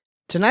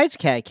Tonight's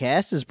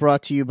CAGcast is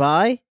brought to you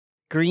by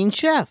Green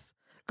Chef.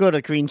 Go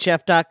to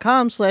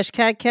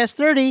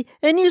greenchef.com/CAGcast30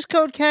 and use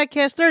code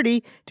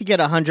CAGcast30 to get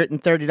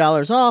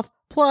 $130 off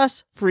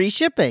plus free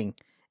shipping.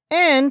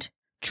 And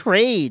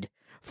Trade.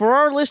 For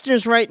our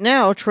listeners right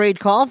now, Trade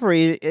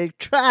Coffee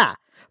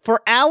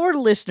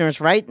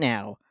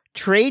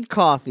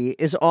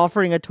is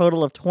offering a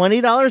total of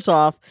 $20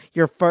 off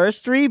your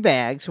first 3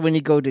 bags when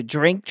you go to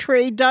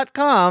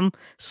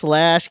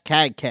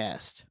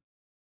drinktrade.com/CAGcast.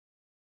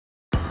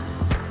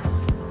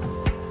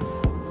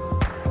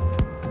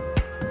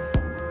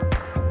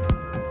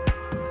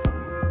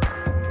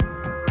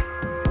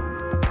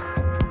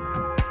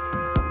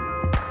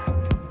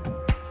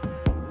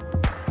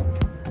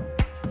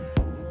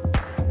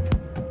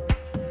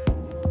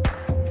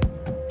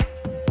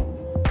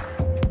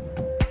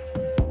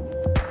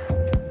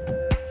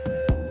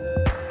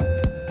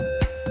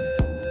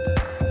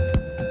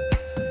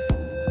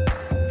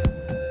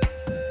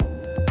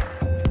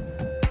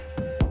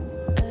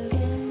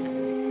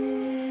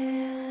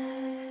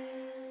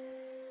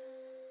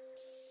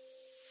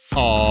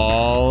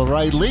 All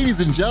right, ladies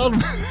and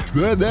gentlemen.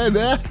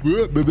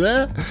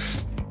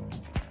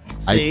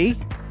 See?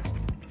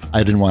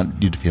 I didn't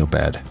want you to feel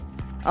bad.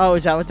 Oh,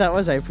 is that what that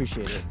was? I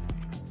appreciate it.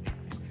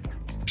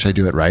 Should I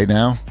do it right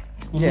now?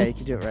 Yeah, you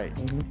can do it right.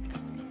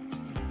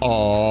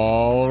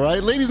 All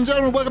right, ladies and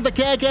gentlemen, welcome to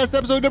CAGcast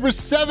episode number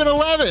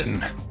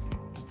 711.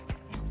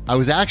 I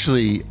was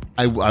actually,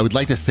 I would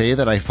like to say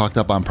that I fucked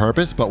up on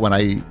purpose, but when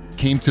I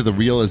came to the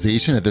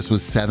realization that this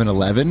was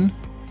 711,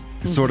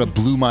 it sort of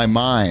blew my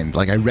mind.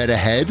 Like I read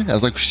ahead. I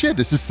was like, shit,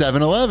 this is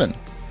 7-Eleven.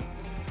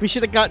 We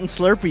should have gotten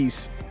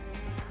Slurpees.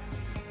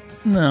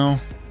 No.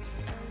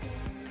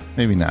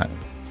 Maybe not.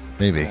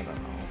 Maybe. I don't know.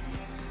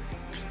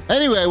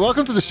 Anyway,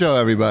 welcome to the show,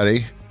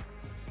 everybody.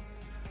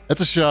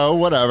 It's a show,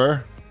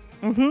 whatever.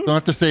 Don't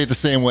have to say it the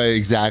same way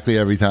exactly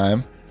every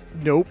time.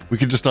 Nope. We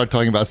can just start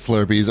talking about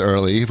Slurpees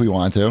early if we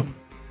want to.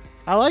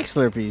 I like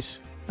Slurpees.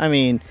 I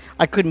mean,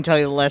 I couldn't tell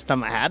you the last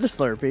time I had a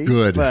Slurpee.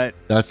 Good. But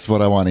That's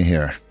what I want to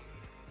hear.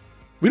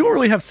 We don't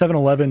really have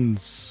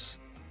 7-Elevens.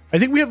 I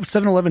think we have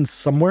 7-Elevens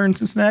somewhere in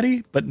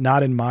Cincinnati, but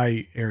not in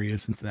my area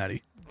of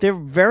Cincinnati. they're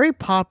very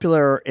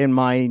popular in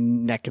my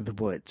neck of the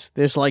woods.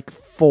 There's like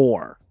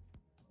 4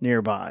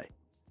 nearby.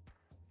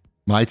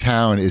 My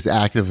town is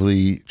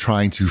actively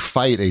trying to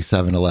fight a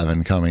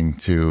 7-Eleven coming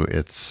to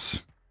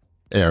its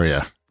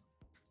area.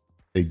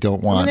 They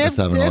don't want a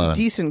 7-Eleven. They have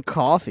decent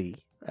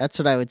coffee. That's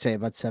what I would say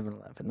about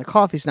 7-Eleven. The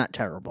coffee's not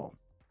terrible.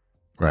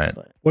 Right.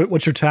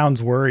 What's your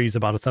town's worries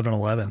about a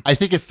 7-Eleven? I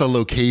think it's the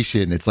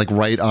location. It's like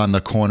right on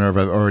the corner of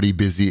an already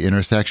busy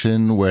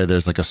intersection where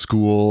there's like a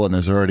school and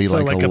there's already So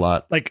like a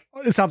lot. Like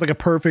it sounds like a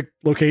perfect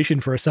location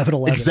for a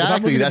 7-Eleven.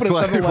 Exactly. That's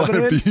why I want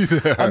to be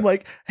there. I'm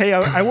like, hey,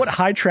 I want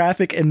high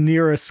traffic and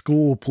near a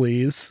school,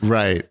 please.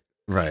 Right.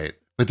 Right.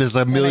 But there's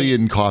a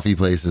million coffee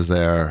places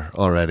there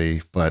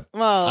already, but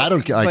I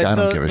don't give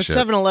a shit.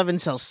 7-Eleven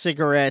sells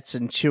cigarettes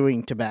and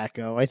chewing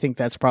tobacco. I think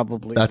that's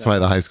probably why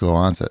the high school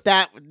wants it.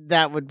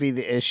 That would be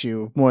the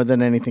issue more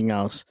than anything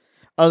else.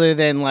 Other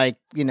than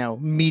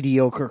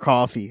mediocre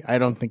coffee, I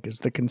don't think is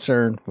the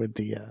concern with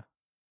the.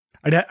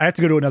 I have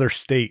to go to another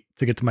state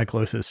to get to my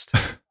closest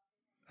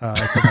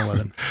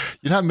 7-Eleven.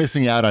 You're not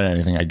missing out on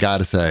anything, I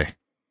gotta say.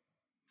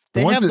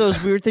 They have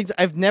those weird things.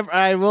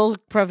 I will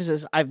preface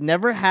this. I've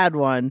never had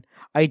one.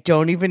 I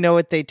don't even know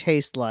what they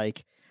taste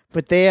like.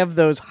 But they have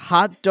those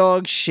hot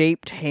dog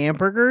shaped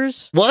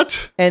hamburgers.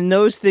 What? And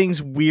those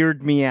things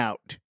weird me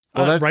out.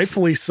 Well,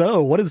 rightfully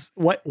so.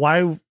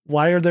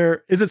 Why are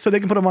there? Is it so they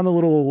can put them on the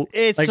little?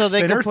 It's so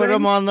they can put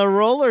them on the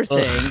roller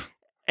thing,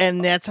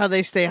 and that's how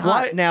they stay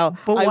hot. Now,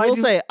 I will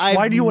say,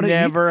 I've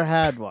never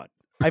had one.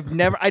 I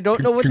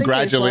don't know what they taste like.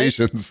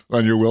 Congratulations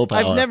on your willpower.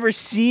 I've never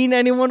seen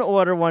anyone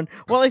order one.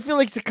 Well, I feel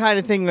like it's the kind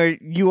of thing where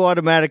you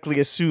automatically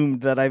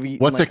assumed that I've eaten.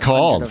 What's it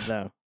called?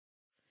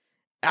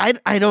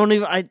 I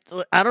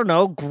don't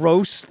know.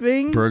 Gross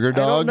thing? Burger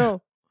dog? I don't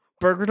know.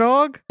 Burger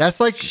dog? That's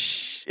like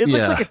it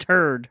looks like a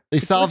turd. They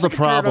solved the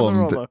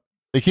problem.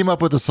 They came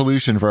up with a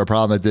solution for a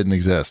problem that didn't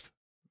exist.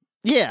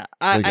 Yeah.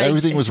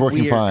 Everything was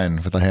working weird.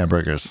 fine with the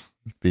hamburgers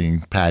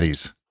being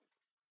patties.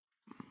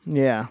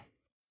 Yeah.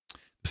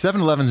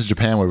 7-Elevens in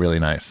Japan were really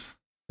nice.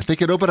 If they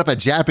could open up a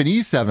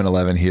Japanese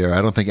 7-Eleven here,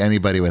 I don't think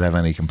anybody would have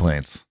any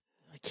complaints.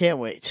 I can't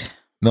wait.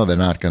 No, they're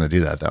not going to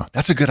do that, though.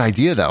 That's a good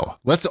idea, though.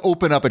 Let's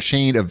open up a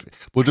chain of,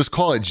 we'll just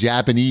call it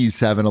Japanese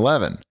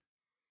 7-Eleven.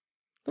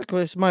 Look,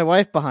 there's my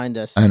wife behind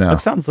us. I know.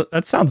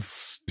 That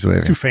sounds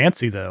too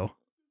fancy, though.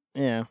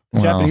 Yeah.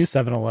 Well, Japanese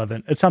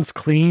 7-Eleven. It sounds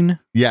clean.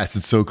 Yes,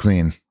 it's so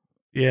clean.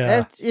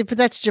 Yeah. But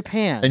that's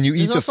Japan. And you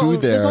eat the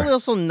food there. There's only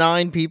also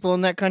 9 people in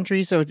that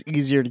country, so it's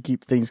easier to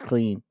keep things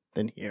clean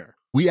than here.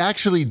 We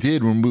actually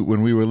did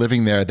when we were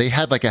living there. They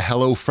had like a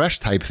HelloFresh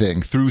type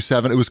thing through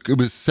 7. It was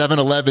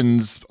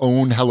 7-Eleven's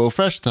own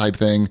HelloFresh type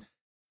thing,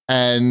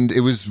 and it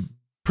was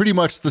pretty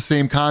much the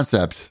same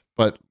concept,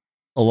 but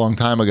a long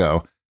time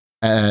ago.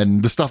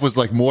 And the stuff was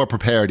like more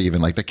prepared, even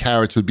like the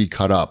carrots would be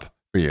cut up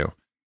for you,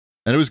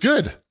 and it was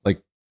good.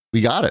 Like we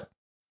got it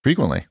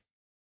frequently.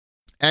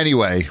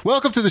 Anyway,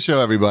 welcome to the show,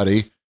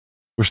 everybody.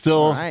 We're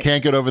still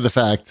can't get over the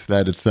fact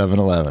that it's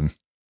 7-Eleven.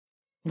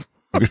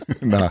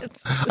 No,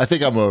 I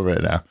think I'm over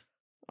it now.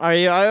 Are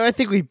you? I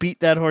think we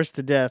beat that horse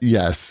to death.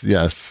 Yes.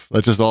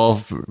 Let's just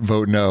all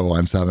vote no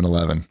on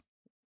 7-Eleven.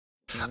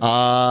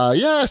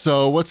 Yeah,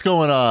 so what's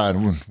going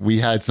on?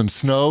 We had some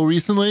snow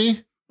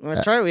recently.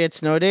 That's right. We had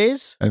snow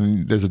days.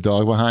 And there's a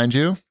dog behind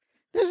you.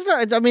 This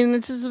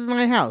is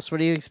my house. What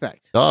do you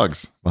expect?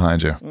 Dogs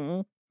behind you.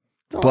 Mm-hmm.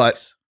 Dogs.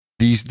 But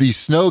the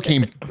snow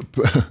came.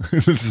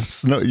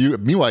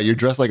 Meanwhile, you're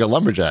dressed like a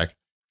lumberjack.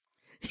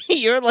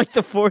 You're like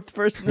the fourth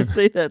person to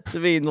say that to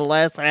me in the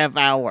last half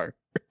hour.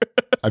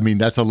 I mean,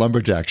 that's a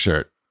lumberjack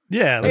shirt.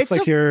 Yeah, it looks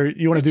like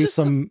you want to do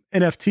some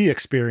NFT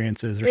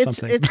experiences or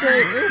something.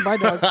 My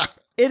dog.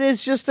 It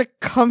is just a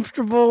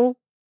comfortable.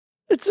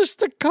 It's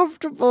just a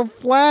comfortable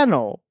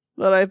flannel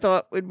that I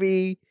thought would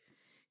be,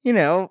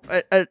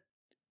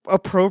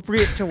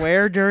 appropriate to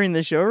wear during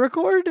the show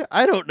record.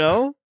 I don't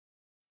know.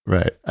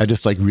 Right. I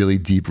just like really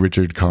deep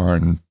Richard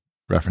Karn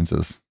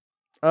references.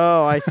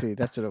 Oh, I see.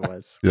 That's what it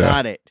was. Yeah.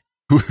 Got it.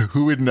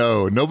 Who would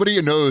know?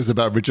 Nobody knows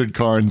about Richard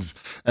Karn's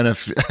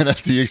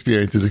NFT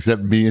experiences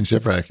except me and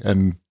Shipwreck,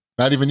 and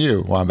not even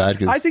you,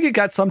 Wombat. I think it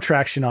got some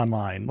traction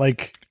online.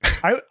 Like,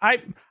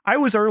 I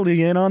was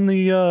early in on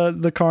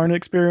the Karn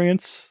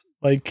experience.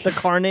 Like the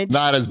carnage.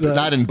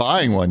 Not in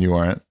buying one, you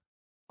weren't.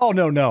 Oh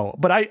no.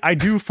 But I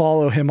do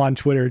follow him on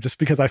Twitter just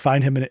because I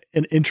find him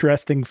an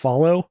interesting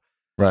follow.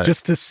 Right.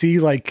 Just to see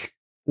like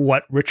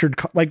what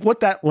what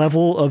that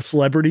level of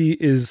celebrity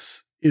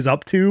is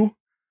up to.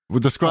 Well,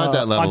 describe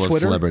that level of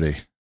celebrity.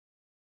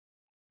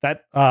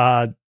 That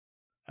a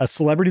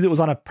celebrity that was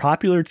on a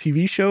popular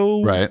TV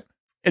show, right,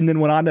 and then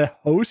went on to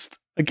host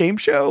a game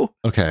show.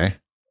 Okay.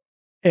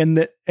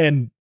 And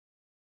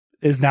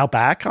is now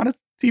back on a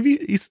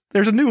TV.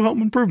 There's a new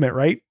Home Improvement,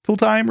 right? Full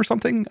Time or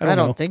something. I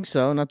don't think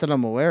so. Not that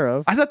I'm aware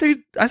of. I thought they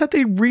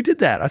redid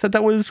that. I thought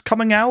that was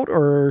coming out,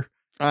 or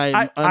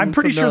I'm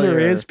pretty sure there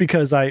is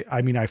because I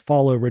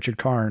follow Richard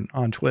Karn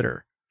on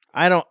Twitter.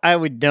 I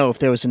would know if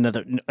there was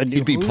another.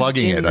 He'd be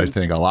plugging it, I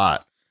think, a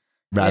lot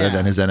rather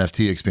than his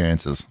NFT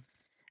experiences.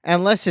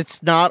 Unless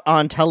it's not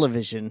on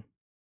television.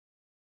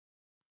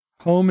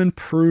 Home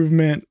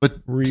Improvement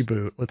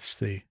reboot. Let's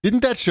see.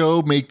 Didn't that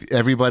show make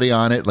everybody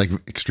on it like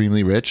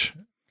extremely rich?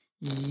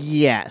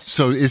 Yes.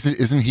 So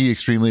isn't he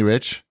extremely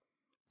rich?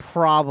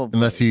 Probably.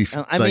 Unless he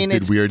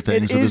did weird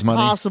things with his money.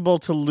 It is possible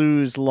to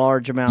lose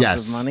large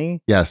amounts of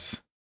money.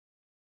 Yes.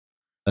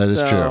 That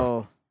is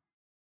true.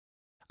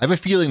 I have a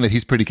feeling that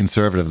he's pretty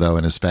conservative, though,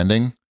 in his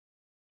spending.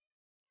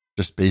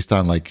 Just based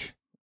on,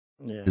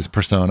 his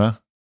persona.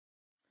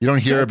 You don't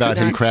hear about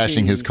him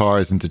crashing his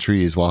cars into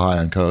trees while high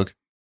on coke.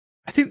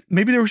 I think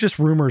maybe there was just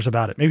rumors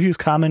about it. Maybe he was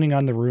commenting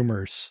on the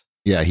rumors.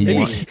 Yeah,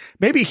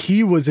 maybe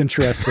he was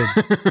interested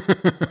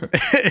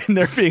in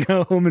there being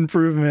a Home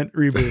Improvement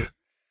reboot.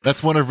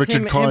 That's one of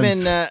Richard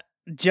Karn's... Him and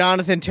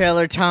Jonathan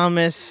Taylor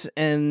Thomas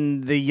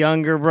and the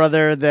younger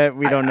brother that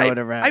we don't know what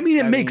about. I mean,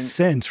 it makes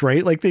sense,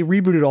 right? Like, they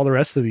rebooted all the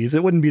rest of these.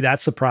 It wouldn't be that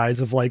surprise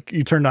if,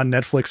 you turned on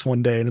Netflix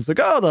one day and it's like,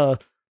 oh,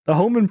 the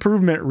Home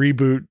Improvement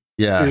reboot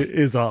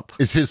is up.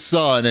 It's his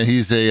son, and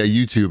he's a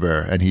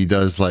YouTuber, and he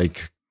does,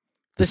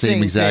 the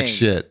same exact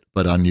shit,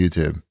 but on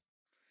YouTube.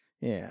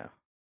 Yeah.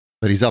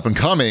 But he's up and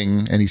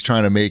coming, and he's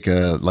trying to make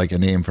a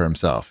name for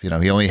himself. He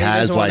only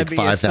has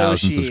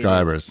 5,000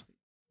 subscribers.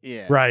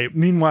 Yeah. Right.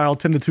 Meanwhile,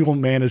 10 to 2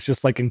 Man is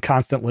just in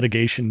constant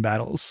litigation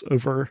battles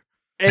over.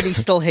 And he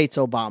still hates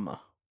Obama.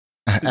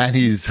 And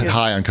he's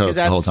high on coke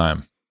the whole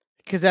time.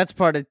 Because that's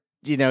part of,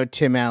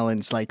 Tim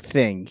Allen's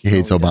thing. He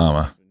hates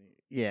Obama.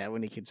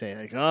 When he could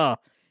say oh,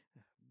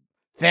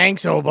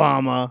 thanks,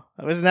 Obama.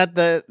 Isn't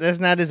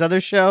that his other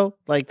show?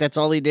 That's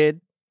all he did?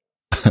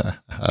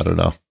 I don't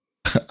know.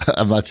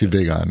 I'm not too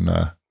big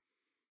on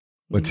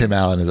what Tim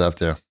Allen is up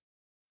to.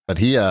 But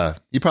he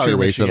probably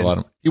wasted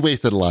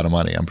a lot of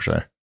money, I'm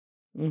sure.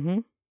 Mm-hmm.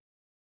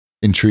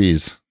 In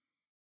trees.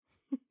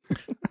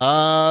 So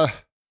I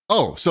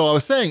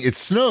was saying it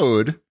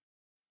snowed,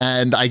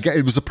 and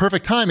it was a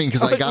perfect timing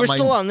because I got we're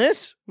still on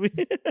this?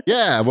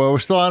 Yeah, well, we're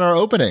still on our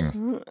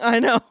opening. I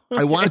know.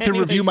 I wanted to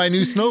review my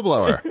new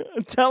snowblower.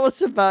 Tell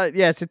us about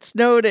it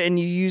snowed and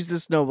you used the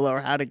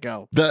snowblower. How'd it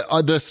go? The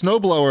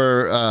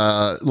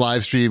snowblower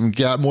live stream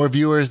got more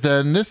viewers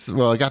than this.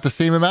 Well, it got the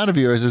same amount of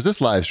viewers as this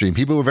live stream.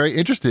 People were very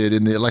interested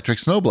in the electric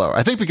snowblower.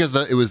 I think because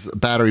it was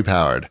battery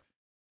powered.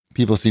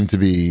 People seem to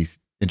be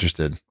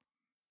interested.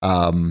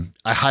 I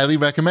highly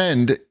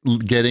recommend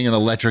getting an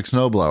electric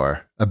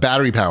snowblower, a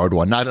battery powered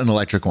one, not an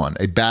electric one,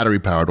 a battery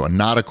powered one,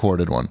 not a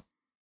corded one.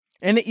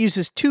 And it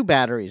uses 2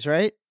 batteries,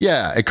 right?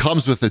 Yeah, it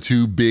comes with the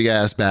 2 big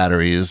ass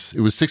batteries.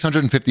 It was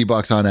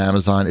 $650 on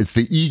Amazon. It's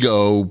the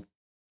Ego,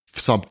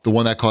 the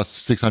one that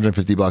costs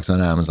 $650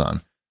 on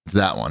Amazon. It's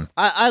that one.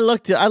 I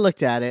looked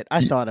at it.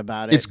 I thought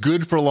about it. It's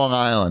good for Long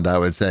Island, I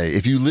would say.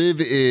 If you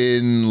live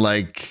in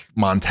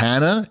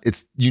Montana,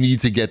 you need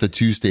to get the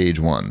 2-stage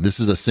one. This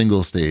is a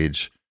single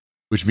stage,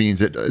 which means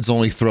that it's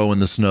only throwing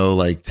the snow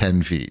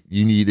 10 feet.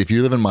 If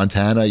you live in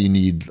Montana, you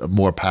need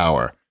more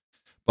power.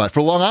 But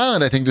for Long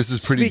Island, I think this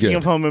is pretty Speaking good.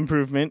 of Home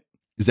Improvement.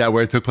 Is that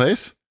where it took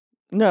place?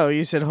 No,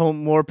 you said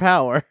home more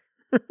power.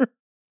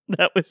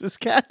 That was his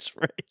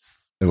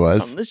catchphrase. It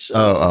was? On the show.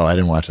 Oh, I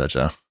didn't watch that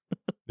show.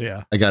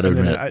 Yeah. I got to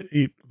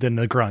admit. Then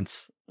the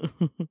grunts.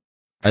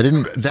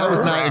 That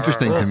was not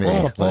interesting to me.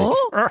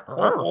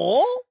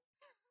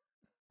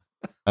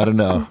 I don't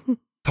know.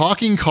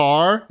 Talking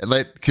car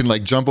that can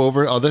like jump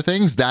over other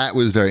things, that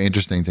was very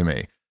interesting to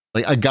me.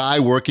 Like a guy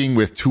working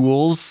with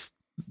tools,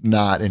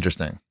 not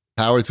interesting.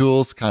 Power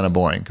tools, kind of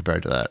boring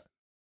compared to that.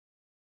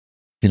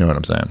 You know what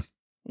I'm saying?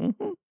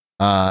 Mm-hmm.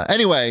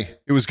 Anyway,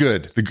 it was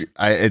good.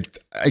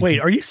 Wait,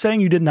 are you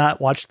saying you did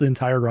not watch the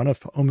entire run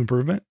of Home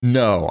Improvement?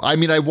 No. I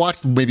mean, I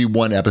watched maybe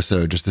one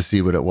episode just to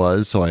see what it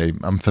was, so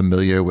I'm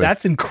familiar with.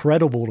 That's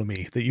incredible to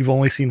me that you've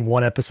only seen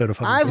one episode of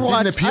Home Improvement.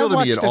 It didn't appeal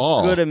to me at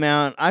all. Good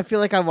amount. I feel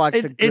like I watched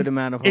a good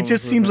amount of Home It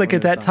just seems like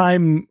at that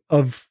time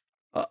of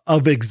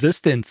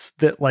existence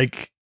that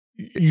like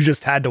you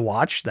just had to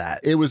watch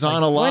that. It was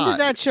on a lot. When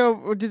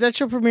did that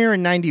show premiere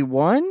in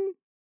 91?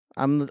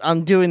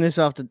 I'm doing this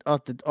off the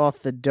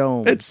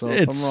dome. If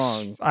I'm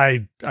wrong.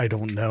 I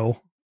don't know,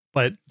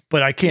 but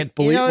I can't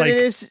believe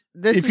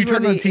if you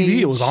turned on TV,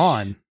 it was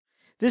on.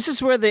 This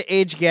is where the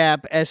age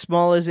gap, as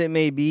small as it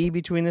may be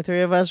between the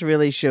three of us,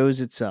 really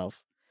shows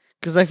itself.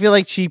 Because I feel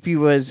like Cheapy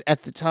was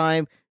at the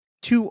time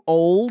too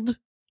old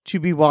to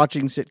be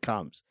watching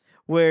sitcoms,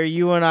 where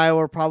you and I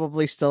were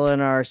probably still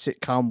in our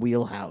sitcom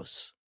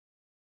wheelhouse,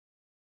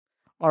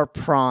 our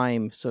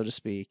prime, so to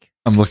speak.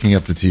 I'm looking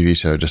up the TV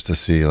show just to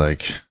see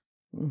like.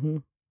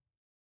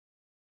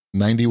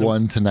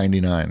 91 to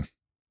 99.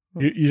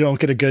 You don't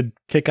get a good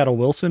kick out of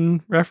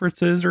Wilson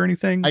references or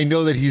anything? I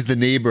know that he's the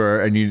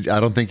neighbor, and I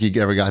don't think you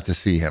ever got to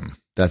see him.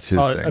 That's his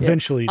thing.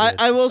 Eventually,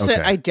 I will say,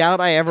 I doubt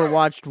I ever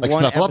watched like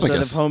one episode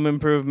of Home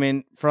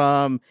Improvement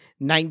from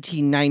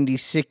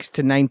 1996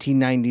 to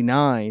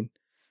 1999.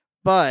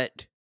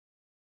 But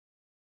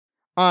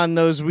on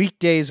those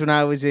weekdays when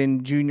I was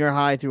in junior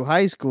high through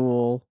high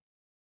school,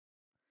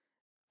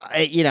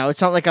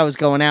 it's not like I was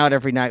going out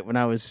every night when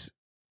I was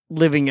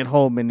living at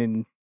home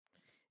and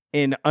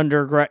in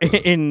undergrad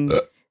in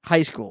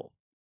high school,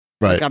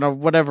 right? Like on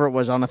whatever it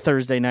was on a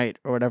Thursday night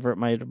or whatever it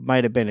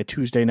might have been a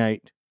Tuesday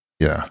night.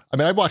 Yeah, I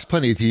mean, I watched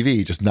plenty of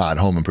TV, just not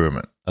Home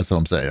Improvement. That's what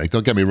I'm saying. Like,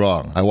 don't get me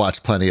wrong, I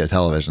watched plenty of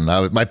television.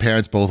 My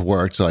parents both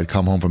worked, so I'd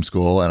come home from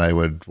school and I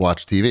would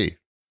watch TV,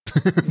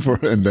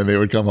 and then they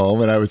would come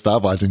home and I would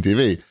stop watching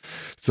TV.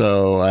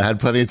 So I had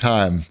plenty of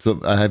time. So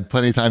I had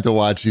plenty of time to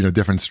watch,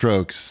 Different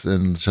Strokes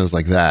and shows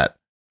like that.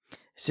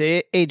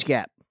 See, age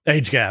gap.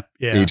 Age gap.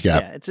 Yeah. Age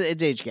gap. Yeah, it's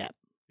age gap.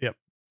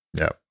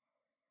 Yep.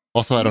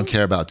 Also, I don't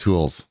care about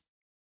tools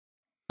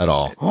at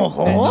all.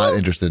 I'm not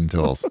interested in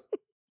tools.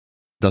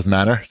 Doesn't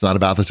matter. It's not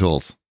about the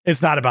tools.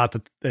 It's not about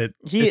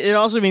It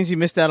also means he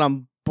missed out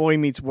on Boy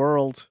Meets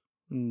World.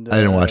 And, I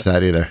didn't watch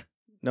that either.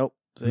 Nope.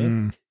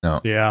 See?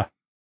 No. Yeah.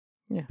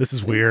 This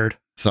is weird.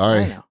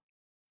 Sorry.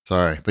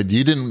 But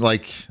you didn't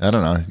I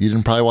don't know. You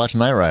didn't probably watch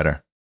Knight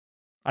Rider.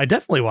 I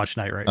definitely watched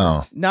Knight Rider.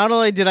 Oh. Not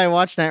only did I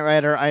watch Knight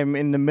Rider, I'm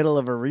in the middle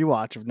of a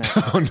rewatch of Knight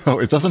Rider. Oh, no.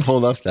 It doesn't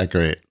hold up that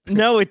great.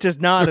 No, it does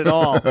not at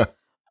all.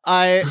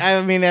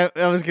 I mean, I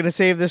was going to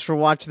save this for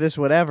watch this,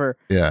 whatever.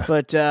 Yeah.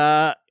 But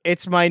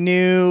it's my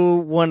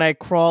new when I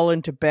crawl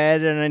into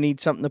bed and I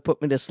need something to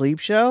put me to sleep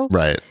show.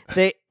 Right.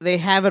 They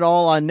have it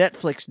all on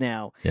Netflix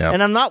now. Yeah.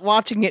 And I'm not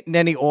watching it in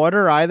any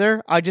order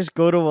either. I just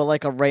go to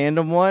a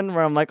random one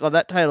where I'm like, oh,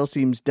 that title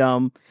seems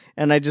dumb.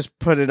 And I just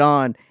put it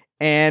on.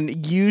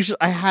 And usually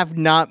I have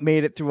not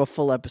made it through a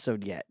full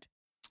episode yet.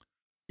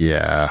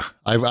 Yeah.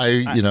 I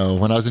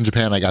when I was in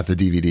Japan, I got the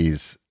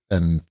DVDs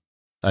and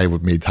I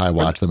made Ty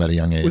watch them at a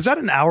young age. Was that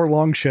an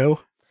hour-long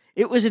show?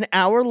 It was an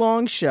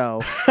hour-long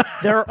show.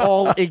 They're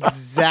all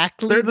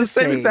exactly the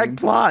same exact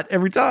plot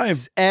every time.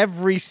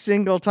 Every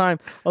single time.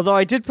 Although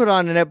I did put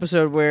on an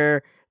episode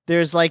where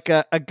there's like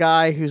a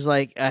guy who's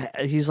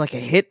he's like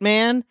a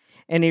hitman,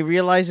 and he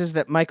realizes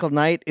that Michael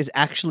Knight is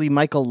actually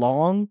Michael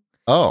Long.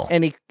 Oh.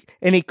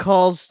 And he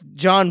calls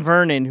John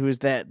Vernon, who is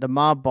the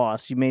mob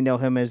boss. You may know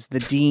him as the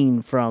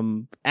Dean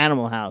from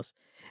Animal House.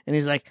 And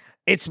he's like,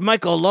 it's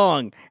Michael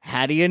Long.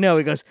 How do you know?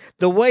 He goes,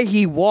 the way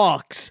he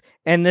walks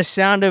and the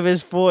sound of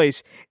his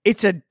voice,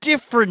 it's a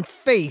different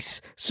face.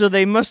 So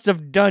they must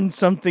have done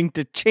something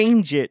to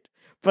change it.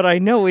 But I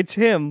know it's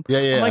him.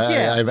 Yeah. I'm like,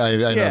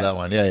 I know that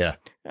one. Yeah.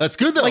 That's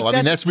good, though. I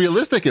mean, that's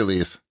realistic, at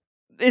least.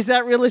 Is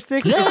that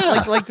realistic?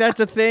 Yeah. Like that's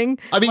a thing?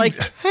 I mean,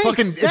 hey,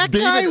 fucking that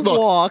David, guy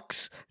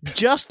walks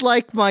just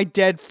like my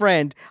dead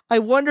friend. I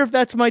wonder if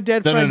that's my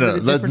dead friend. No.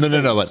 But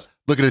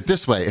look at it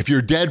this way. If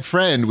your dead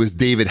friend was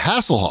David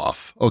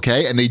Hasselhoff,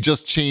 okay, and they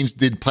just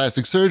did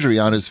plastic surgery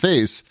on his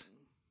face,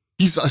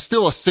 he's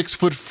still a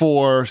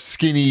 6'4"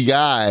 skinny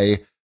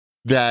guy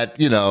that,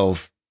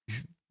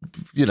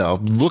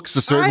 looks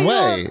a certain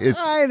way.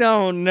 I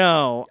don't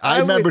know. I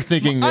remember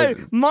thinking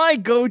that my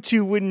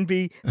go-to wouldn't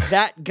be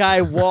that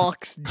guy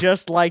walks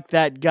just like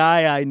that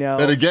guy I know.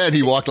 And again,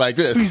 he walked like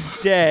this.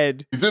 He's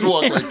dead. He did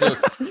walk like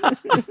this.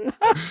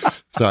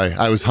 Sorry,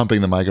 I was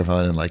humping the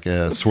microphone in like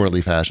a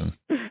swirly fashion.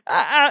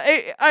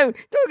 I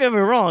don't get me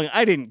wrong.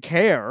 I didn't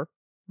care.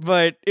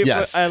 But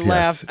I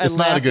laughed. It's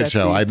not a good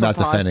show. I'm not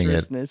defending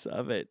it.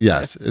 Of it.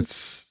 Yes, it's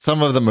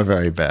some of them are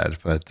very bad,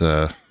 but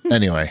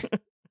anyway,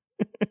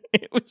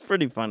 it was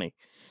pretty funny.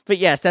 But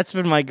yes, that's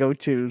been my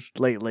go-to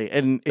lately,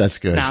 and that's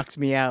good. Knocks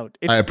me out.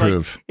 I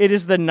approve. It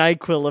is the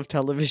NyQuil of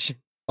television.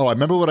 Oh, I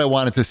remember what I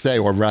wanted to say,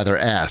 or rather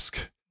ask.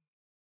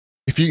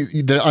 If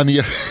on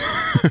the,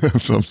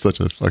 I'm such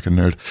a fucking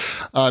nerd.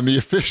 On the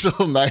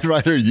official Knight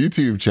Rider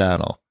YouTube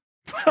channel,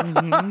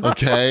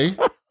 okay,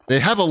 they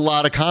have a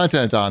lot of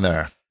content on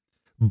there.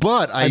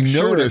 But I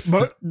noticed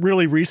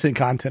really recent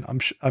content.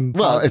 I'm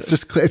well, it's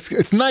just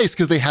it's nice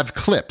because they have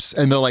clips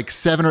and they're like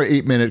 7 or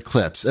 8 minute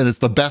clips, and it's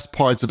the best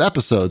parts of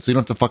episodes, so you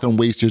don't have to fucking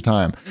waste your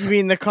time. You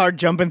mean the car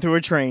jumping through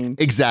a train?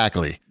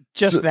 Exactly.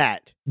 Just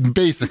that,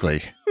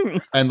 basically,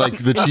 and like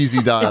the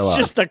cheesy dialogue. It's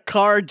just the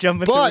car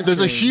jumping. But through a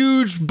there's a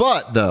huge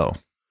but though,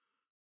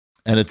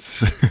 and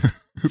it's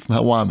it's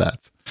not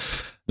wombats.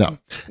 No,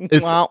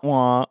 it's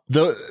wah.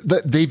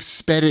 They've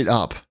sped it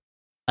up.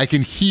 I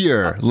can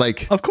hear,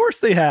 like... Of course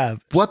they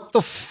have. What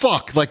the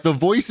fuck? Like, the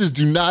voices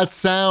do not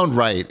sound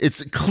right.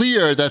 It's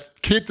clear that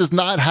Kit does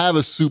not have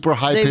a super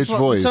high-pitched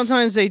voice.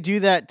 Sometimes they do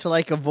that to,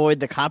 like,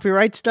 avoid the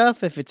copyright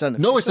stuff if it's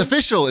unofficial. No, it's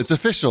official. It's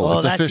official. Oh,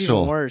 it's that's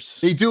official. Even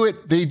worse. They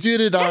did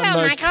it on, Hello,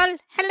 like... Michael.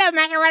 Hello,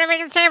 Michael. What are we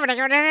going to say?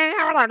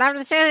 I'm going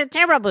to say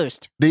Turbo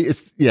Boost.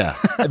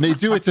 And they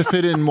do it to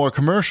fit in more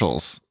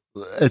commercials.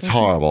 It's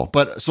horrible.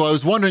 But so I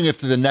was wondering if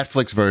the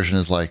Netflix version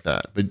is like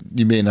that, but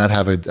you may not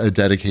have a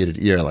dedicated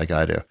ear like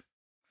I do.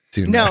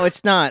 No,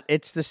 it's not.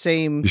 It's the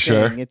same you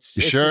sure? thing.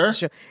 You sure?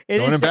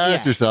 Don't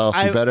embarrass yourself.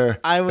 You better be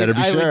sure. I would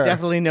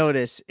definitely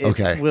notice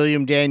if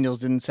William Daniels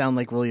didn't sound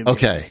like William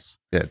Daniels.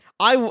 Good.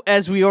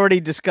 As we already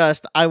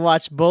discussed, I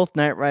watched both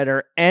Knight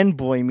Rider and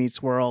Boy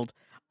Meets World.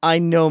 I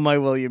know my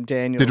William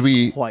Daniels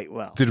quite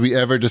well. Did we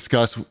ever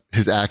discuss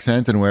his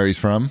accent and where he's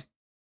from?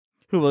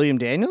 Who, William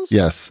Daniels?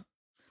 Yes.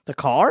 The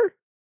car?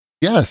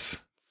 Yes.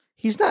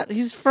 He's not.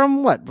 He's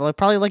from what? Well,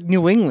 probably like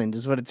New England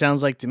is what it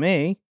sounds like to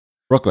me.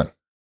 Brooklyn.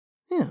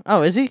 Yeah.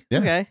 Oh, is he? Yeah.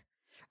 Okay.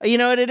 You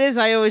know what it is?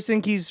 I always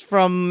think he's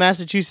from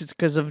Massachusetts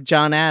because of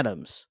John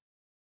Adams.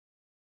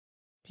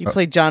 He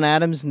played John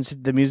Adams in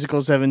the musical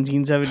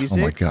 1776.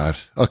 Oh my God.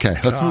 Okay,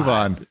 let's move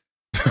on.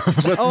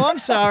 Oh, I'm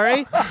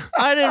sorry.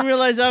 I didn't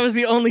realize I was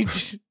the only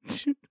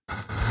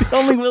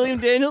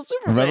William Daniels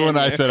Superman. Remember when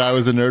I said I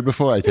was a nerd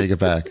before? I take it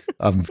back.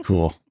 I'm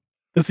cool.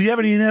 Does he have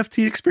any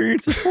NFT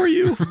experiences for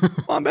you,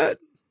 Wombat?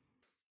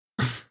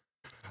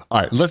 All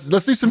right, let's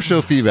do some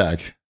show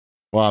feedback.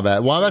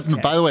 Wombat.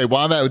 Okay. By the way,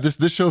 Wombat,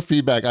 this show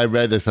feedback, I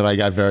read this and I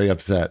got very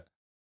upset.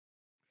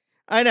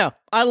 I know.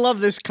 I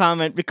love this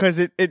comment because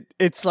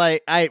it's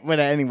like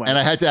anyway. And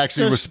I had to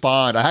actually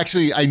respond.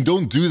 I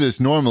don't do this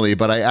normally,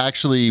 but I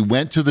actually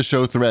went to the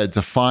show thread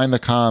to find the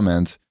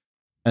comment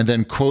and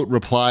then quote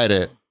replied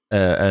it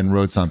and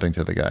wrote something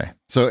to the guy.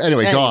 So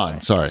anyway, go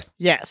on. Sorry.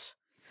 Yes.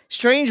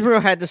 Strange Brew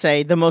had to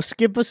say the most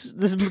skippable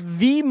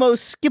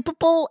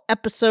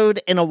episode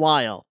in a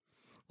while.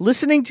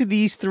 Listening to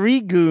these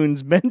three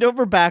goons bend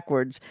over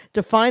backwards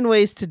to find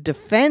ways to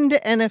defend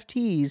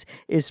NFTs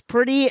is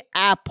pretty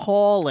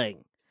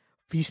appalling.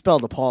 He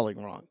spelled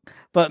appalling wrong.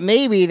 But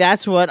maybe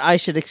that's what I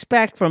should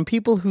expect from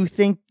people who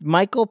think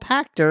Michael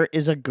Pachter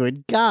is a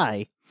good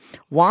guy.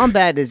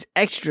 Wombat is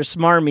extra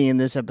smarmy in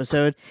this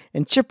episode,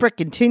 and Chipwreck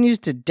continues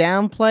to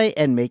downplay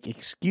and make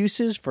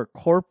excuses for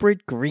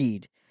corporate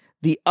greed.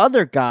 The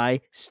other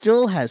guy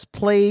still has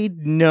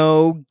played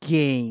no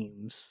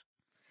games.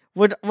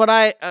 What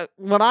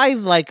I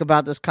like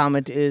about this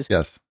comment is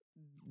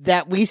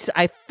that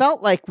I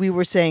felt like we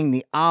were saying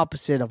the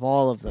opposite of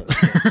all of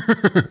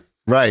those.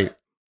 Right.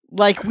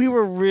 Like we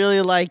were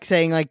really like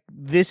saying like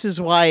this is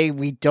why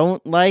we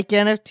don't like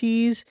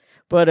NFTs,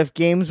 but if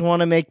games want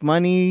to make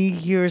money,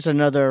 here's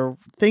another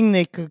thing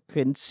they could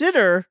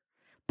consider,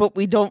 but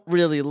we don't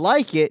really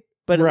like it.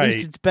 But at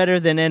least it's better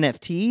than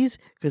NFTs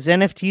because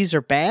NFTs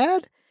are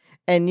bad.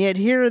 And yet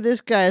here this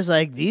guy's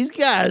like, these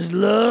guys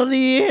love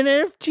the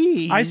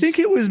NFTs. I think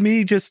it was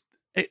me just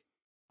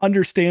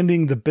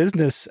understanding the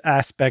business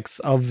aspects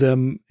of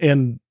them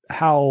and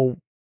how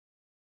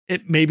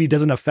it maybe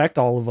doesn't affect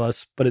all of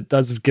us, but it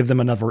does give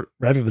them another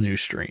revenue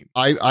stream.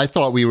 I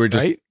thought we were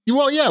just, right?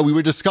 Well, yeah, we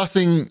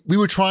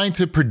were trying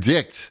to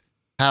predict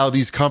how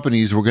these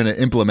companies were going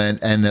to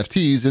implement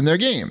NFTs in their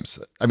games.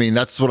 I mean,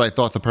 that's what I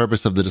thought the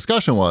purpose of the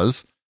discussion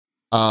was.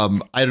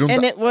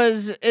 It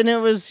was,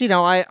 you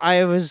know,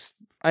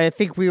 I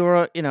think we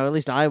were, you know, at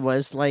least I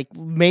was like,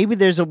 maybe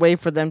there's a way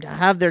for them to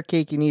have their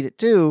cake and eat it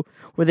too,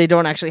 where they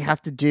don't actually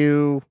have to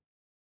do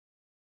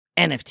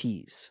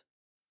NFTs.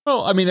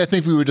 Well, I mean, I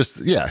think we were just,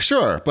 yeah,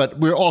 sure. But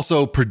we're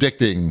also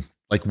predicting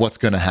like what's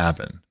going to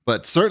happen.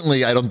 But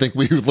certainly, I don't think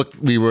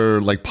we were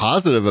like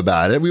positive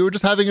about it. We were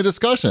just having a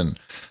discussion.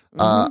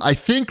 I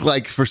think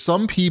like for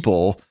some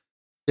people,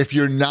 if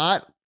you're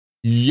not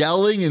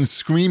yelling and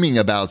screaming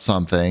about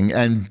something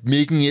and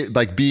making it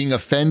like being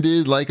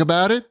offended like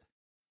about it,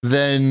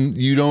 then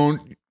you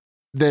don't.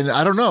 Then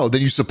I don't know.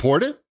 Then you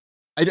support it.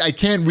 I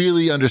can't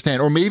really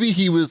understand. Or maybe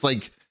he was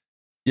like,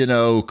 you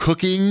know,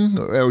 cooking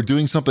or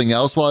doing something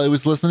else while I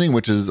was listening,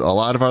 which is a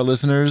lot of our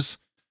listeners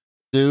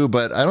do.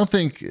 But I don't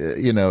think,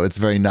 you know, it's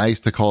very nice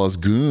to call us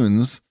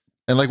goons.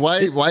 And like, why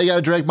you got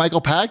to drag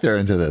Michael Pachter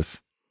into this?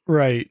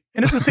 Right.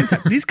 And at the same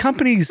time, these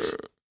companies,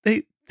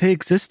 they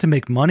exist to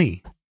make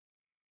money,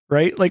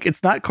 right? Like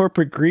it's not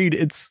corporate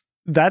greed.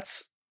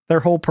 That's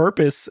their whole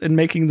purpose in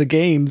making the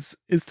games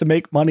is to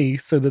make money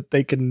so that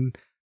they can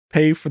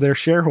pay for their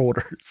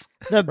shareholders.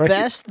 The right?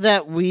 best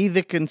that we,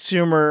 the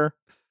consumer,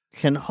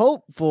 can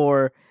hope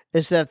for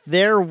is that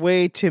their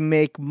way to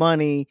make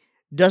money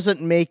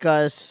doesn't make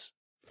us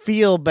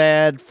feel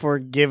bad for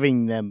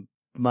giving them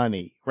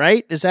money,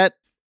 right? Is that?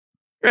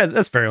 Yeah,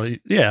 that's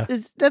fairly, yeah.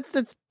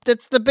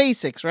 That's the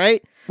basics,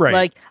 right? Right.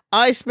 Like,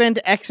 I spent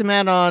X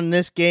amount on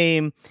this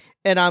game,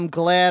 and I'm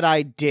glad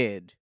I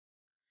did.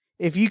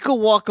 If you could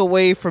walk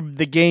away from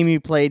the game you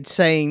played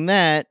saying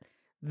that,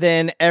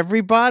 then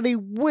everybody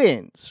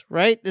wins,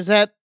 right? Is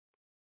that?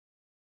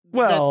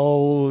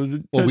 Well,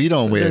 we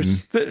don't win.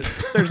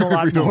 There's a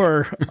lot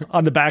more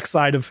on the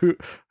backside of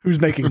who's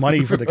making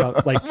money for the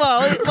like.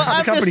 Well,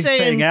 I'm company's just saying.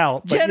 paying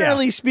out. But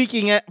generally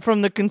speaking,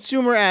 from the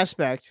consumer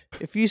aspect,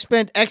 if you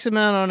spent X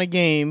amount on a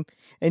game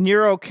and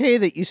you're okay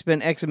that you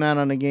spent X amount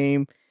on a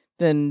game,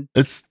 then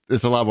it's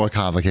a lot more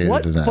complicated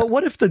than that. But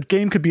what if the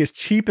game could be as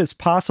cheap as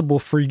possible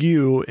for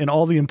you, and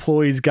all the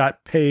employees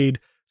got paid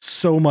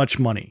so much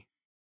money?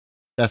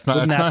 That's not,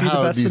 Wouldn't that's that not be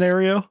how the best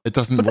scenario? It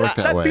doesn't work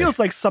that way. That feels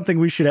like something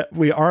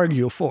we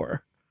argue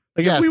for.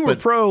 Like Yes, if we were but-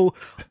 pro,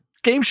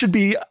 games should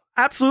be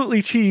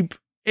absolutely cheap,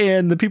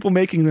 and the people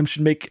making them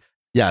should make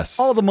Yes.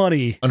 all the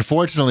money.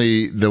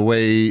 Unfortunately, the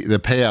way the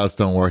payouts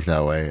don't work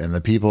that way, and the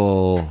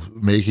people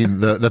making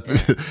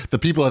the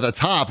people at the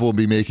top will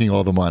be making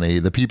all the money.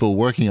 The people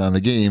working on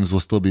the games will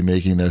still be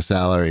making their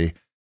salary.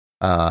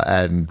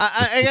 And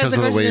just I guess because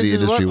of the way the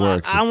industry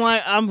works,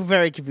 I'm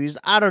very confused.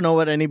 I don't know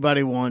what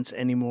anybody wants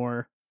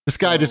anymore. this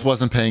guy just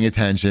wasn't paying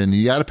attention.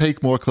 You got to pay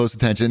more close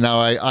attention. Now,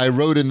 I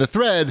wrote in the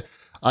thread.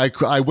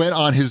 I went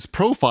on his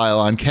profile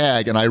on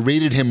CAG and I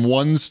rated him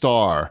 1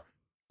 star.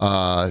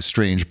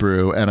 Strange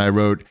Brew, and I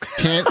wrote,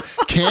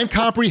 can't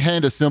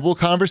comprehend a simple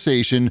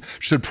conversation,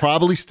 should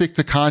probably stick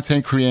to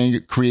content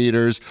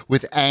creators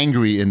with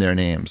angry in their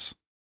names.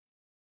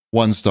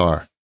 1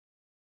 star.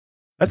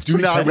 That's Do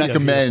pretty not petty of you.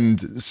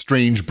 recommend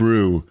Strange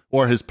Brew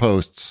or his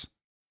posts.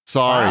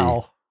 Sorry.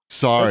 Wow.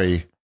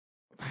 Sorry.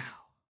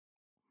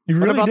 You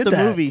What really about did the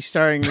that. movie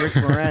starring Rick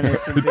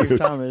Moranis and Dave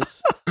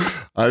Thomas?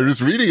 I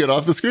was reading it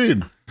off the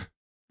screen.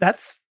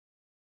 That's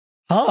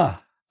all Yeah.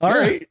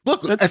 right.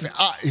 Look, That's-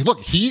 look,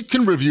 he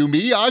can review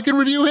me. I can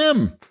review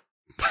him.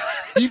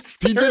 He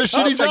did a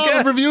shitty enough, I job of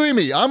guess. reviewing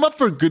me. I'm up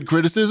for good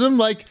criticism.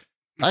 Like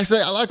I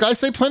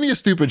say plenty of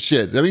stupid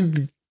shit. I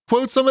mean,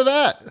 quote some of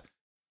that.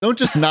 Don't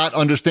just not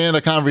understand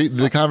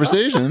the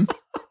conversation.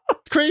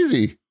 It's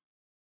crazy.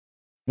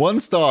 1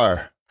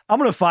 star. I'm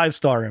gonna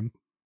 5-star him.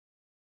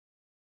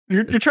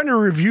 You're trying to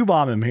review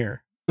bomb him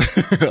here.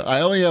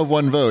 I only have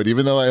 1 vote,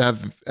 even though I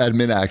have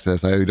admin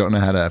access. I don't know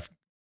how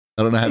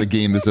to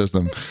game the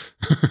system.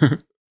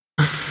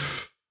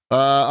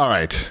 All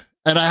right.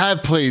 And I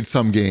have played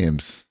some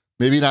games.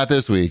 Maybe not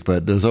this week,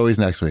 but there's always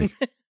next week.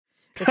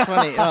 It's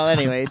funny. Oh,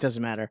 anyway, it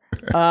doesn't matter.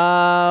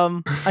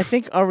 I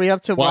think, are we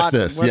up to Watch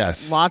this.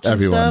 Yes. watching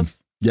Everyone. stuff?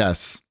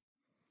 Yes.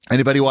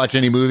 Anybody watch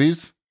any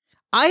movies?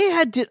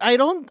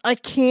 I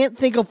can't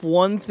think of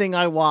one thing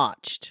I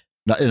watched.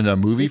 Not in a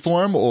movie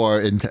form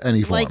or in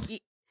any form? Like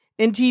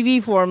in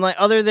TV form, like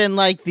other than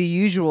like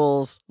the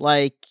usuals,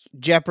 like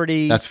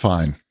Jeopardy. That's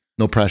fine.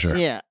 No pressure.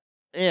 Yeah.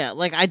 Yeah.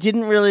 Like I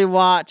didn't really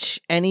watch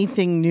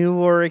anything new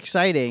or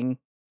exciting.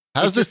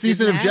 How's It this just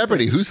season of didn't happen.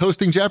 Jeopardy? Who's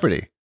hosting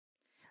Jeopardy?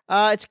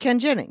 It's Ken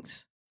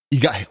Jennings. He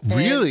got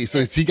really?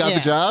 So he got yeah.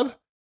 the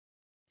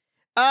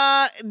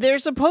job? They're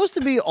supposed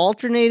to be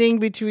alternating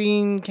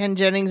between Ken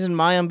Jennings and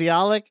Mayim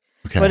Bialik,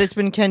 Okay. but it's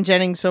been Ken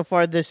Jennings so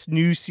far this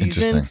new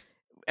season. Interesting.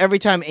 Every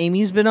time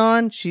Amy's been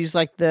on, she's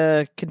like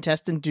the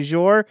contestant du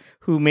jour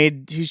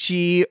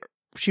she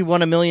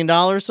won $1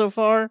 million so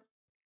far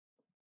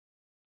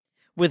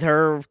with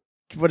her,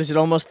 what is it,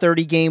 almost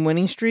 30 game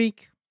winning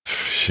streak?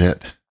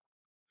 Shit.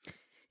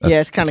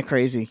 Yeah, it's kind of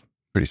crazy.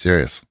 Pretty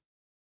serious.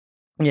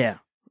 Yeah.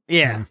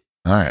 Yeah.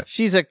 All right.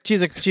 She's a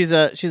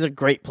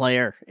great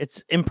player.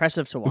 It's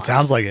impressive to watch. It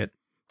sounds like it.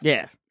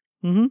 Yeah.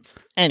 Mm-hmm.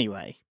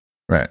 Anyway.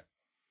 Right.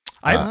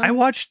 I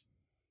watched.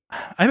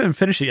 I haven't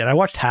finished it yet. I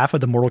watched half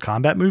of the Mortal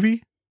Kombat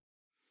movie,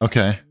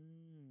 Okay.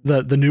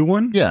 the new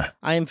one. Yeah.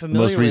 I am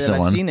familiar Most with it. recent I've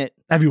one. seen it.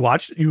 Have you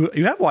watched? You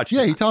have watched?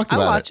 Yeah, it. he talked I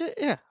about watch it.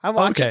 Yeah. I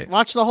watch Okay. it.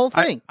 Watch the whole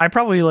thing. I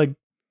probably like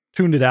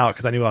tuned it out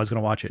because I knew I was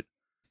going to watch it.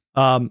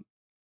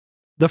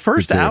 The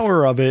first Good save.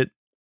 hour of it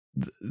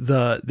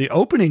the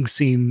opening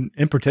scene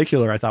in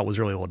particular, I thought was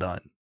really well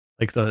done.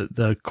 Like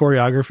the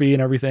choreography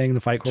and everything, the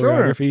fight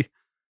choreography.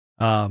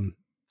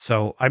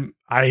 So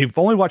I've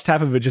only watched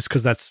half of it just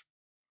because that's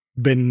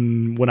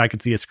been when I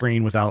could see a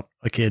screen without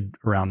a kid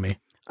around me.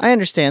 I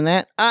understand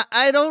that.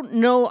 I don't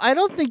know. I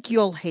don't think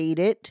you'll hate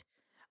it.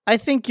 I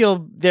think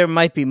there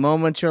might be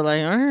moments you're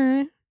like,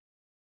 all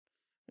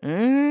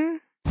right.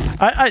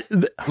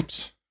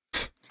 Oops.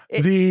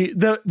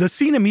 The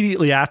scene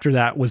immediately after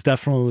that was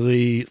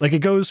definitely like, it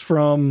goes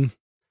from,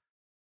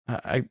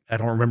 I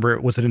don't remember,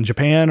 was it in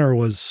Japan or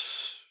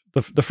was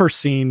the first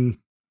scene?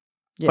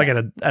 It's like at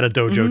a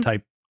dojo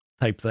type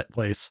that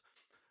place.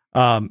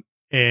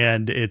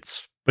 And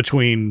it's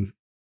between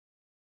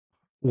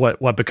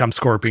what becomes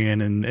Scorpion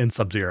and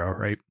Sub-Zero,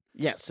 right?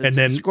 Yes. And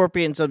then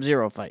Scorpion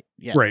Sub-Zero fight.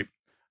 Yes. Right.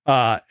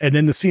 And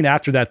then the scene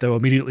after that, though,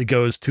 immediately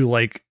goes to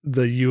like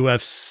the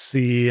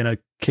UFC in a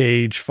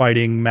cage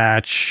fighting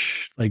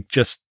match. Like,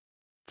 just,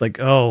 it's like,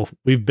 oh,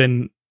 we've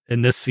been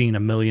in this scene a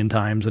million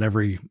times in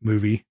every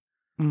movie.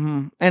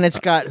 Mm-hmm. And it's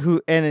got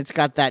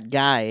that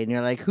guy, and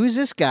you're like, who's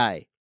this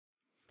guy?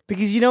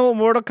 Because you know what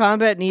Mortal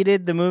Kombat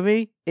needed, the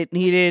movie? It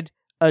needed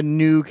a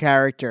new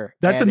character.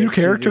 That's a new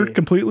character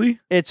completely?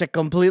 It's a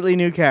completely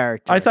new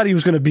character. I thought he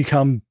was going to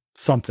become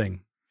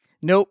something.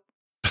 Nope.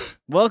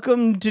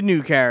 Welcome to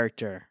new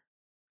character.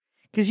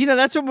 Because,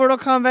 that's what Mortal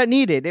Kombat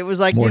needed. It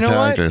was like, more you know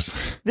characters.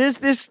 what? There's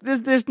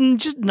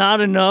just not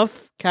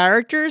enough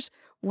characters.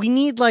 We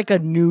need like a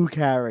new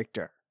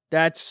character.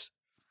 That's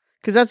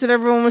what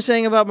everyone was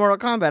saying about Mortal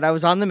Kombat. I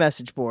was on the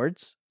message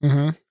boards.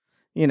 Mm-hmm.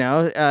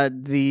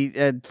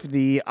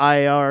 The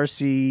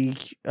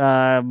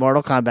IRC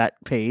Mortal Kombat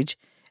page.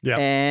 Yeah.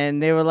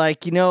 And they were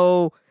like,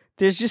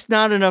 there's just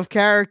not enough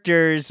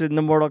characters in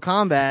the Mortal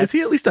Kombat. Is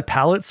he at least a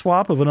palette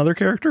swap of another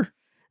character?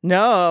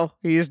 No,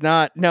 he's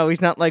not. No, he's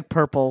not like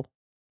purple.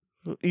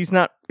 He's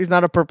not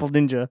a purple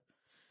ninja,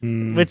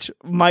 which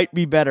might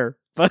be better.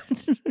 But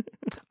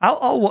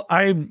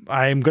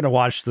I'm gonna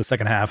watch the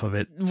second half of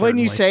it. When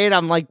you say it,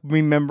 I'm like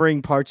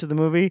remembering parts of the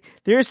movie.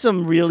 There's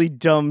some really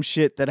dumb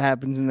shit that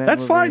happens in that.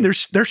 That's movie. fine.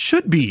 There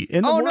should be.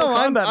 In the Mortal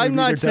Kombat movie, I'm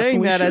not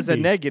saying that as a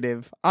be.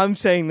 negative. I'm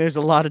saying there's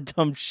a lot of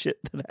dumb shit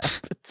that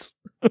happens.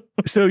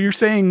 So you're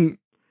saying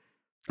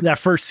that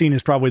first scene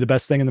is probably the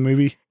best thing in the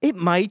movie? It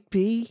might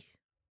be.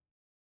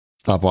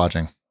 Stop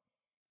watching.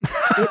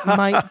 It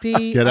might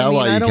be. Get out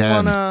while you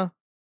can.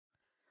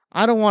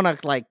 I don't want to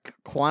like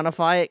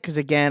quantify it because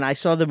again, I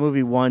saw the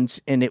movie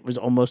once and it was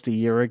almost a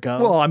year ago.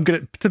 Well,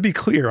 to be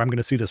clear, I'm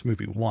gonna see this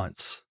movie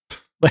once.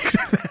 Like,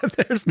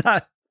 there's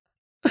not.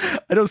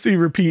 I don't see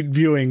repeat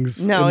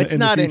viewings. No, it's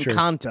not in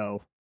Encanto.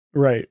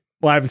 Right.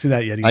 Well, I haven't seen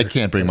that yet either. I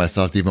can't bring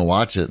myself to even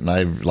watch it, and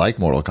I like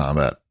Mortal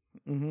Kombat.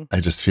 Mm-hmm.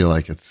 I just feel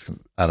like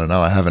I don't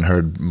know. I haven't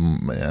heard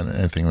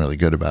anything really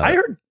good about it. I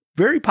heard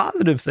very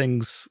positive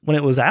things when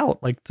it was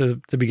out, like to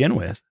begin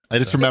with. I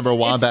just remember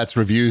Wombat's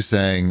review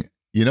saying,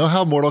 you know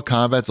how Mortal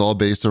Kombat's all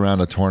based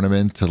around a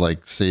tournament to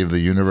like save the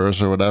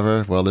universe or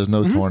whatever? Well, there's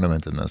no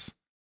tournament in this.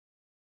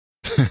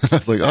 I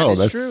was like,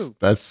 that's true.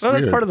 That's well,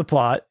 weird. that's part of the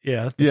plot.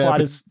 Yeah. The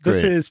plot is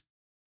this is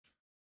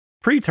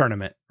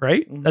pre-tournament,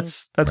 right? Mm-hmm.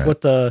 That's right.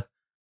 what we're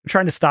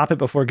trying to stop it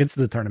before it gets to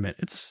the tournament.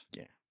 It's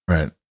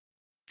right.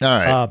 All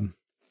right.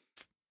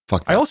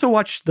 Fuck that. I also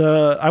watched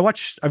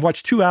I've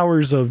watched 2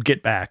 hours of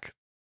Get Back,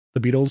 the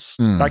Beatles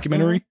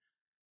documentary.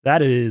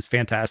 That is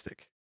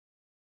fantastic.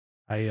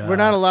 We're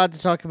not allowed to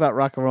talk about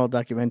rock and roll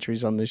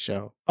documentaries on this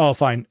show. Oh,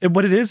 fine.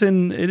 But it is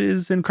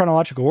in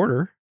chronological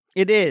order.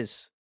 It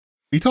is.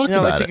 We talked about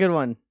it. No, it's a good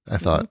one. I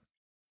thought.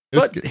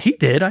 But he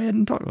did. I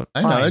hadn't talked about it.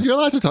 I know. You're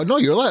allowed to talk. No,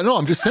 you're allowed. No,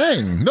 I'm just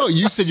saying. No,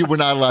 you said you were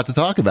not allowed to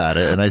talk about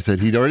it. And I said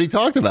he'd already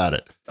talked about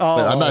it. Oh,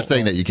 but I'm not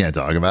saying that you can't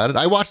talk about it.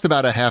 I watched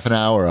about a half an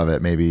hour of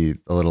it, maybe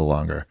a little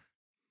longer.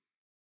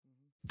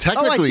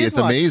 Technically, it's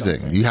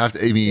amazing. You have to,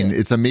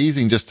 it's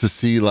amazing just to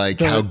see like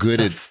how good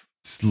it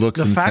looks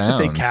and sounds. The fact that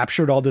they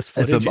captured all this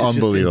footage is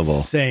unbelievable.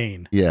 Just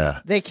insane. Yeah.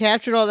 They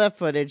captured all that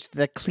footage,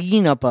 the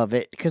cleanup of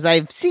it, because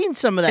I've seen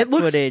some of that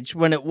footage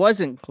when it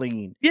wasn't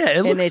clean. Yeah,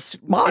 it looks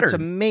modern. It's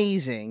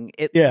amazing.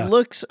 It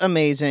looks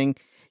amazing.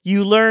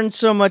 You learn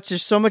so much.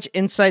 There's so much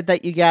insight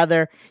that you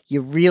gather.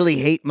 You really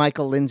hate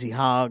Michael Lindsay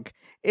Hogg.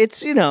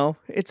 It's,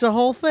 it's a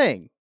whole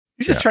thing.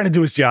 He's just trying to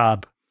do his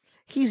job.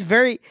 He's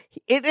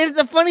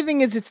the funny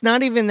thing is, it's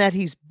not even that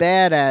he's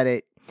bad at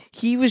it.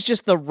 He was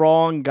just the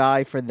wrong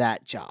guy for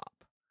that job.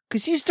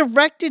 Because he's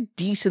directed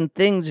decent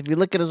things if you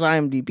look at his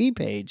IMDb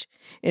page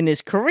in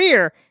his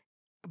career.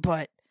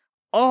 But,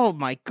 oh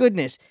my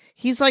goodness.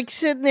 He's like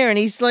sitting there and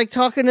he's like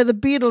talking to the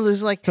Beatles.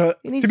 He's like, to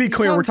be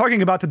clear, we're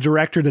talking about the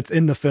director that's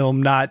in the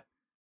film, not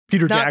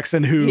Peter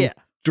Jackson, who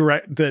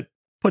that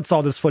puts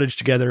all this footage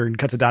together and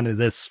cuts it down to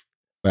this.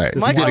 Right.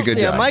 He did a good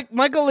job.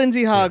 Michael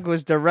Lindsay Hogg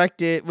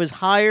was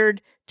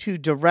hired to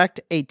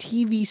direct a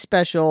TV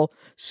special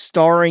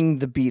starring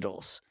the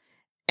Beatles.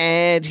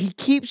 And he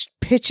keeps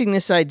pitching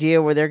this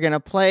idea where they're going to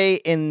play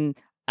in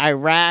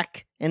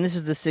Iraq, and this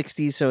is the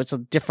 60s, so it's a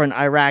different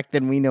Iraq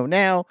than we know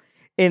now,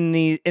 in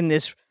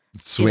this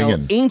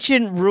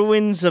ancient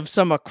ruins of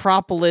some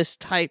Acropolis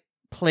type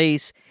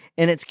place,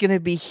 and it's going to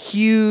be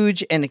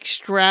huge and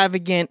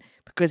extravagant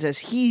because, as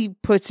he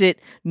puts it,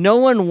 no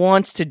one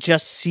wants to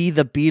just see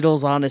the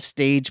Beatles on a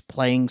stage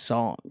playing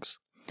songs.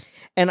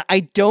 And I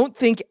don't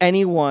think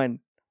anyone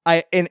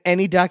in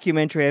any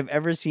documentary I've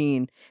ever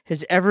seen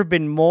has ever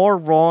been more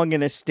wrong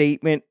in a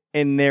statement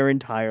in their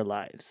entire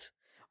lives.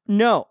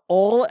 No,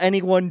 all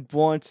anyone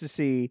wants to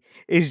see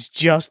is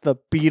just the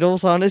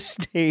Beatles on a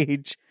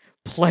stage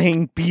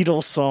playing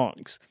Beatles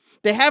songs.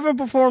 They haven't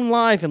performed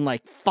live in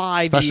like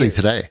 5 years. Especially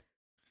today.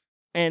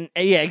 And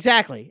yeah,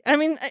 exactly. I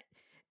mean,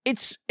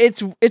 it's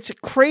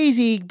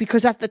crazy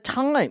because at the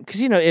time,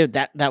 because, you know,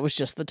 that was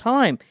just the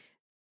time,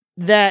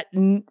 that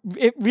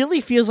it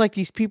really feels like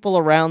these people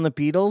around the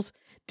Beatles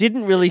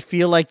didn't really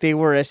feel like they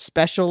were as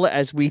special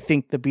as we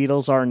think the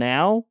Beatles are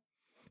now.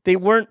 They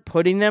weren't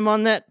putting them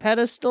on that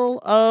pedestal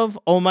of,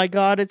 oh my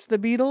God, it's the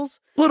Beatles.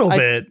 A little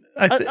bit.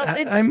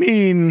 I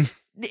mean,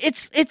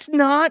 it's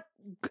not.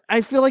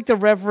 I feel like the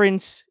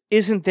reverence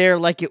isn't there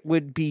like it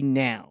would be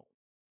now.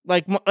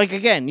 Like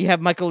again, you have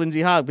Michael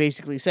Lindsay Hogg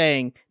basically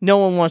saying, no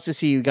one wants to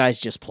see you guys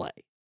just play.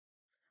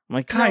 I'm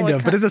like, kind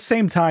of, but at the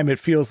same time, it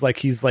feels like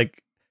he's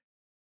like,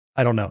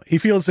 I don't know. He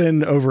feels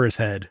in over his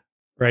head,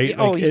 right?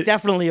 Oh, he's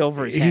definitely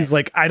over his head. He's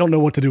like, I don't know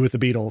what to do with the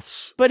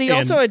Beatles. But he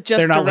also had just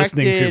they're not directed,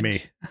 listening to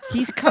me.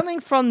 He's coming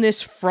from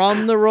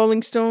the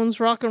Rolling Stones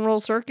Rock and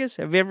Roll Circus.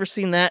 Have you ever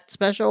seen that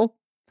special?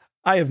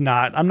 I have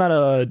not. I'm not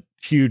a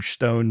huge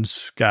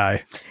Stones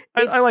guy.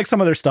 I like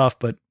some of their stuff,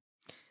 but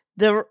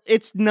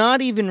it's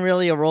not even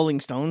really a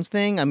Rolling Stones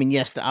thing. I mean,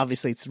 yes,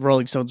 obviously it's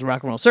Rolling Stones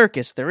Rock and Roll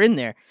Circus. They're in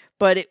there.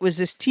 But it was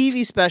this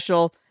TV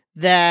special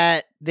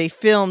that they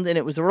filmed, and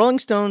it was the Rolling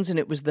Stones, and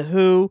it was the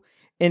Who,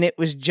 and it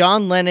was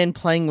John Lennon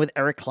playing with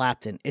Eric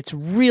Clapton. It's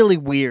really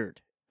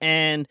weird,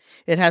 and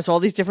it has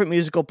all these different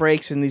musical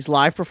breaks and these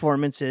live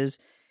performances,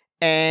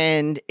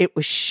 and it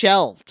was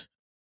shelved.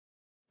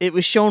 It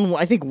was shown,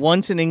 I think,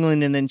 once in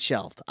England and then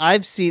shelved.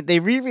 They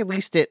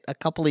re-released it a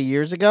couple of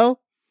years ago,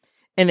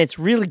 and it's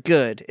really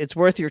good. It's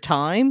worth your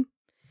time,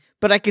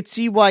 but I could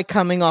see why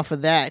coming off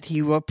of that,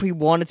 he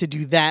wanted to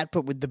do that,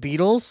 but with the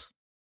Beatles.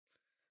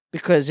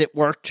 Because it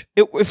worked.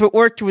 If it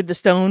worked with the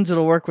Stones,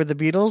 it'll work with the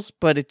Beatles,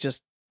 but it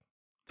just...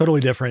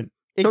 Totally different.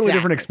 Exactly. Totally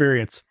different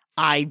experience.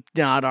 I'm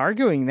not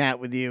arguing that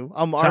with you.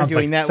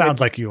 Sounds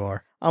like you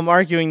are. I'm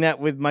arguing that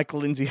with Michael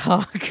Lindsay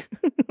Hogg.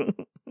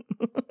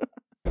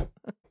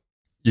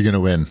 You're going to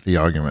win the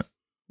argument.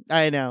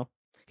 I know.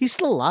 He's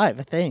still alive,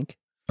 I think.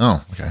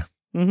 Oh, okay.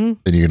 Mm-hmm.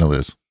 Then you're going to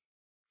lose.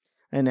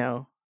 I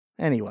know.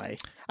 Anyway,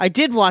 I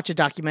did watch a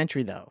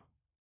documentary, though.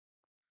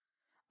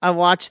 I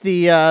watched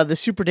the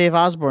Super Dave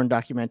Osborne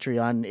documentary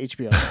on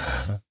HBO.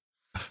 How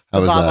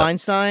was Bob that?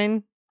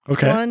 Einstein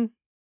Okay. one.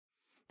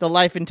 The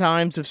Life and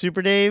Times of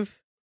Super Dave.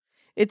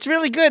 It's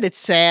really good. It's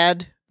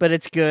sad, but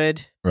it's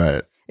good.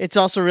 Right. It's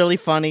also really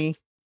funny.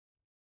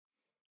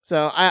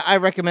 So I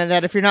recommend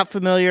that. If you're not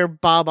familiar,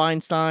 Bob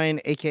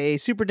Einstein, a.k.a.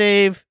 Super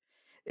Dave,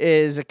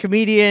 is a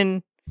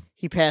comedian.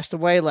 He passed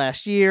away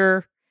last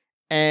year,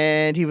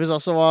 and he was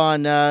also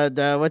on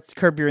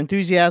Curb Your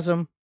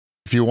Enthusiasm.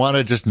 If you want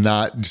to just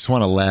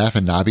want to laugh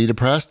and not be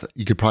depressed,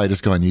 you could probably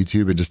just go on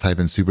YouTube and just type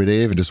in Super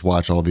Dave and just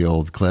watch all the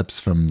old clips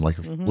from like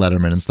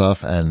Letterman and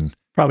stuff. And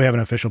probably have an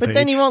official page. But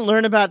then you won't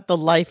learn about the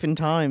life and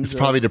times. It's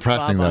probably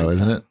depressing though,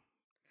 isn't it?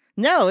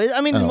 No,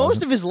 I mean,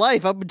 most of his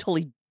life up until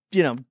he,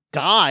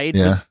 died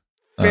was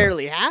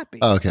fairly happy.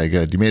 Okay,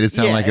 good. You made it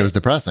sound like it was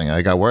depressing.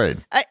 I got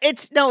worried.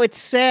 It's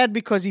sad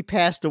because he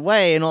passed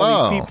away, and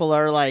all these people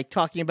are like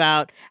talking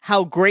about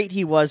how great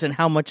he was and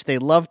how much they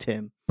loved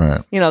him.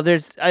 Right.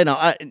 There's,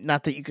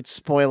 not that you could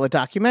spoil a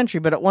documentary,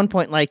 but at one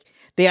point, like,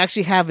 they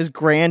actually have his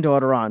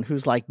granddaughter on,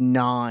 who's like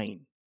 9,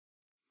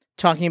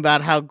 talking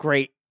about how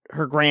great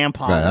her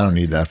grandpa was. Right, I don't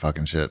need that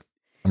fucking shit.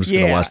 I'm just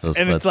gonna watch those clips.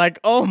 And it's like,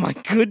 oh my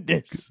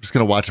goodness. I'm just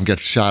gonna watch him get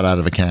shot out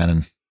of a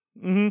cannon.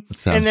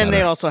 Mm-hmm. And then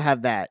they also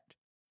have that.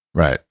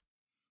 Right.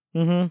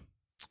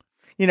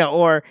 Mm-hmm.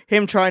 Or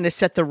him trying to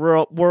set the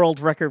world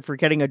record for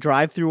getting a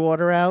drive-through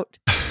order out.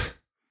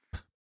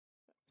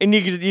 And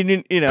you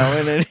didn't,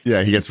 and then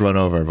yeah, he gets run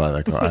over by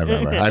that car. I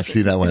remember. I've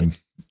seen that one.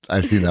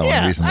 One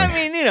recently.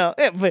 I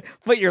mean,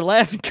 but you're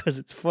laughing because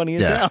it's funny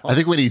as hell. I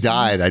think when he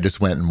died, I just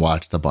went and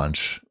watched a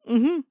bunch.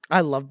 Mm-hmm. I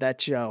love that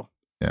show.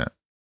 Yeah.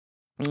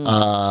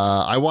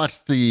 I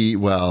watched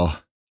Shanafan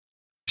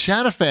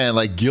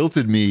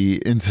guilted me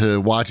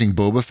into watching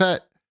Boba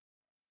Fett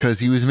because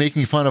he was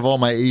making fun of all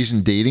my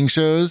Asian dating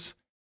shows.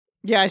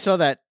 Yeah, I saw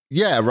that.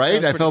 Yeah,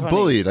 right? I felt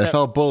bullied. I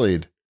felt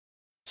bullied.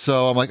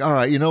 So I'm like, all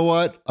right, you know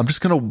what? I'm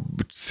just going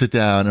to sit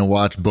down and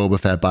watch Boba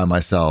Fett by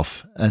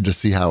myself and just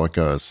see how it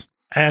goes.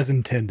 As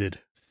intended.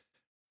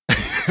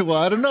 Well,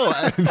 I don't know.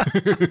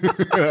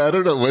 I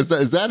don't know. Is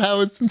that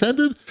how it's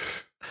intended?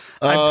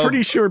 I'm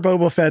pretty sure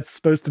Boba Fett's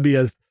supposed to be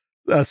a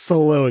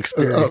solo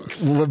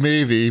experience.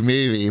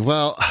 Maybe.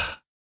 Well,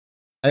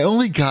 I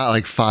only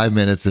got 5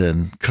 minutes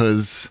in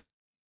because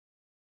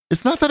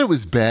it's not that it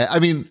was bad. I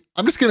mean,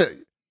 I'm just gonna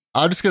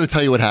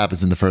tell you what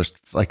happens in the first,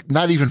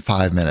 not even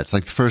 5 minutes,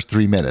 the first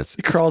 3 minutes.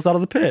 He crawls out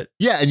of the pit.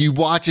 Yeah, and you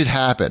watch it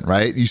happen,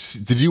 right?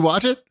 Did you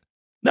watch it?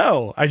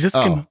 No, I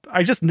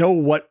just know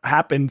what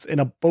happens in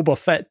a Boba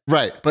Fett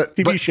Right, but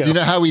TV show. Do you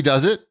know how he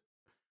does it?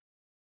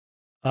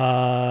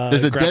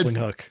 There's a grappling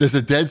hook. There's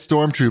a dead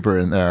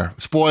stormtrooper in there.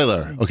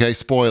 Spoiler, okay?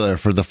 Spoiler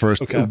for the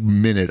first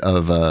minute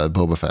of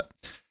Boba Fett.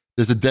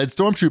 There's a dead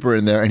stormtrooper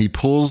in there, and he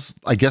pulls.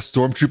 I guess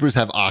stormtroopers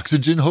have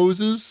oxygen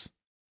hoses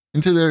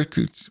into their.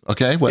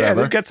 Okay, whatever. Yeah,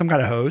 they've got some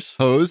kind of hose.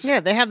 Hose. Yeah,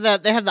 they have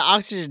the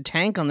oxygen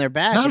tank on their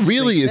back. Not It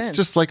really. makes It's sense.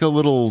 just like a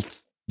little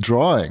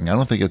drawing. I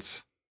don't think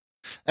it's.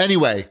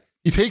 Anyway,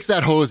 he takes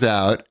that hose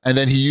out, and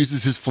then he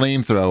uses his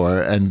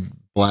flamethrower and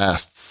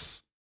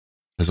blasts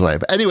his way.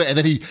 But anyway, and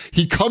then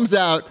he comes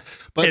out.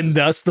 But And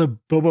thus the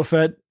Boba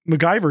Fett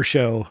MacGyver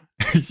show.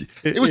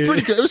 it was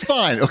pretty good. It was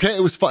fine. Okay,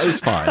 it was fine. It was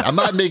fine. I'm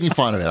not making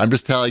fun of it. I'm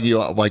just telling you,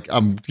 like,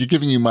 I'm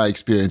giving you my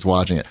experience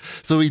watching it.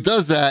 So he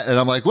does that, and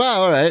I'm like,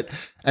 wow, all right.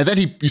 And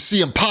then you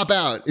see him pop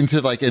out into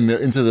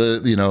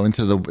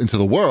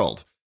the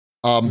world.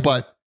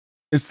 But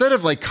instead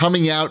of like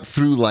coming out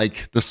through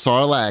like the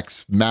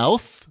Sarlacc's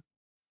mouth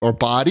or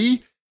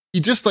body, he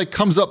just like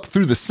comes up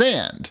through the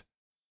sand,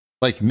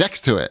 like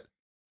next to it.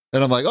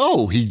 And I'm like,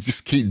 oh, he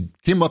just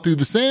came up through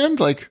the sand?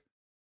 Like,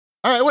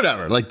 all right,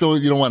 whatever. Like,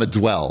 you don't want to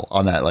dwell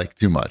on that, like,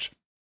 too much.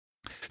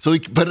 So,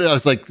 but I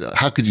was like,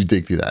 how could you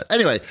dig through that?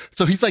 Anyway,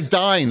 so he's like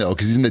dying, though,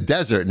 because he's in the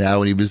desert now,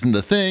 and he was in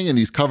the thing, and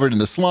he's covered in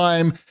the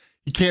slime.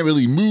 He can't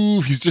really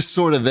move. He's just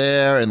sort of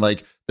there, and,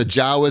 like, the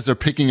Jawas are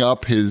picking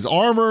up his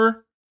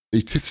armor. They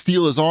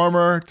steal his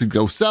armor to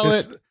go sell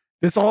it.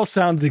 This all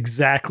sounds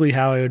exactly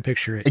how I would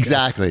picture it.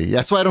 Exactly. Yes.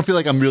 That's why I don't feel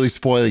like I'm really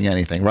spoiling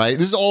anything, right?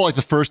 This is all like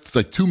the first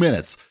like 2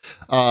 minutes.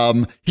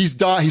 He's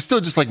still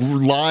just like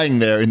lying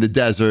there in the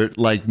desert,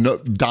 like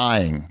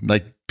dying.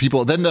 Like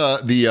people. Then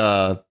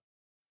the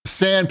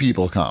sand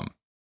people come,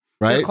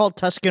 right? They're called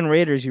Tusken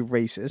Raiders, you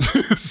racist.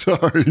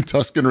 Sorry,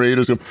 Tusken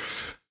Raiders come.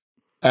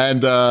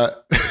 And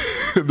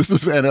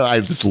and I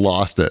just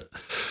lost it.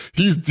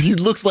 He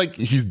looks like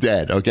he's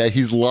dead. Okay,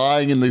 he's been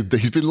lying in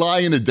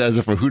the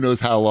desert for who knows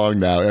how long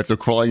now. After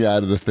crawling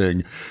out of the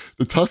thing,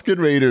 the Tusken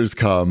Raiders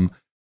come.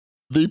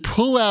 They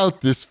pull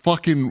out this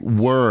fucking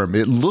worm.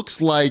 It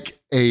looks like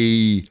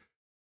a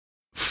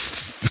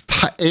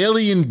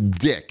alien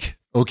dick.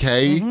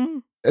 Okay,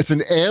 It's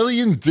an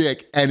alien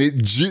dick, and they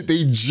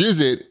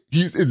jizz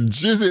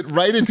it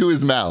right into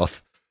his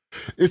mouth.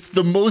 It's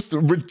the most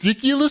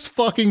ridiculous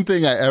fucking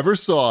thing I ever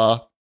saw.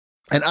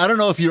 And I don't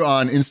know if you're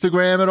on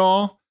Instagram at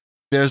all.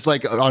 There's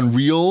like on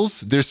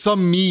Reels, there's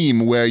some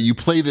meme where you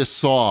play this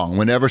song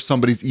whenever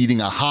somebody's eating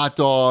a hot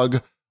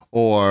dog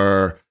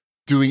or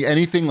doing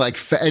anything like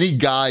any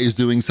guy is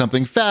doing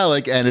something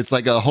phallic, and it's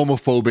like a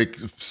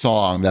homophobic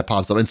song that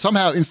pops up. And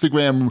somehow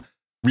Instagram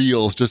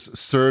Reels just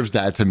serves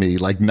that to me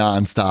like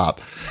nonstop.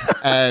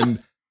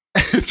 And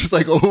it's just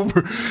like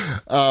over.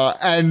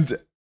 And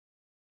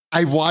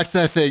I watched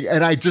that thing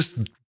and I just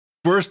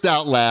burst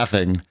out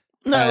laughing.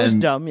 No, it was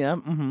dumb, yeah.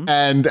 Mm-hmm.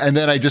 And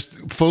then I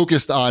just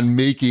focused on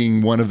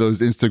making one of those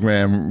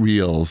Instagram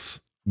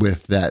Reels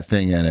with that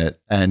thing in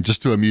it, and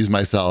just to amuse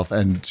myself.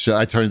 And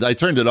I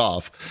turned it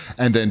off,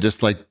 and then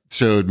just like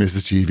showed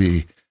Mrs.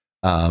 GB.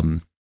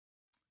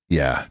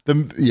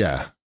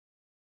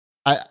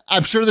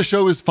 I'm sure the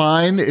show is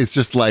fine. It's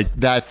just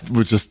like that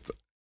was just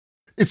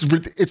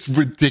it's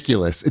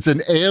ridiculous. It's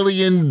an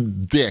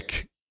alien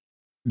dick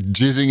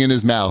jizzing in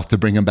his mouth to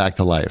bring him back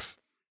to life.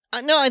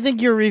 No, I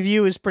think your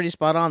review is pretty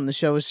spot on. The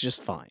show is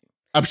just fine.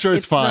 I'm sure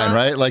it's fine, not,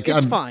 right? Like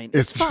it's fine.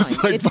 It's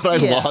just fine. like, but I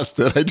lost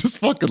it. I just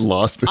fucking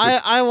lost it.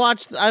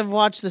 I've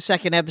watched the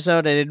second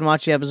episode. I didn't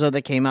watch the episode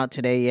that came out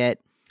today yet.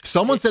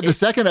 Someone said the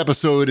second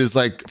episode is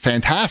like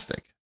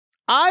fantastic.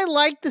 I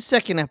liked the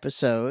second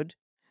episode.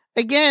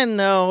 Again,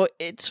 though,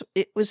 it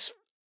was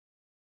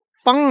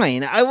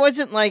fine.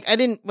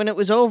 When it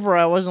was over,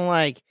 I wasn't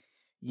like,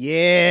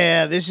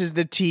 yeah, this is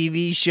the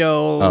TV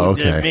show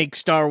that makes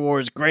Star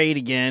Wars great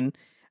again.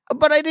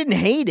 But I didn't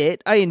hate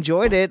it. I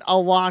enjoyed it.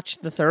 I'll watch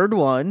the third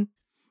one.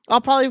 I'll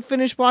probably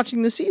finish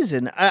watching the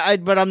season.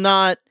 But I'm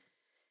not.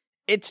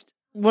 It's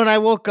when I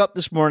woke up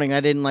this morning, I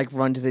didn't like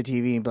run to the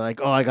TV and be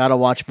like, "Oh, I gotta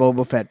watch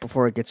Boba Fett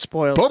before it gets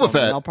spoiled." Boba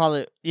Fett. I'll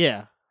probably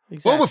exactly.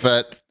 Boba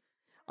Fett.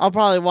 I'll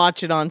probably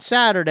watch it on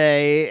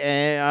Saturday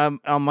and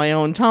on my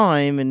own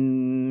time,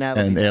 and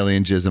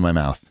alien jizz in my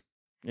mouth.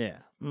 Yeah,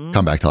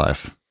 Come back to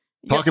life.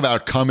 Talk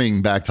about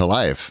coming back to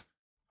life.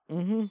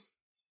 Mm-hmm.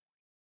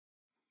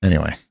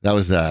 Anyway, that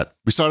was that.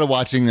 We started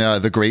watching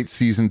The Great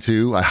Season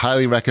 2. I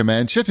highly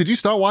recommend. Chip, did you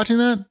start watching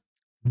that?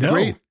 No.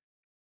 Great.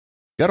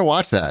 Got to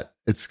watch that.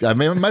 It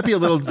might be a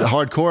little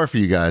hardcore for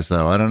you guys,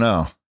 though. I don't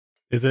know.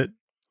 Is it?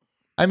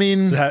 I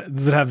mean,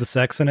 does it have the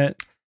sex in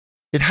it?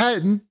 It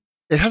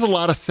has a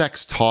lot of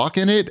sex talk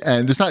in it,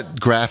 and it's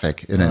not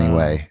graphic in any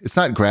way. It's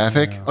not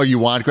graphic. Yeah. Oh, you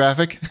want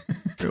graphic?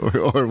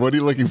 or what are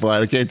you looking for?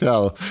 I can't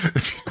tell.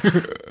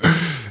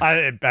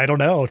 I don't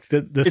know.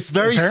 This it's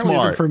very apparently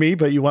smart isn't for me,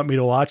 but you want me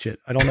to watch it.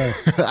 I don't know.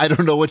 I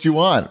don't know what you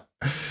want.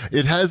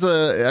 It has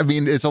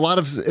it's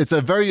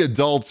a very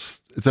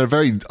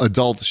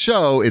adult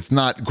show. It's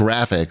not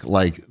graphic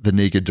like The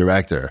Naked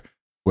Director,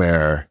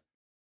 where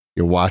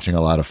you're watching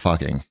a lot of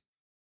fucking.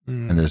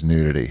 and there's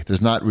nudity.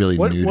 There's not really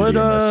nudity in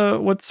this.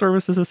 What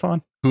service is this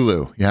on?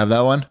 Hulu. You have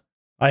that one?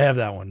 I have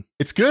that one.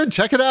 It's good.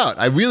 Check it out.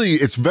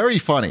 It's very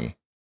funny.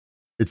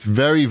 It's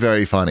very,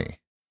 very funny.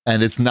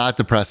 And it's not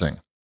depressing.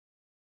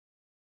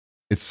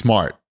 It's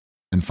smart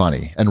and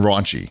funny and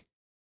raunchy,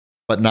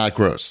 but not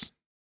gross.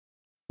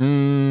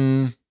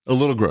 A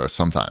little gross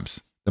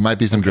sometimes. There might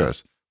be some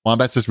gross.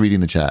 Wombat's just reading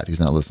the chat. He's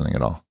not listening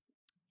at all.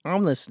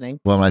 I'm listening.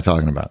 What am I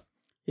talking about?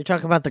 You're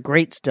talking about The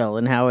Great still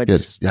and how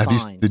it's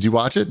fine. Did you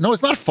watch it? No,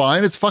 it's not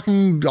fine. It's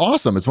fucking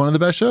awesome. It's one of the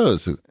best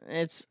shows.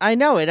 I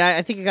know it.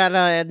 I think it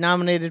got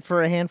nominated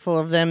for a handful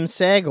of them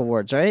SAG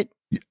awards, right?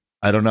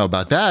 I don't know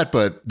about that,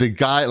 but the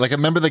guy, like I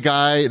remember the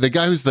guy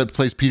that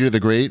plays Peter the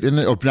Great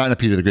not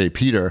Peter the Great,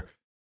 Peter,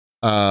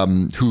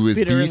 who is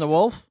Peter and the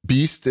Wolf?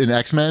 Beast in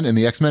X-Men, in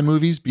the X-Men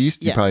movies,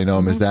 Beast, you probably know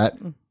him as that.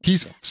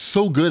 He's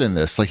so good in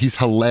this. Like he's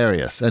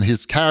hilarious. And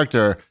his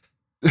character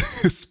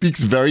speaks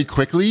very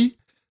quickly,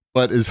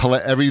 but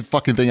every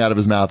fucking thing out of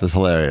his mouth is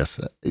hilarious.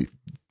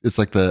 It's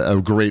like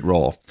a great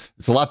role.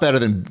 It's a lot better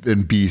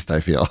than Beast, I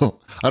feel.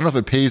 I don't know if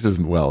it pays as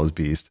well as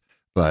Beast,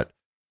 but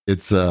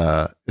it's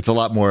a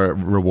lot more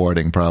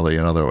rewarding probably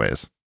in other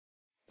ways.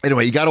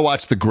 Anyway, you got to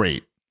watch The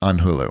Great on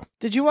Hulu.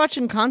 Did you watch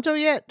Encanto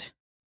yet?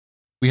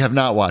 We have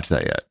not watched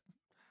that yet.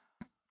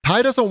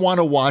 Ty doesn't want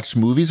to watch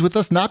movies with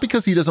us, not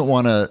because he doesn't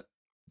want to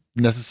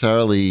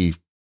necessarily,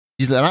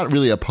 he's not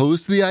really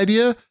opposed to the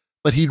idea,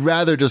 but he'd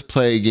rather just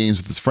play games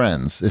with his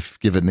friends if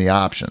given the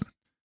option.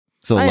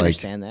 So I like,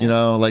 understand that. you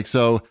know, like,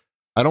 so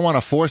I don't want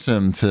to force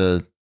him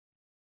to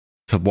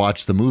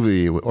watch the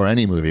movie or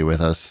any movie with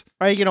us.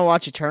 Are you going to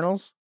watch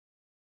Eternals?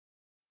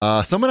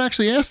 Someone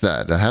actually asked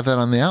that. I have that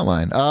on the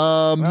outline.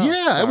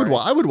 Yeah, sorry.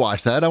 I would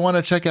watch that. I want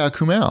to check out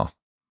Kumail.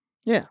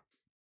 Yeah.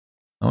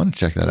 I want to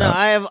check that out.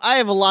 I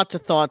have a lot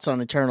of thoughts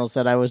on Eternals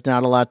that I was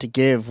not allowed to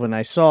give when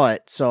I saw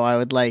it, so I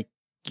would like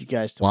you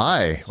guys to.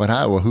 Why? What?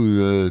 How?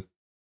 Who?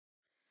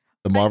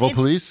 The Marvel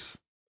Police?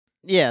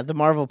 Yeah, the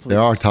Marvel Police.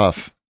 They are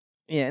tough.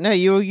 Yeah, no,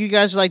 you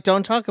guys were like,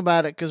 don't talk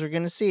about it because we're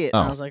going to see it.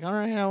 And I was like, all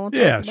right, I won't.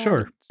 Yeah, talk about sure.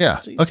 it. Yeah.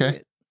 So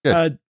Okay.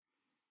 Good.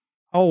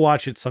 I'll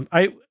watch it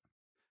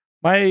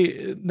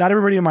not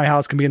everybody in my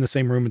house can be in the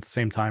same room at the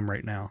same time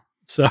right now.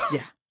 So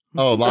Yeah.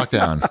 Oh,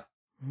 lockdown.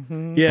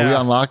 yeah, Are we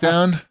on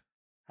lockdown?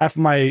 half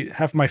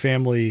of my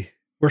family,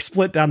 we're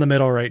split down the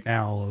middle right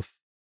now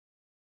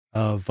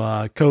of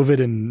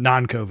COVID and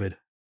non-COVID.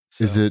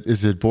 So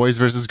Is it boys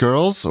versus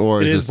girls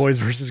or it is is boys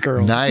versus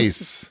girls?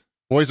 Nice.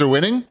 Boys are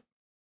winning?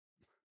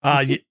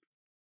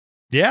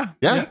 Yeah.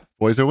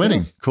 Boys are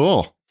winning.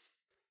 Cool.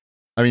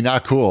 I mean,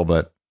 not cool,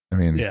 but I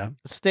mean, Yeah.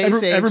 Stay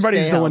safe.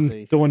 Everybody's stay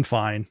healthy. doing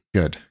fine.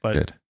 good. But-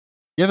 Good.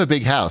 You have a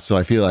big house, so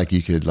I feel like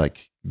you could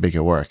like make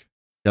it work.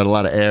 Got a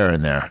lot of air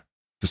in there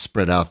to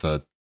spread out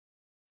the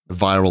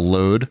viral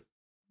load.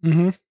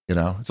 Mm-hmm. You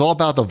know, it's all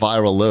about the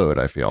viral load,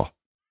 I feel.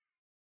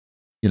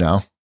 You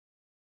know?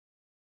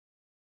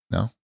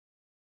 No?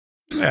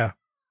 Yeah,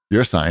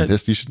 You're a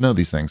scientist. You should know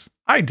these things.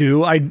 I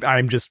do.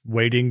 I'm just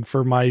waiting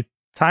for my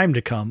time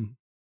to come.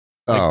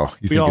 Oh,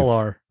 you We think all it's-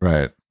 are.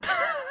 Right.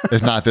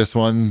 If not this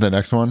one, the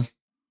next one.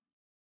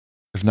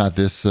 If not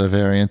this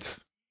variant,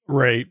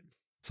 Right.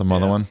 some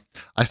other Yeah. one.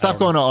 I stopped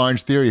don't going to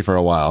Orange Theory for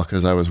a while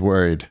because I was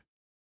worried,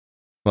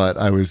 but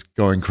I was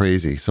going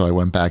crazy. So I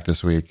went back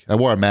this week. I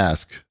wore a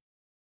mask,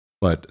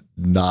 but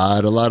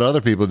not a lot of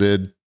other people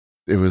did.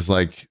 It was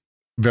like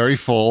very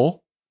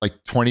full,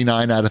 like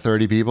 29 out of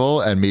 30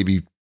 people, and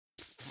maybe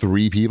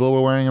 3 people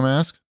were wearing a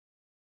mask.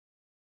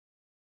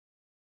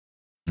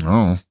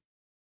 Oh,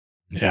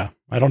 Yeah.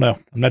 I don't know.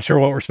 I'm not sure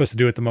what we're supposed to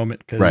do at the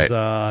moment because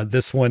Right.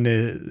 This one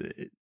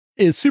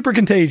is super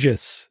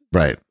contagious.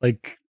 right.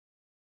 Like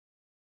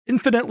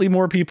infinitely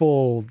more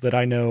people that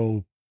I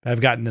know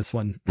have gotten this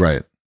one.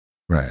 Right.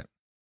 Right.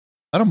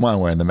 I don't mind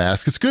wearing the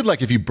mask. It's good.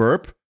 Like if you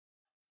burp,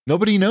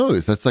 nobody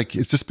knows. That's like,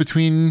 it's just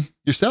between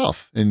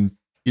yourself and,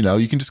 you know,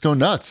 you can just go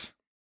nuts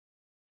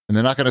and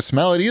they're not going to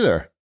smell it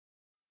either.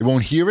 They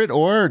won't hear it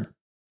or,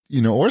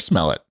 you know, or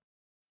smell it.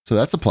 So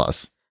that's a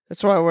plus.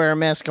 That's why I wear a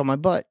mask on my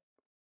butt.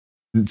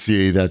 And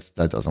see, that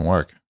doesn't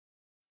work.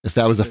 If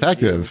that was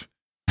effective.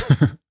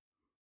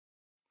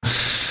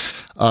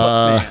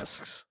 Butt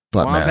masks.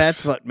 butt Wombats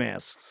masks. butt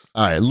masks.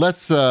 All right,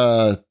 let's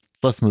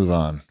move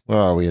on. Where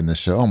are we in this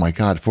show? Oh my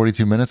God,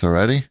 42 minutes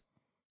already?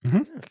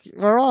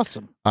 We're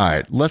awesome. All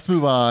right, let's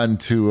move on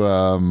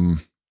to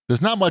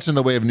there's not much in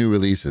the way of new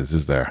releases,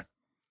 is there?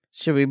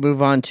 Should we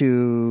move on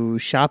to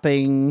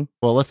shopping?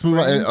 Well, let's move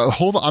Friends? on.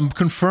 Hold on. I'm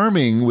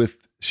confirming with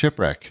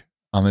Shipwreck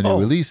on the new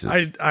releases.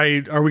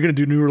 I are we going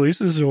to do new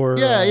releases or?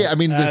 yeah. I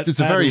mean, it's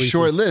a very releases?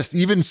 short list.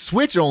 Even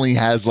Switch only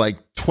has like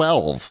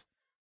 12.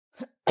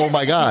 Oh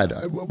my God.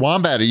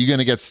 Wombat, are you going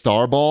to get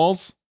Star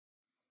Balls?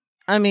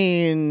 I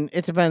mean,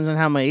 it depends on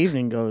how my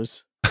evening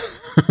goes.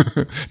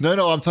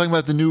 No, I'm talking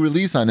about the new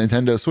release on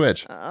Nintendo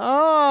Switch.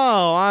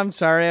 Oh, I'm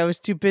sorry. I was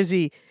too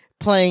busy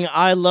playing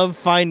I Love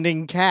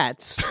Finding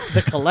Cats,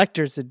 the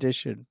collector's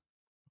edition.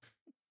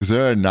 Is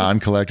there a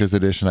non-collector's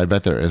edition? I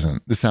bet there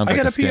isn't. This sounds I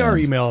like got a scam. PR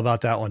email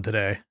about that one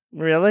today.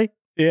 Really?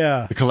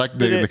 Yeah. The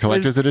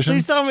collector's edition?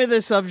 Please tell me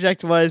the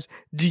subject was,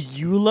 do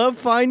you love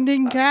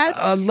finding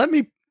cats? Let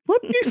me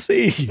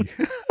see.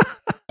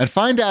 And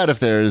find out if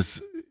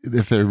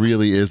there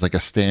really is like a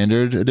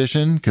standard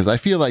edition, because I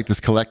feel like this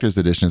collector's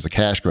edition is a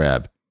cash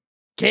grab.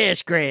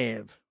 Cash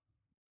grab.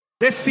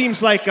 This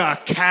seems like a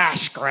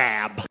cash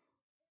grab.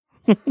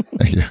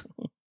 Yeah.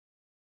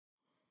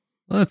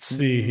 Let's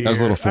see here. That was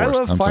a little forced. I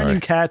love I'm finding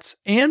sorry. cats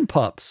and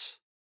pups.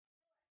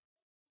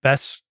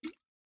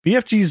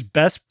 BFG's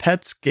best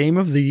pets game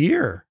of the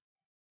year.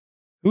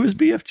 Who is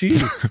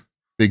BFG?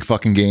 Big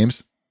fucking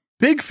games.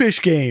 Big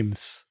Fish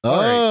Games.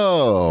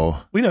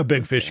 Oh, We know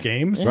Big Fish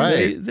Games.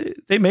 Right.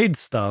 They made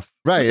stuff.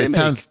 right. They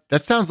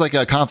That sounds like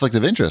a conflict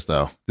of interest,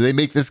 though. Do they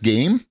make this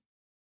game?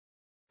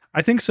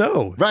 I think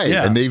so. Right.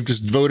 Yeah. And they've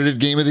just voted it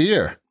Game of the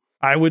Year.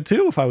 I would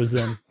too if I was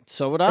them.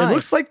 So would I. It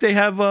looks like they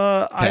have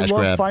I Cash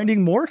Love grab.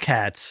 Finding More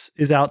Cats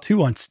is out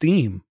too on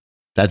Steam.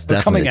 That's They're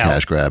definitely a coming out.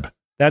 cash grab.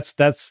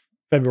 That's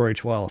February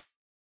 12th.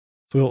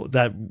 So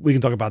we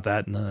can talk about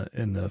that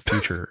in the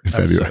future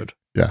February. episode.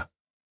 Yeah.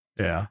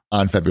 Yeah.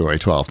 On February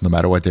 12th, no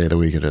matter what day of the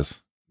week it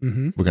is.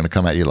 Mm-hmm. We're going to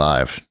come at you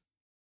live.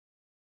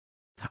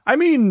 I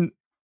mean,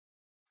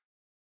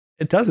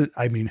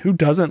 who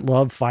doesn't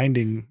love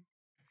finding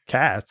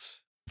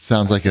cats? It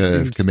sounds like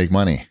Seems- to make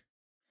money.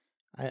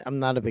 I'm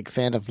not a big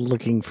fan of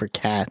looking for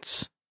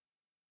cats.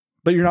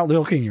 But you're not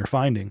looking, you're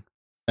finding.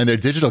 And they're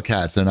digital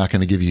cats. They're not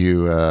going to give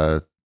you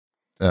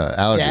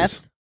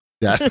allergies.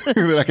 Death?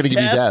 They're not going to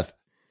give you death.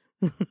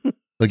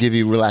 They'll give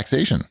you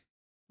relaxation.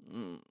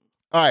 All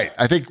right.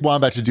 I think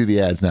Wombat should do the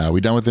ads now. Are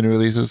we done with the new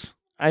releases?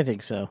 I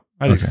think so.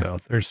 I think Okay. so.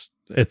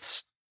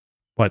 It's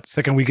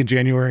second week of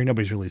January?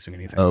 Nobody's releasing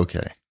anything.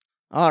 Okay.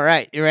 All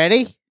right. You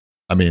ready?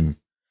 I mean,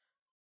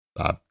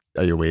 are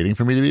you waiting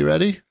for me to be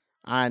ready?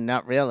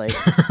 Not really. Do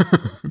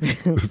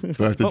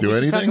I have to But do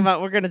anything?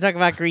 we're going to talk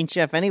about Green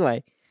Chef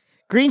anyway.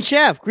 Green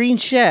Chef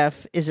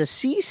is a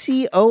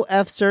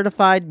CCOF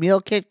certified meal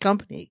kit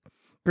company.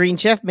 Green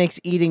Chef makes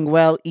eating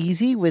well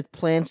easy with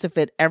plans to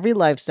fit every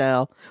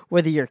lifestyle,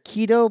 whether you're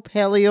keto,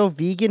 paleo,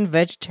 vegan,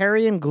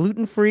 vegetarian,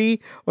 gluten-free,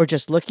 or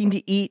just looking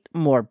to eat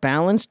more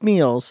balanced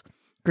meals.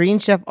 Green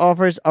Chef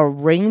offers a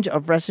range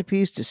of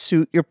recipes to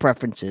suit your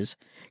preferences.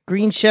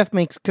 Green Chef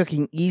makes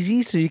cooking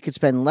easy so you can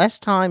spend less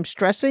time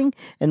stressing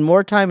and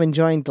more time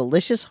enjoying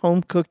delicious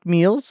home-cooked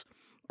meals.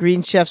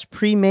 Green Chef's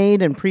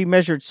pre-made and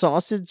pre-measured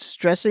sauces,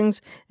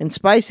 dressings, and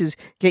spices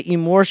get you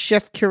more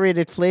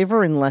chef-curated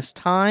flavor in less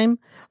time.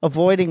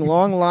 Avoiding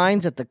long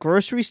lines at the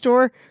grocery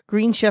store,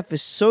 Green Chef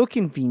is so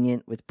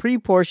convenient with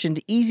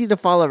pre-portioned,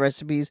 easy-to-follow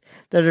recipes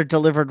that are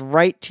delivered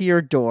right to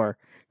your door.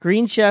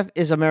 Green Chef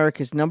is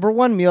America's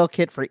 #1 meal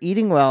kit for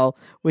eating well,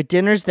 with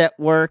dinners that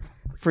work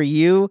for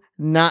you,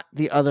 not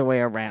the other way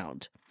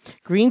around.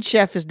 Green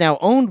Chef is now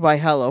owned by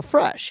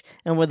HelloFresh,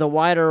 and with a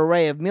wider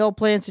array of meal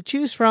plans to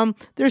choose from,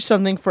 there's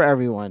something for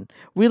everyone.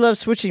 We love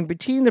switching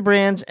between the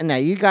brands, and now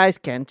you guys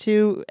can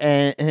too,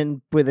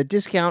 and with a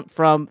discount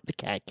from the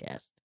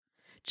CAGcast.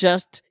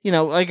 Just,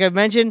 like I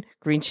mentioned,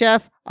 Green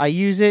Chef, I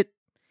use it.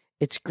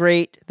 It's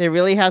great. They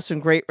really have some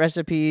great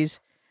recipes.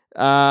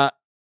 Thank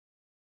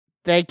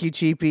you,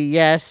 Cheapy.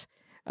 Yes.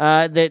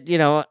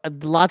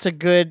 Lots of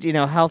good,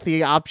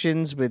 healthy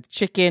options with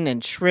chicken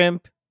and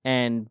shrimp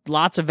and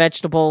lots of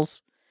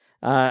vegetables.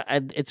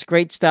 It's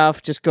great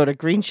stuff. Just go to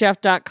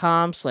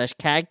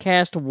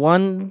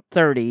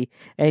greenchef.com/CAGcast130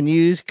 and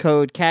use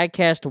code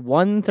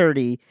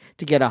CAGcast130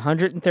 to get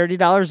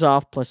 $130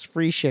 off plus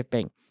free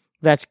shipping.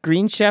 That's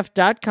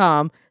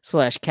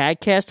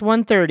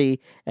greenchef.com/CAGcast130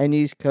 and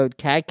use code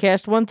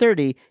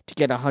CAGcast130 to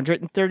get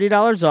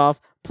 $130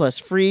 off plus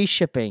free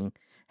shipping.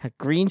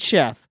 Green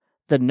Chef,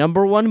 the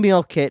 #1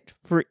 meal kit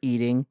for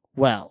eating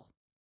well.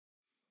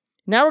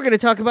 Now we're going to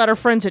talk about our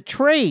friends at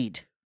Trade.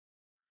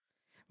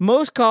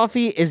 Most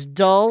coffee is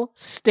dull,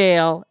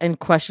 stale, and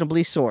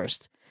questionably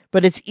sourced,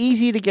 but it's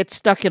easy to get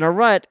stuck in a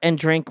rut and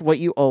drink what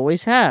you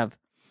always have.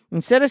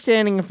 Instead of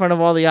standing in front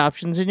of all the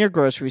options in your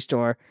grocery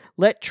store,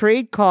 let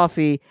Trade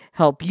Coffee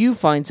help you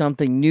find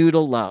something new to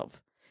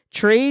love.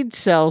 Trade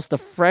sells the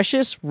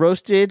freshest,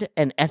 roasted,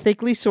 and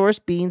ethically sourced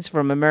beans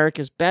from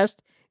America's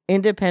best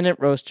independent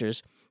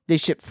roasters. They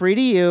ship free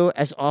to you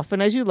as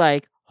often as you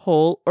like,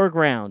 whole or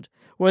ground.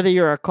 Whether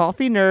you're a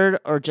coffee nerd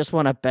or just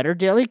want a better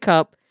daily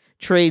cup,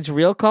 Trade's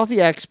real coffee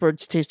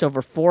experts taste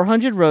over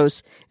 400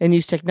 roasts and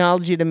use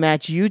technology to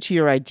match you to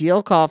your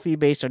ideal coffee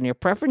based on your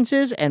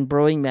preferences and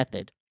brewing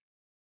method.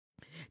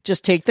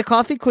 Just take the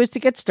coffee quiz to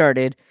get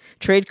started.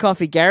 Trade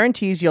Coffee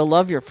guarantees you'll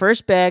love your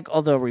first bag,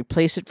 although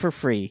replace it for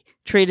free.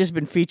 Trade has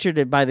been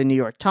featured by the New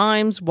York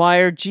Times,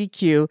 Wired,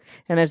 GQ,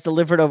 and has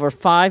delivered over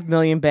 5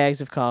 million bags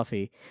of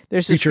coffee.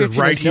 Their Featured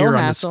subscription right is no here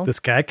on hassle. this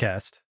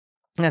CAGcast.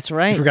 That's I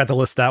right. forgot to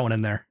list that one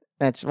in there.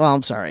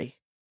 I'm sorry.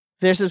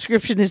 Their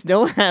subscription is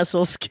no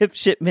hassle, skip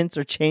shipments,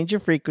 or change your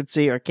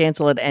frequency, or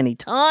cancel at any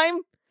time.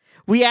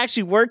 We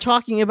actually were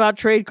talking about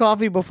Trade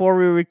Coffee before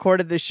we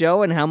recorded the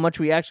show and how much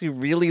we actually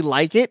really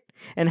like it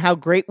and how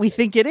great we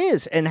think it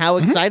is and how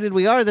excited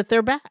we are that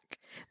they're back.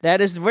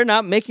 We're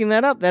not making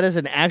that up. That is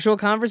an actual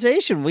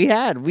conversation we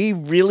had. We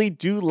really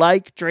do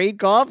like Trade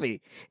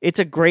Coffee. It's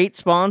a great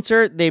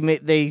sponsor.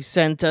 They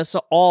sent us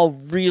all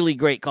really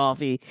great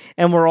coffee,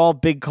 and we're all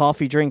big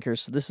coffee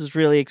drinkers. So this is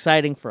really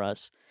exciting for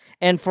us.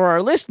 And for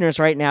our listeners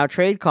right now,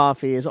 Trade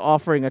Coffee is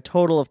offering a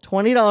total of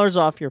 $20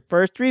 off your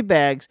first 3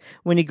 bags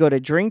when you go to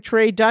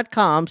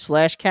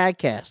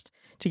drinktrade.com/CAGcast.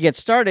 To get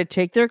started,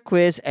 take their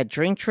quiz at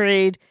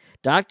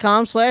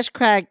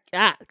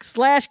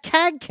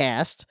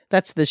drinktrade.com/CAGcast.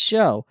 That's the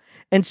show.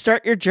 And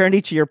start your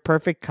journey to your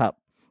perfect cup.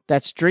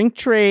 That's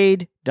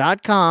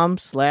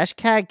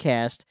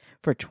drinktrade.com/CAGcast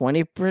for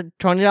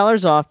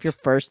 $20 off your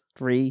first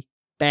 3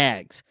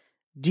 bags.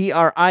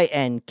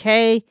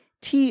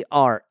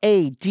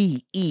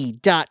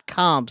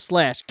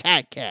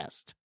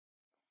 drinktrade.com/CAGcast.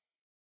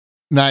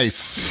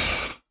 Nice.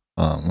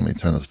 Let me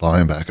turn this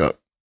volume back up.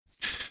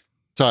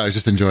 Sorry, I was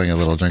just enjoying a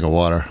little drink of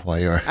water while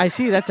you were. I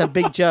see that's a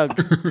big jug.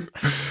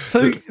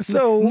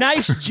 So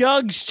Nice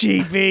jugs,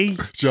 Cheapy.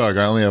 Jug,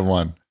 I only have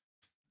one.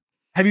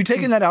 have you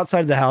taken that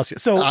outside of the house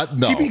yet? So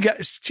No.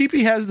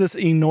 Cheapy has this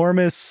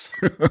enormous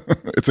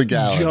It's a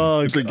gallon.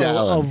 jug It's a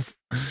gallon.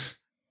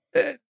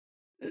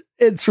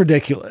 it's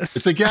ridiculous.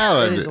 It's a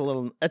gallon.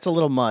 It's a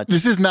little much.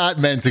 This is not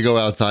meant to go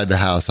outside the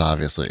house,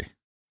 obviously.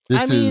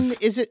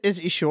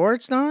 Is you sure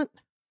it's not?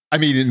 I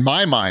mean, in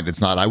my mind,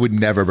 it's not. I would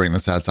never bring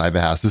this outside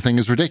the house. This thing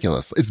is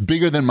ridiculous. It's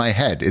bigger than my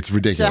head. It's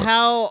ridiculous. So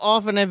how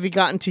often have you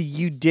gotten to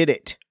you did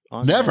it?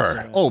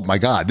 Never. Oh my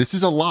God, this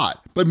is a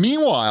lot. But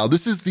meanwhile,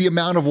 this is the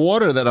amount of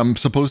water that I'm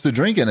supposed to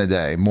drink in a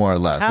day, more or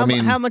less.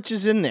 How much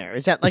is in there?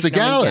 Is that like it's a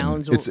 9 gallon?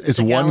 gallons? It's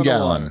 1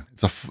 gallon.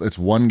 It's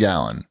 1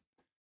 gallon.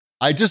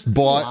 I just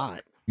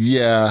bought.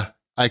 Yeah,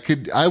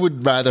 I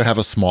would rather have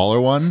a smaller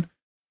one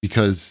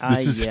because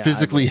this is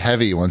physically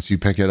heavy once you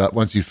pick it up,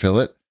 once you fill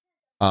it.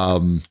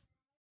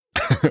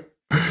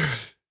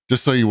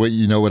 Just so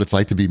you know what it's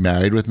like to be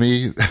married with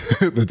me.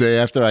 The day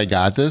after I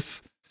got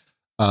this,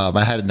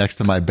 I had it next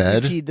to my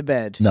bed. You peed the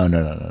bed. No.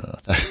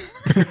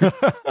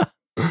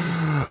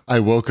 I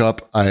woke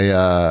up.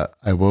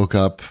 I woke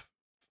up.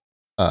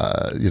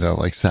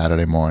 Like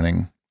Saturday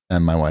morning,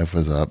 and my wife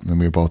was up, and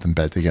we were both in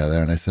bed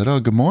together. And I said, "Oh,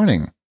 good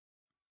morning."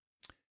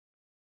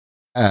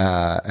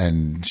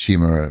 And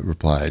Shima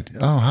replied,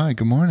 "Oh, hi,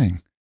 good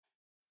morning."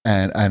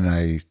 And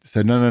I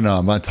said, "No,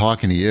 I'm not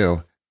talking to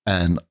you."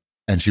 And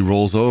she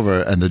rolls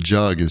over, and the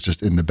jug is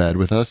just in the bed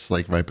with us,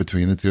 like right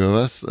between the two of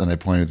us. And I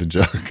pointed the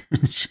jug.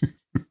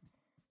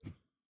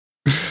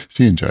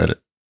 She enjoyed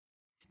it.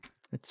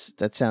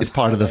 That sounds. It's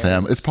part of the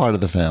family. It's part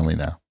of the family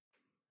now.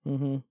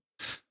 Mm-hmm.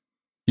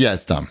 Yeah,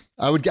 it's dumb.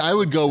 I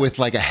would go with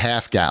like a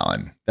half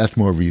gallon. That's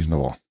more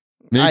reasonable.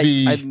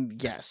 Maybe.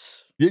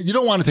 Yes. You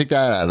don't want to take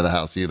that out of the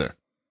house either.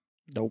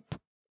 Nope.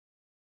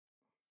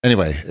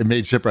 Anyway, it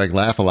made Shipwreck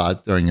laugh a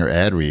lot during your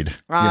ad read.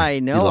 I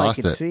He know. I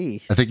lost can it.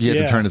 see. I think he had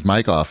to turn his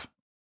mic off.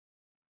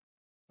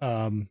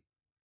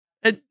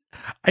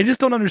 I just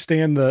don't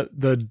understand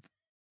the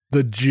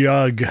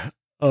jug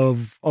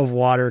of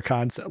water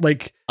concept.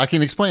 Like, I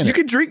can explain you it.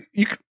 could drink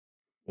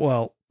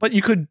but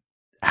you could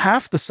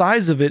half the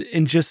size of it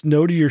and just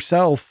know to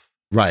yourself,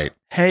 Right.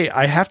 hey,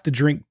 I have to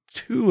drink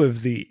 2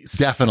 of these.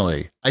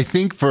 Definitely. I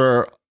think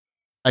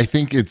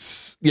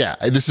it's,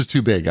 this is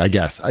too big, I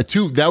guess.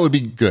 That would be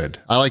good.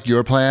 I like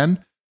your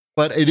plan,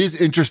 but it is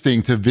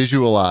interesting to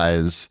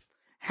visualize.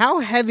 How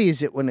heavy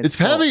is it when it's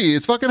full? Heavy.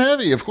 It's fucking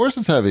heavy. Of course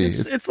it's heavy.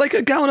 It's like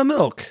a gallon of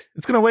milk.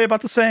 It's going to weigh about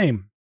the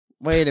same.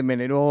 Wait a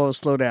minute. Oh,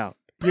 slow down.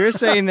 You're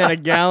saying that a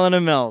gallon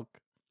of milk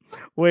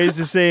weighs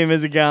the same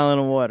as a gallon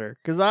of water?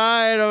 Because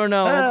I don't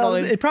know.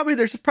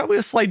 There's probably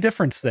a slight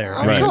difference there.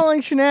 I'm Right.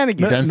 calling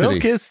shenanigans. Density.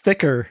 Milk is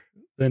thicker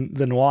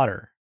than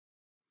water.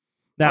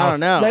 Now, I don't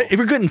know. if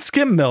you're getting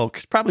skim milk,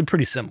 it's probably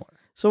pretty similar.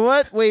 So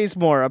what weighs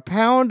more, a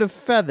pound of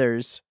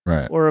feathers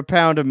Right. or a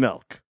pound of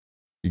milk?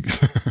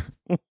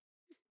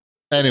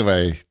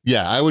 Anyway,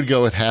 yeah, I would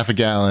go with half a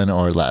gallon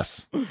or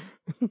less.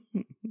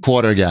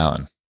 Quarter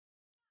gallon.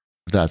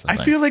 That's I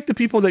feel like the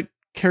people that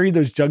carry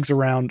those jugs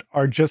around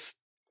are just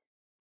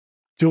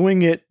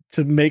doing it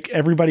to make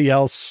everybody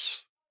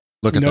else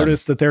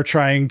notice that they're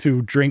trying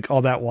to drink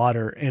all that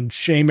water and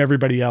shame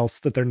everybody else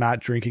that they're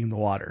not drinking the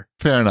water.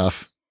 Fair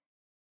enough.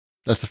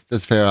 That's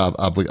fair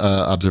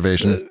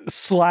observation.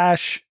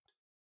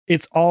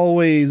 It's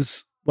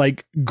always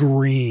like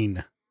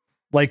green,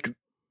 like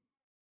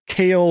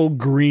kale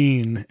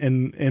green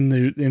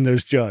in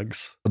those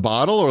jugs. The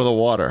bottle or the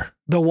water?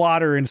 The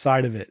water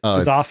inside of it is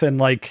it's often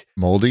like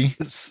moldy.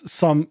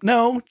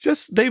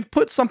 Just they've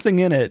put something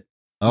in it.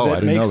 Oh, I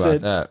didn't know makes about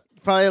it- that.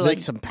 Probably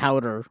like some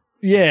powder.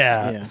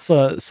 Yeah.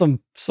 So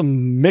some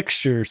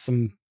mixture,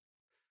 some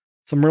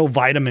real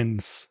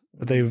vitamins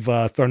that they've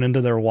thrown into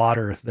their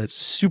water. That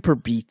Super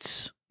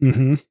beets.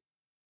 mm-hmm.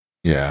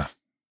 Yeah.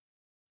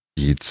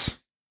 Beats.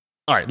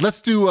 All right,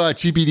 let's do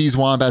GPD's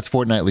Wombats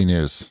Fortnightly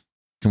News.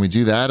 Can we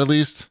do that at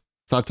least?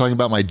 Stop talking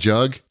about my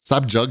jug.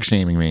 Stop jug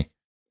shaming me.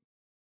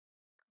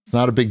 It's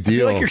not a big I feel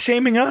deal. like you're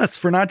shaming us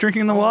for not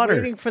drinking the I'm water.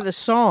 waiting for the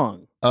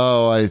song.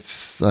 Oh, I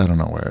don't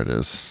know where it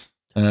is.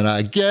 And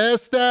I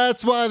guess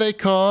that's why they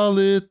call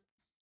it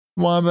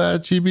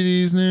Wombat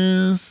GBD's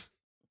news.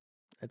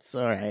 That's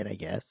all right, I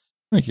guess.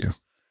 Thank you.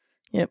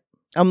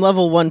 I'm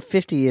level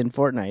 150 in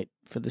Fortnite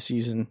for the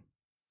season.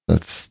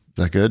 That's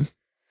that good?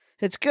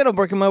 It's good. I'm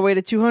working my way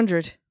to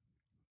 200.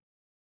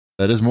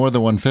 That is more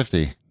than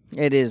 150.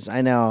 It is.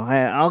 I know.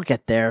 I'll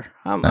get there.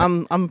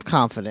 I'm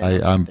confident.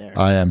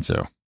 I am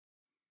too.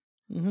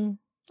 Mm-hmm.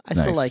 I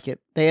still Nice. like it.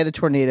 They added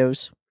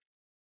tornadoes.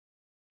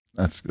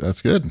 That's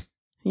good.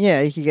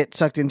 Yeah, you could get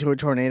sucked into a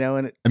tornado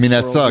and it. I mean,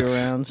 that swirls you sucks.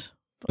 Around.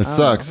 That I don't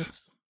sucks.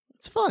 know.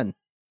 It's fun.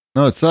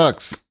 No, it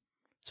sucks.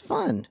 It's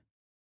fun.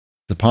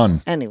 The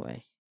pun.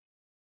 Anyway,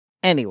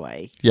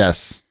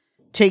 Yes.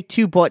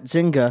 Take-Two bought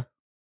Zynga.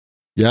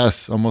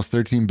 Yes. Almost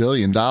 $13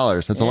 billion.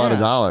 That's a lot of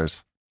Yeah.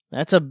 dollars.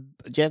 That's a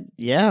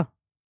yeah.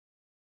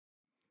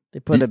 They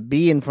put a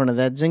B in front of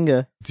that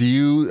Zynga.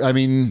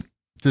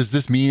 Does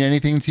this mean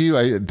anything to you?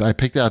 I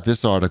picked out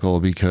this article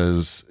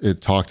because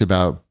it talked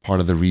about part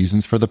of the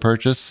reasons for the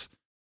purchase.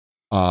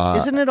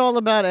 Isn't it all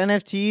about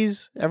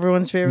NFTs?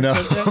 Everyone's favorite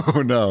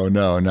subject? No.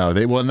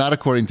 Not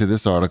according to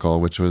this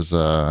article, which was,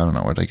 I don't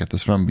know, where did I get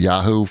this from?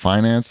 Yahoo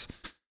Finance.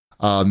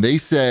 They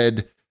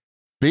said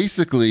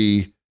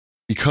basically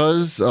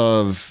because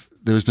of,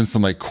 there's been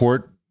some like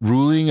court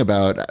ruling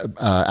about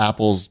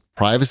Apple's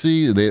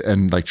privacy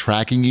and like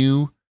tracking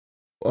you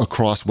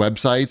across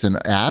websites and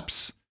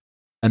apps.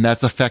 And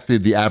that's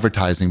affected the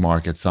advertising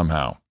market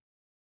somehow.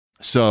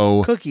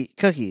 So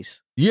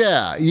Cookies.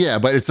 yeah,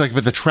 but it's like,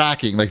 but the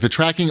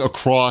tracking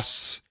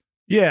across.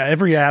 Yeah,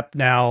 every app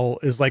now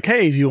is like,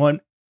 hey, do you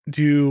want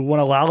to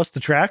allow us to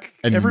track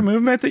And- every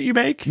movement that you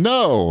make?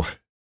 No,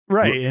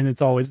 Right. And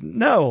it's always,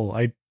 no,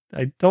 I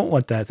don't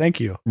want that. Thank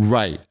you.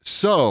 right.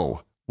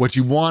 So what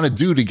you want to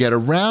do to get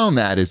around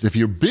that is if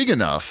you're big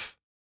enough,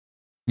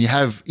 you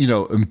have,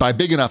 and by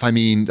big enough, I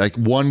mean like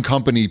one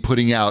company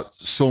putting out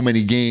so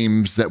many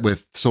games that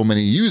with so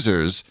many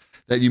users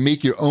that you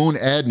make your own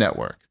ad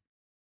network.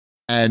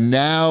 And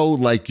now,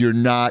 like,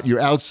 you're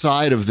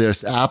outside of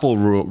this Apple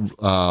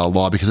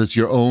law because it's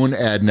your own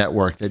ad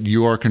network that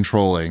you're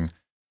controlling.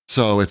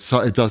 So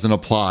it doesn't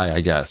apply,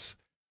 I guess.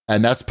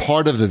 And that's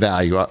part of the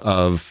value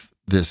of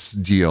this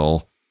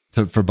deal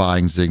for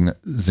buying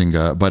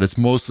Zynga. But it's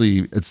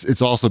mostly,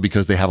 it's also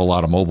because they have a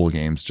lot of mobile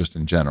games just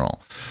in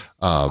general.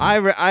 I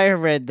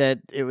read that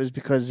it was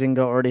because Zynga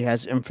already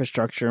has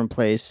infrastructure in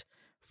place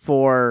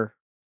for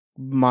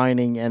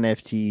mining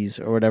NFTs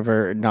or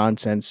whatever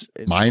nonsense.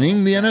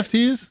 Mining the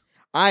NFTs?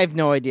 I have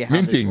no idea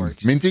how this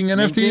works. Minting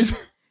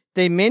NFTs?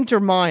 They mint or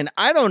mine.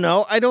 I don't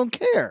know. I don't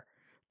care.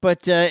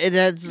 But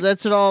that's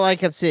what all I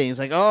kept seeing. It's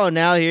like, oh,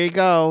 now here you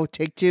go.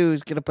 Take-Two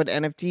is going to put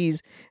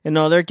NFTs in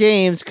all their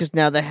games because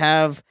now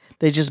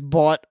they just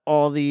bought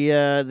all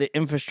the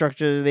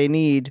infrastructure they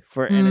need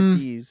for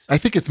NFTs. I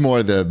think it's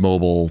more the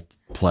mobile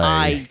play.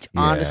 I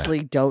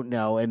honestly don't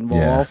know, and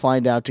we'll all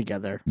find out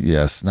together.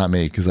 Yes, not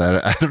me, because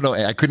I don't know.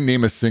 I couldn't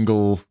name a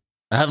single.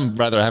 I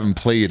haven't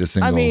played a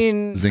single.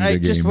 Zynga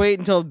game. Just wait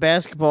until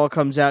basketball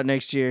comes out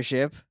next year.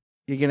 Ship,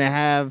 you're gonna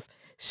have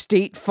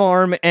State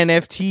Farm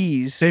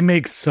NFTs. They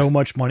make so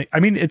much money. I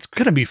mean, it's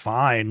going to be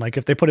fine. Like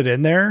if they put it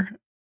in there,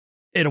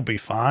 it'll be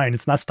fine.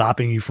 It's not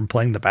stopping you from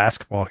playing the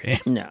basketball game.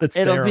 No, It's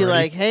it'll there be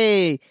already.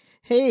 like,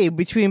 hey,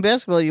 between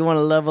basketball, you want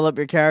to level up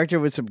your character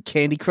with some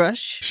Candy Crush?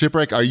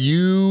 Shipwreck, are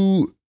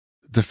you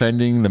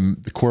defending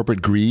the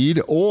corporate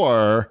greed,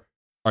 or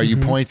are you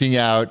Mhm. pointing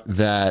out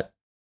that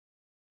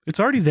It's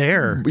already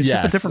there. It's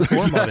just a different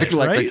form of it,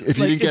 like, right? if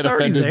you didn't get it's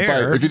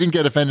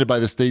already offended by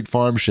the State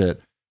Farm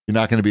shit, you're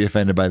not going to be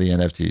offended by the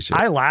NFT shit.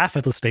 I laugh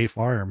at the State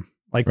Farm.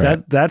 Like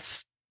Right.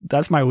 that's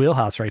my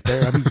wheelhouse right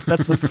there. I mean,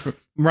 I'm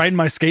riding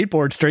my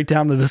skateboard straight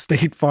down to the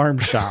State Farm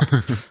shop.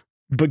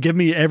 But give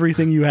me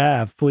everything you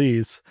have,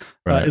 please.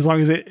 Right. As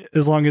long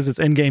as it's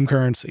in-game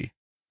currency.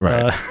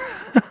 Right.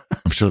 Uh,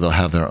 I'm sure they'll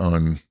have their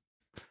own.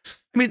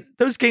 I mean,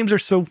 those games are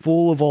so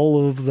full of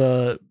all of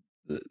the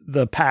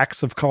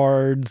packs of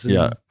cards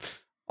and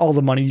all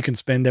the money you can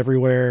spend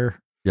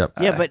everywhere. Yep.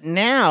 Yeah, but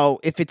now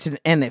if it's an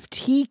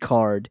NFT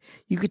card,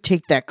 you could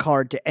take that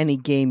card to any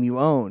game you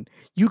own.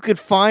 You could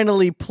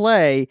finally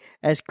play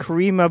as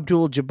Kareem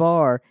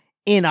Abdul-Jabbar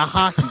in a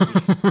hockey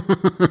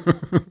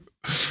game.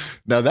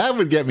 Now that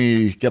would get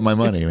my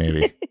money.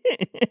 Maybe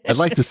I'd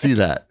like to see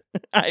that.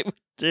 I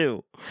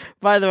do.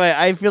 By the way,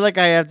 I feel like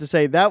I have to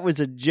say that was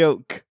a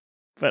joke,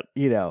 but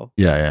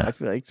Yeah. I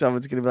feel like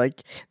someone's gonna be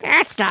like,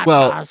 That's not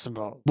Well-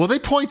 possible. Well, they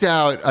point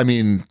out. I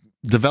mean,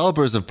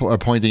 developers are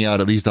pointing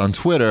out, at least on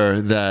Twitter,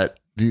 that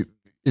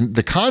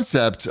the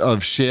concept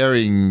of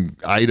sharing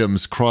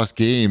items cross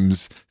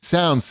games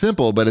sounds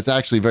simple, but it's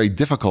actually very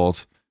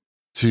difficult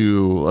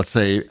to, let's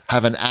say,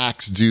 have an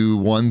axe do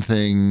one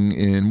thing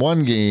in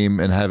one game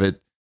and have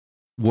it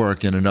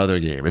work in another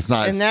game. It's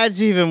not and that's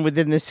even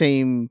within the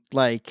same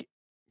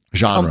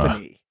genre.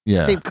 company,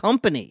 Yeah. same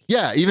company.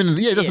 Yeah,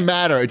 it doesn't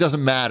matter. It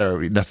doesn't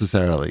matter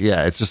necessarily.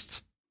 Yeah,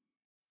 it's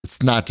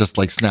not just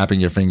like snapping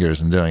your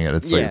fingers and doing it.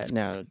 It's like,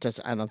 No,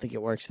 I don't think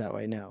it works that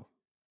way. No.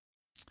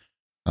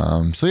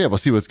 so yeah, we'll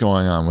see what's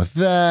going on with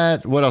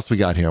that. What else we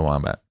got here,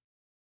 Wombat?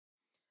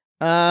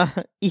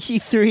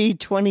 E3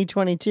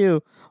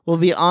 2022 will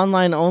be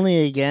online only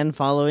again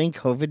following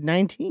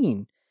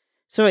COVID-19.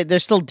 So wait, they're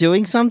still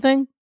doing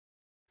something?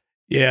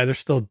 Yeah, they're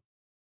still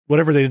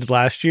whatever they did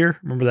last year.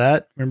 Remember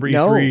that? Remember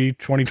No. E3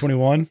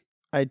 2021?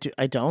 I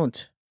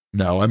don't.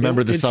 No, I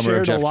remember the It summer of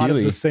shared Jeff a lot Keighley.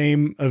 of the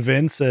same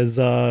events as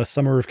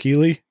Summer of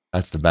Keighley.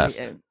 That's the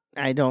best.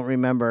 I don't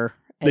remember.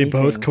 They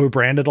both anything.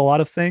 co-branded a lot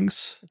of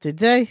things. Did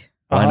they?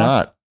 Why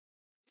not?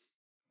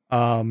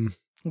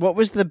 What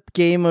was the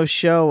game of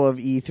show of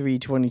E3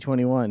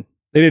 2021?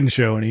 They didn't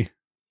show any.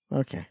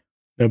 Okay.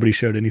 Nobody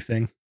showed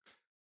anything.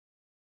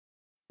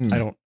 Hmm. I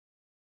don't.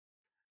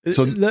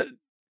 So-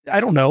 I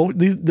don't know.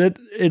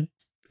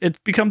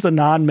 It becomes a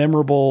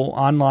non-memorable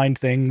online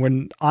thing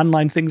when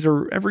online things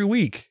are every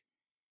week.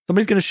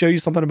 Somebody's going to show you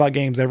something about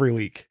games every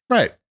week.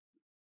 Right.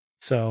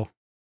 So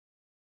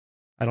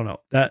I don't know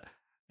that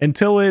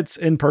until it's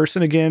in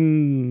person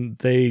again.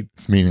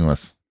 It's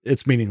meaningless.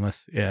 It's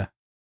meaningless. Yeah.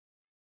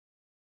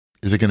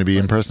 Is it going to be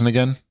in person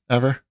again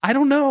ever? I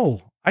don't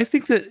know. I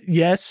think that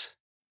yes,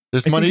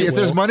 There's I think money. it If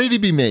there's will. money to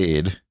be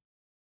made,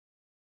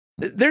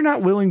 they're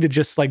not willing to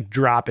just like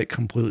drop it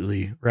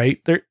completely, right?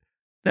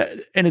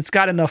 And it's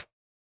got enough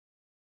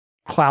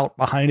clout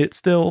behind it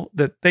still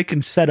that they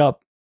can set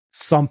up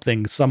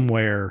something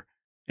somewhere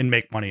and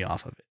make money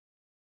off of it.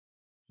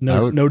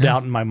 No yeah.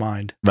 doubt in my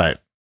mind. Right.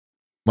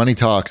 Money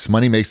talks.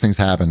 Money makes things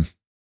happen.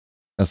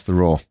 That's the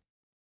rule.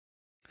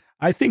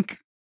 I think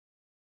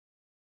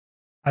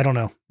I don't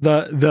know.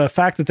 The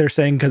fact that they're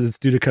saying because it's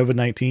due to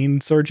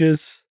COVID-19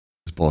 surges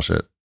It's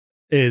bullshit.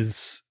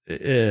 is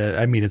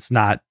I mean it's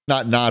not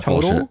Not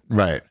Total? bullshit.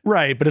 Right.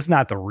 right, but it's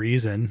not the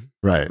reason,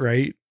 Right.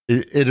 right?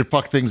 It'd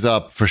fuck things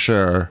up for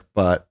sure,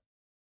 but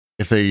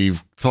if they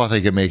thought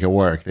they could make it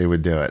work, they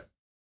would do it.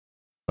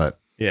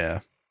 Yeah.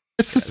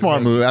 It's the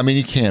smart move. I mean,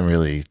 you can't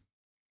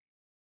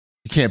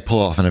pull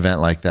off an event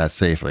like that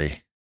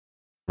safely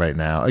right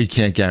now. You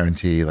can't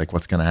guarantee like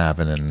what's going to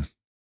happen, and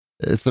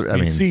I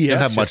mean, they don't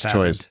have much just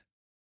choice. happened,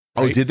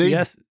 Oh, right? did they?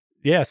 CES,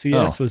 yeah,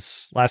 CES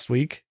was last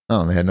week.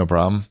 Oh, they had no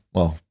problem.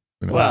 Well,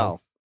 who knows?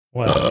 Well,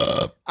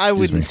 Well, I Excuse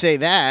wouldn't me. say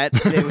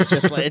that. It was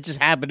just like it just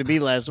happened to be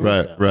last week.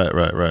 right, though.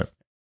 right.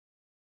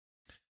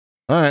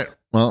 All right.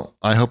 Well,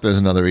 I hope there's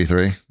another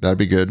E3. That'd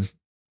be good.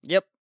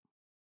 Yep.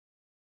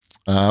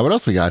 What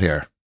else we got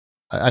here?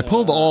 I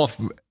pulled all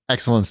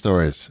excellent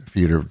stories for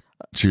you to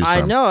choose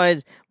I from. know.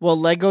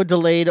 Lego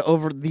delayed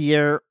over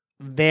their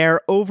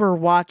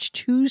Overwatch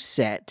 2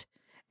 set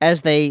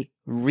as they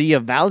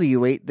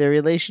reevaluate their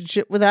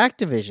relationship with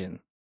Activision.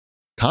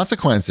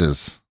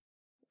 Consequences.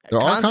 There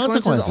are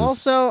consequences.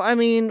 Also, I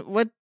mean,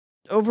 what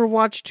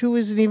Overwatch 2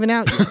 isn't even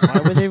out yet.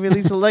 Why would they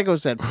release a Lego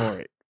set for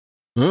it?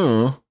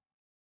 Ooh.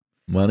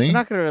 Money? They're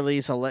not going to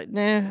release I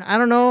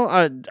don't know.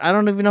 I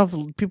don't even know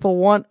if people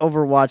want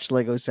Overwatch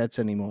Lego sets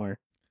anymore.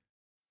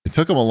 It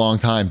took them a long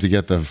time to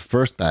get the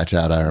first batch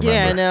out, I remember.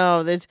 Yeah, I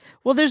know.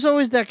 There's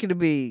always that going to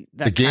be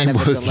that The game kind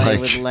of a was delay like-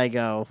 with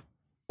Lego.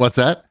 What's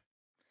that?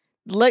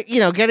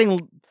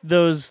 Getting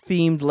those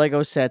themed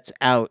Lego sets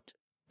out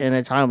in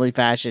a timely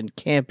fashion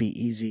can't be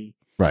easy.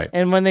 Right.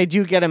 And when they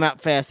do get them out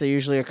fast, they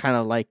usually are kind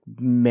of like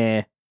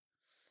meh.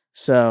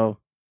 So,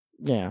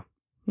 yeah.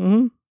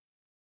 Mm-hmm.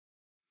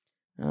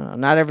 I don't know,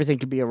 not everything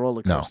can be a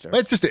roller No. coaster.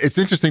 It's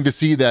interesting to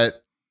see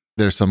that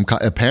there's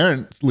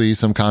apparently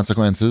some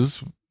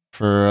consequences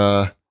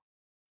for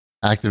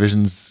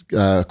Activision's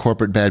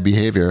corporate bad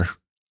behavior.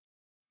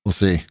 We'll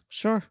see.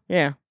 Sure.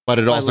 Yeah. But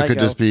it By also could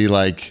Lego. just be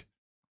like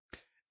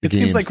the it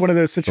seems like game's one of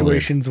those delayed.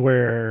 situations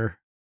where,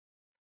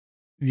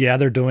 yeah,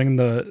 they're doing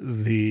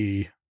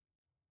the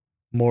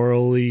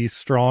morally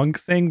strong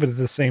thing, but at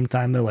the same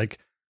time, they're like,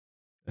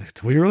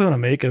 do we really want to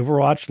make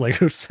Overwatch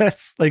Lego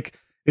sets? Like,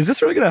 is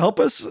this really going to help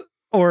us,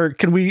 or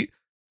can we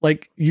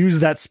like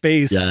use that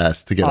space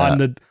Yes, to get out.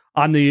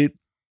 on the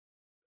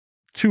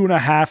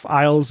 2.5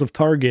 aisles of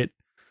Target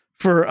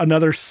for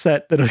another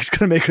set that is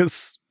going to make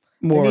us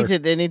more?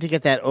 They need to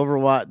get that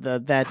Overwatch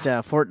that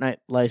Fortnite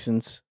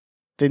license.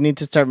 They need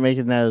to start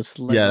making those.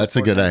 Lego Yeah, that's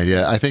a good Fortnite idea.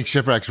 sets. I think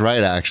Shipwreck's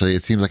right, actually.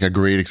 It seems like a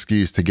great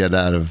excuse to get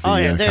out of the Oh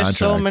yeah, there's contract.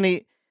 so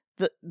many.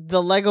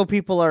 The Lego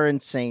people are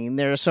insane.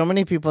 There are so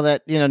many people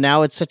that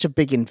now it's such a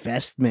big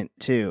investment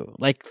too.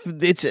 Like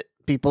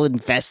people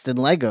invest in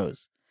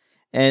Legos,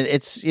 and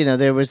it's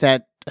there was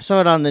that I saw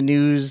it on the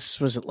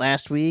news. Was it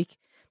last week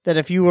that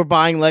if you were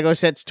buying Lego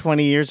sets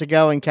 20 years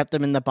ago and kept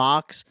them in the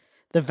box,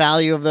 the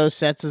value of those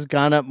sets has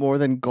gone up more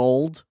than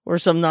gold or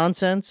some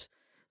nonsense.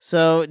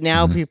 So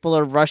now people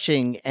are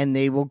rushing, and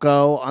they will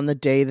go on the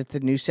day that the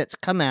new sets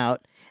come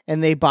out,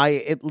 and they buy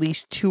at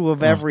least 2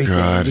 of everything.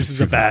 God. This is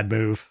a bad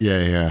move.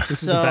 Yeah.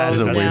 This is So a bad This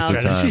is a waste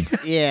investment of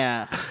strategy.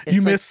 Yeah,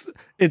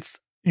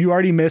 You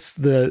already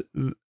missed the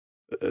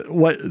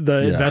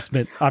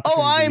investment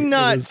opportunity. Oh, I'm It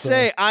not was,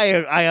 saying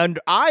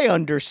I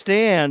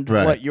understand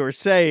Right. what you're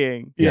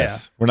saying,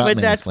 Yes. We're not but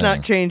that's not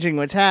mansplaining. changing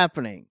what's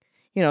happening.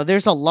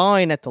 There's a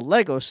line at the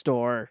Lego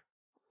store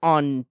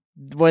on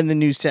when the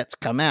new sets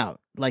come out.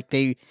 Like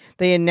they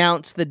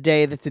announce the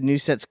day that the new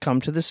sets come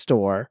to the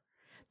store.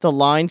 The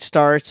line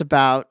starts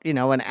about,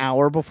 an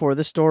hour before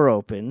the store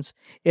opens.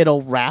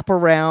 It'll wrap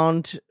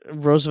around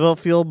Roosevelt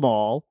Field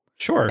Mall.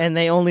 Sure. and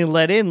they only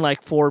let in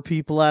like 4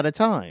 people at a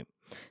time.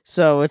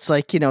 So it's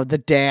like,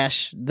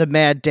 the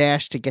mad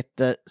dash to get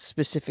the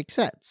specific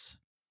sets.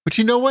 But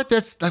you know what?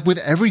 That's like with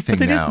everything But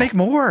they now. just make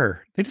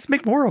more. They just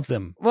make more of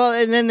them. Well,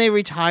 and then they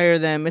retire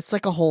them. It's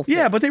like a whole thing.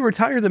 Yeah, but they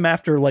retire them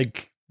after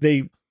like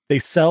they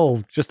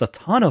sell just a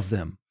ton of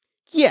them.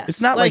 yes,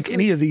 It's not like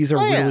any of these are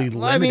really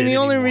limited. I mean, the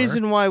only anymore.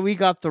 reason why we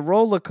got the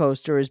roller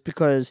coaster is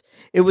because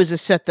it was a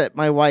set that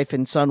my wife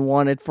and son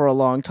wanted for a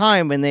long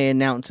time when they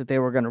announced that they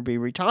were going to be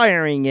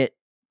retiring it,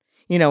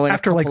 in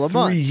after a like couple 3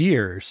 of months.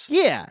 years.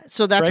 Yeah,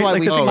 so that's Right? why Like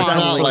we the thing Oh, it's about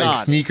not finally like got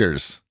it.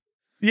 sneakers.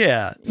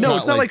 Yeah. No,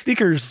 it's not like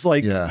sneakers.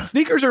 Like Yeah.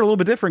 sneakers are a little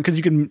bit different because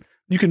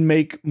you can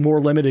make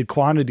more limited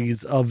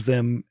quantities of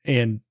them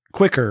and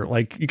quicker.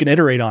 Like you can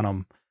iterate on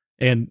them,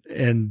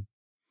 and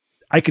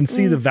I can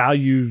see the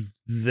value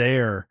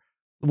there.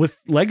 With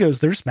Legos,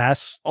 there's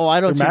mass. Oh, I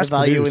don't see They're the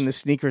value mass-produced. in the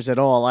sneakers at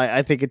all.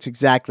 I think it's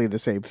exactly the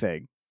same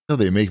thing. No,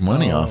 they make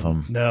money off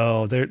them.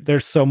 No,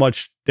 there's so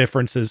much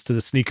differences to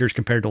the sneakers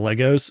compared to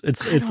Legos.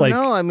 It's like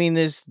no, I mean,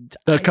 I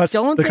the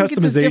don't think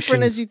it's as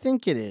different customization. as you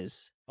think it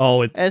is.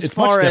 Oh, As it's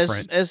far much as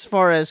different.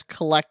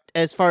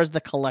 as far as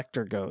the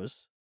collector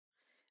goes,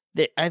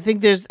 I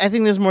think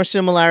there's more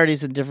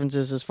similarities than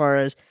differences as far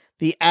as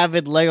the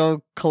avid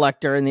Lego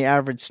collector and the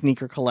average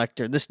sneaker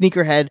collector, the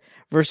sneakerhead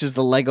versus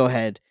the Lego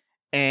head,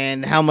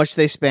 and how much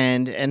they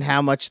spend and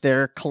how much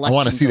their I collection.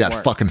 want to see that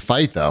fucking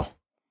fight though.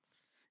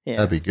 Yeah,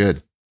 That'd be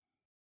good.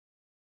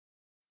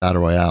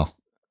 Battle Royale.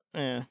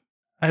 yeah.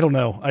 I don't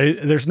know.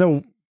 There's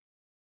no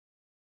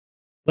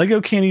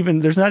Lego can't even.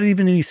 There's not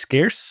even any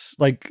scarce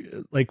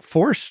like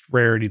forced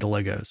rarity to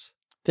Legos.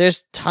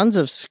 There's tons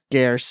of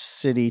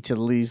scarcity to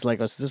these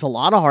Legos. There's a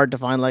lot of hard to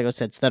find Lego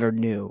sets that are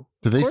new.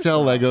 Do they course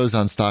sell not. Legos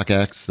on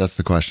StockX? That's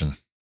the question.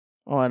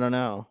 Oh, I don't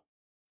know.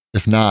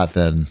 If not,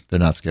 then they're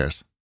not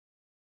scarce.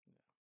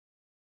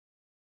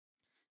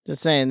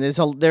 Just saying,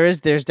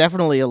 there's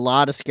definitely a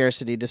lot of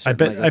scarcity to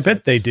certain Lego I bet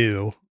sets. they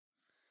do.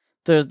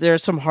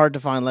 There's some hard to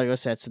find Lego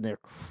sets and they're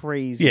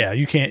crazy. Yeah,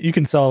 you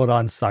can sell it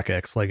on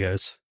StockX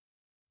Legos.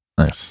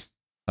 Nice.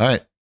 All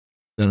right.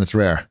 Then it's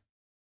rare.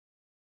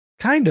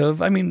 Kind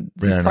of. I mean,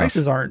 Fair these enough.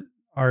 prices aren't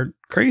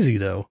crazy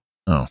though.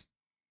 Oh.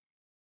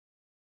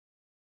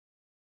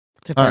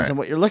 Depends All right. on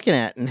what you're looking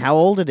at and how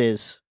old it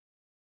is.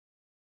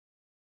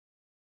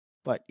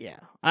 But yeah,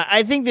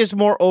 I think there's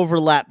more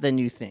overlap than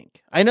you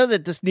think. I know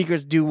that the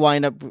sneakers do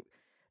wind up.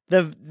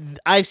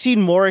 I've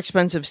seen more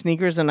expensive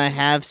sneakers than I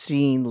have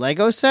seen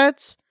Lego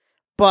sets,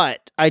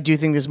 but I do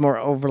think there's more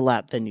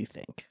overlap than you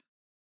think.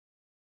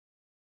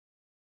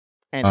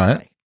 Anyway. All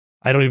right.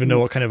 I don't even know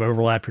what kind of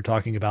overlap you're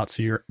talking about,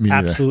 so you're Me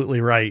neither.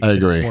 absolutely right. I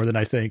agree. It's more than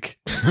I think.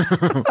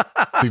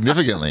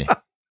 Significantly.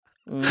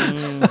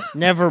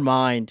 Never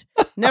mind.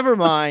 Never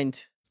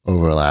mind.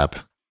 Overlap.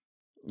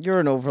 You're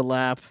an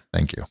overlap.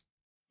 Thank you.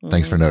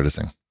 Thanks for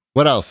noticing.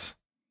 What else?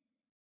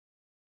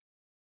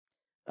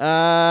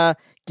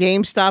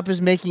 GameStop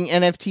is making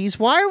NFTs.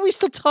 Why are we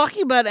still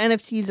talking about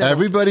NFTs?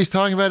 Everybody's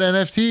talking about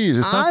NFTs.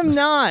 It's not, I'm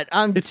not.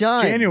 I'm It's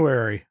done.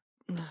 January.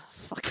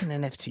 Fucking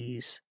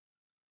NFTs.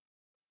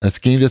 that's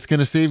going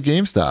to save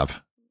GameStop.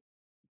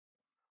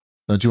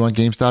 Don't you want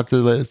GameStop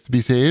to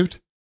be saved?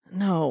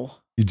 No.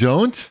 You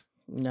don't?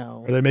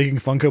 No. Are they making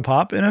Funko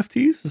Pop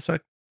NFTs? Is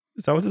that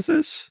what this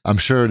is? I'm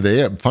sure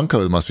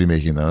Funko must be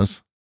making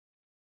those.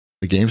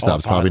 The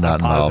GameStop's probably I'm not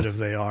involved. positive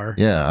they are.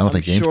 Yeah, I don't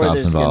think I'm sure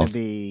GameStop's there's gonna involved.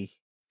 be.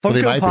 Well,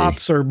 they might Funko be.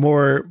 Pops are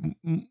more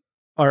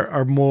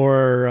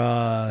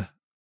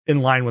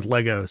in line with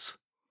Legos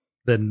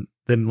than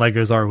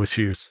Legos are with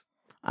shoes.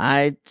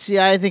 I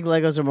think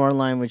Legos are more in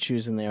line with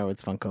shoes than they are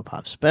with Funko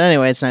Pops. But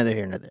anyway, it's neither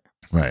here nor there.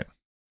 Right.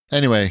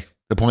 Anyway,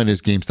 the point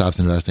is GameStop's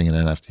investing in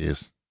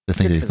NFTs. They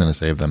think Good it's for going to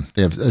save them.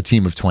 They have a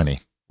team of 20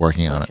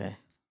 working on it, Okay.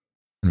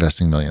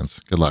 investing millions.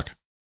 Good luck.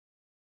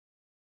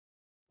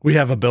 We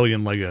have a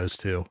billion Legos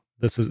too.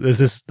 This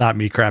is not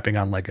me crapping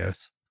on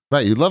Legos.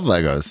 Right. You love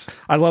Legos.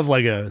 I love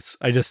Legos.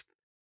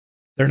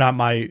 They're not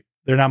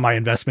my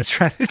investment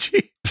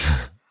strategy.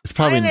 It's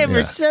probably. I never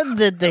yeah. said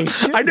that they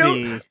should I know.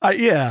 be.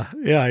 Yeah,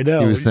 I know.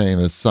 He was saying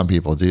that some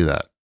people do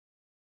that.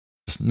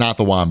 Just not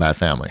the Wombat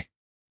family.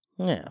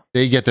 Yeah.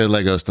 They get their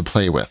Legos to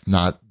play with.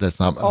 That's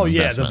not. Oh an yeah,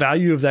 the investment.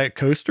 value of that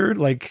coaster,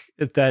 like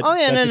if that. Oh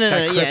yeah, that just got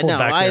no. Yeah, crippled no.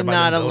 back there I'm by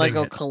not them a building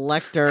Lego it.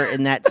 collector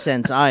in that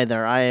sense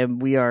either.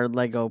 We are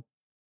Lego.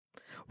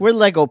 We're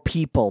Lego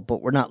people,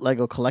 but we're not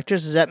Lego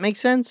collectors. Does that make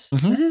sense?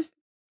 Mhm.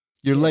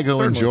 You're Lego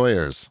certainly.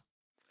 enjoyers.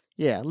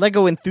 Yeah,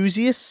 Lego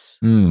enthusiasts.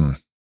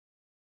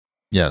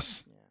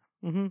 Yes.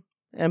 Mm-hmm.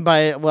 And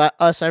by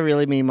us, I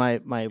really mean my.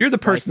 You're the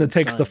wife person that and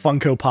takes the son.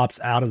 Funko Pops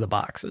out of the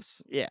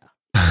boxes. Yeah.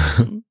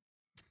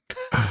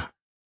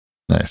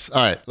 Nice.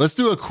 All right. Let's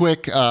do a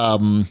quick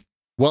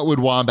what would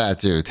Wombat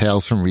do?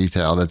 Tales from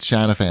Retail. That's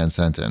Shanafan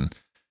sent in.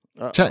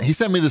 He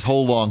sent me this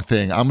whole long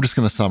thing. I'm just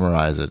going to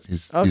summarize it.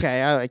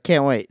 Okay, I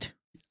can't wait.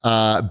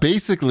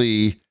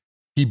 Basically,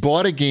 he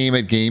bought a game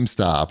at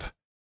GameStop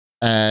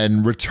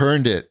and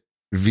returned it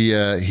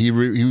via he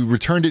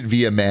returned it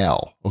via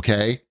mail.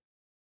 Okay,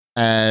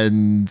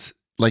 and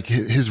like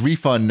his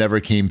refund never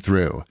came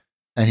through.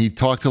 And he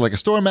talked to like a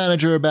store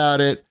manager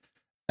about it.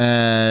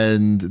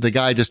 and the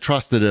guy just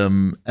trusted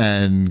him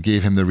and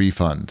gave him the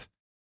refund.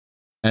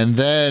 And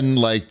then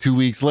like 2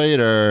 weeks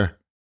later,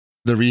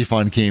 the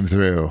refund came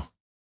through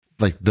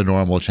like the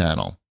normal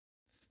channel.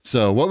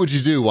 So what would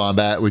you do,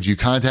 Wombat? Would you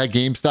contact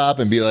GameStop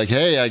and be like,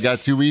 hey, I got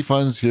 2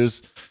 refunds.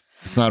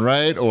 It's not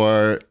right.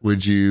 Or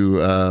would you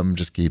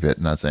just keep it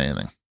and not say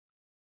anything?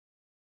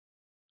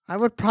 I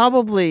would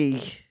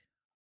probably.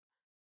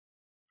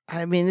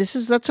 I mean,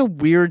 that's a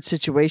weird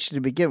situation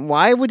to begin.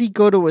 Why would he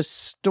go to a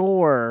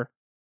store?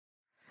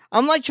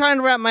 I'm like trying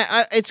to wrap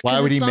my.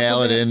 Why would he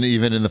mail it in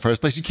even in the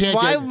first place? You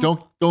can't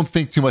don't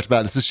think too much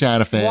about it. This is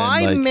Shanafan.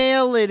 Why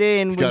mail it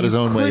in? He's got his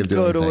own way of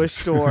doing go to things. a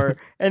store,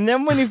 and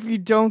then if you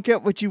don't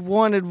get what you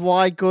wanted,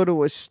 why go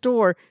to a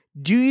store?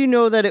 Do you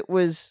know that it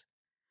was?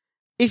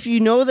 If you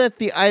know that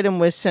the item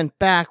was sent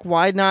back,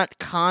 why not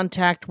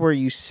contact where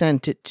you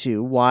sent it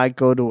to? Why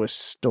go to a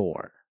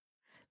store?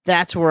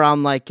 That's where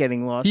I'm like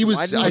getting lost. He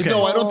was. I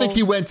don't think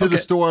he went to the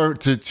store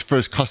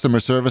for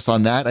customer service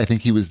on that. I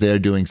think he was there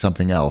doing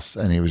something else,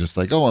 and he was just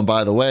like, "Oh, and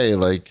by the way,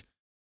 like,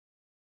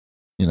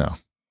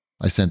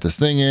 I sent this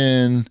thing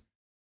in."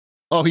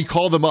 Oh, he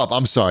called them up.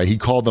 I'm sorry, he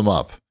called them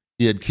up.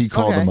 He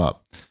called them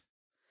up.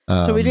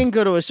 So he didn't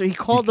go to a store. He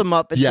called them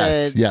up and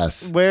said,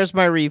 "Yes, where's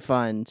my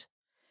refund?"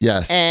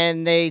 Yes.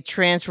 And they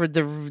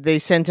they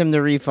sent him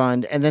the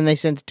refund, and then they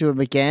sent it to him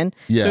again.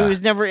 Yeah. So he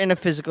was never in a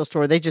physical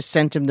store. They just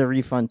sent him the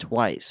refund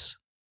twice.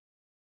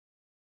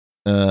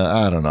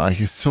 I don't know.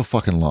 It's so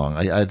fucking long.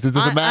 It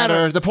doesn't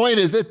matter. The point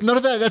is that none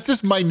of that. That's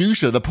just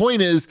minutia. The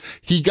point is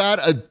he got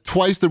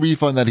twice the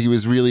refund that he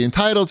was really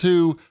entitled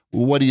to.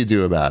 What do you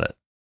do about it?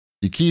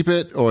 You keep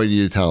it or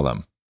you tell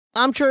them?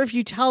 I'm sure if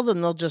you tell them,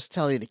 they'll just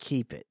tell you to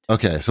keep it.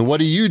 Okay. So what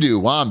do you do,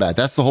 Wombat?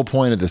 That's the whole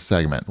point of this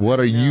segment. What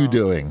are you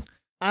doing?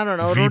 I don't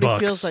know. It already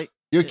feels like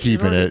you're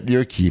keeping it.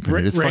 You're keeping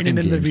it. It's fucking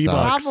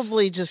GameStop.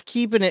 Probably just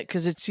keeping it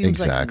because it seems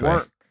like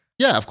work.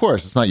 Yeah, of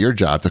course. It's not your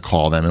job to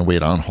call them and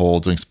wait on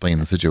hold to explain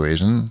the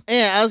situation.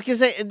 Yeah, I was gonna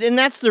say, and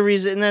that's the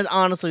reason. And then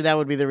honestly, that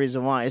would be the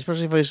reason why.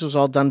 Especially if this was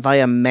all done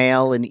via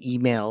mail and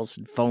emails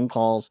and phone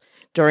calls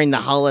during the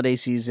holiday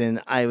season,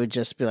 I would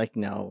just be like,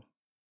 no.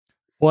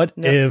 What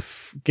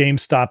if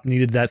GameStop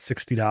needed that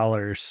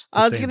 $60?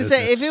 I was gonna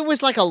say, if it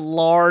was like a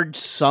large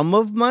sum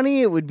of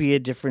money, it would be a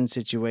different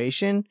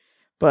situation.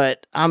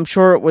 But I'm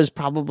sure it was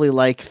probably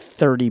like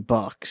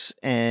 $30,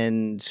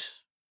 and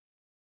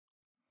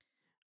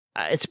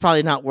it's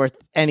probably not worth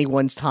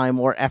anyone's time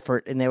or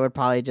effort. And they would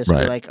probably just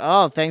be like,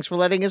 "Oh, thanks for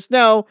letting us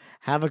know.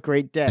 Have a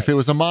great day." If it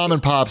was a mom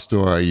and pop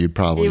store, you'd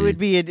probably it would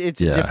be. It's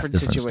a different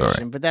situation,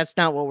 story. But that's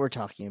not what we're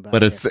talking about.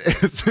 But it's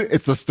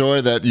the story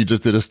that you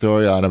just did a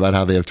story on about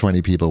how they have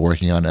 20 people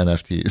working on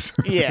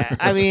NFTs. Yeah,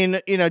 I mean,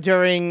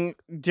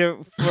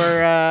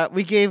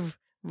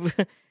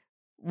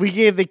 we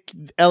gave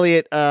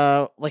Elliot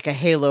like a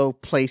Halo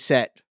play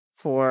set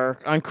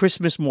on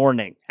Christmas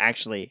morning,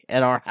 actually,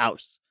 at our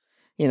house.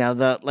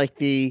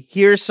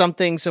 Here's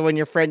something so when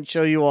your friends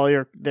show you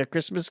all their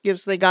Christmas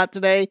gifts they got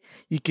today,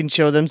 you can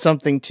show them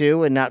something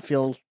too and not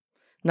feel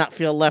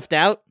left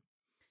out.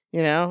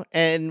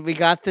 And we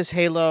got this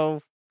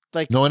Halo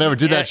no one ever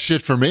did that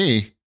shit for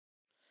me.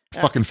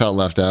 Fucking felt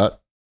left out.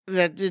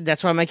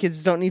 That's why my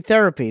kids don't need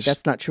therapy.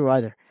 That's not true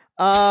either.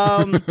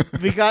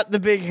 We got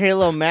the big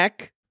Halo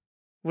mech,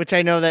 which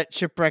I know that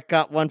Shipwreck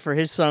got one for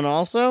his son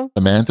also.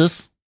 The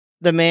Mantis?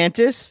 The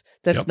Mantis.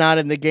 That's not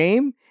in the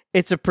game.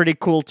 It's a pretty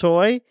cool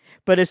toy.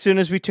 But as soon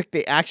as we took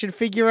the action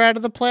figure out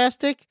of the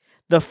plastic,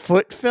 the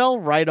foot fell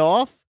right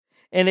off.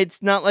 And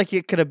it's not like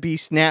it could have been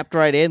snapped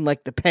right in,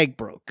 like the peg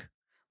broke.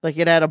 Like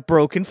it had a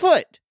broken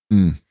foot.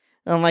 And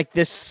I'm like,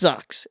 this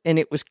sucks. And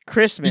it was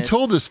Christmas. You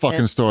told this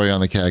fucking story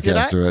on the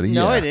CAGcast already.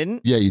 No, yeah. I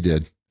didn't. Yeah, you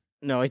did.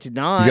 No, I did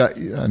not.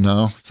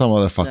 No, some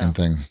other fucking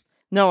thing.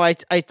 No, I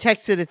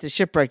texted it to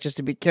Shipwreck just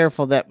to be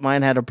careful that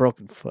mine had a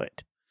broken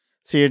foot.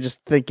 So you're just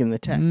thinking the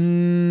text.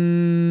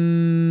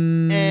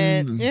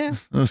 And yeah.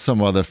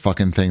 Some other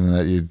fucking thing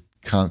that you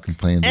can't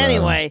complain about.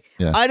 Anyway,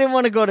 I didn't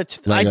want to go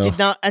to... I did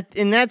not...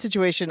 In that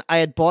situation, I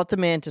had bought the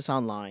Mantis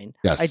online.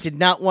 Yes. I did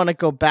not want to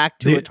go back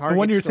to a Target store. The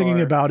one you're thinking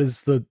about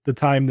is the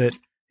time that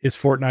his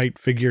Fortnite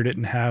figure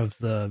didn't have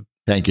the...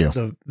 Thank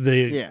you.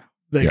 The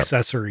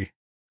accessory.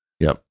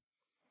 Yep.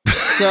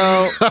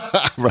 So...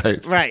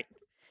 Right.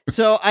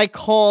 So I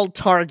called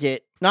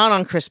Target, not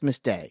on Christmas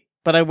Day,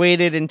 but I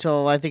waited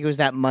until I think it was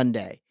that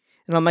Monday.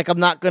 And I'm like, I'm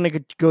not going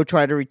to go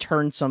try to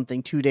return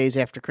something 2 days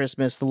after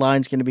Christmas. The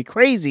line's going to be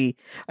crazy.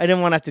 I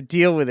didn't want to have to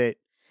deal with it.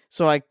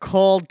 So I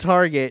called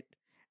Target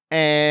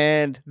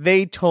and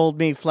they told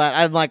me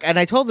flat. And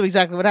I told them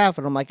exactly what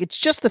happened. I'm like, it's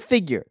just the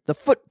figure. The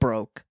foot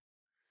broke.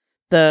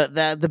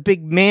 The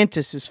big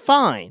Mantis is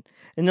fine.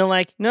 And they're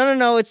like,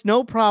 no, it's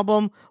no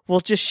problem.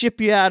 We'll just ship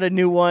you out a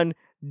new one.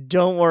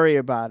 Don't worry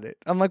about it.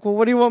 I'm like, well,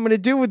 what do you want me to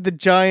do with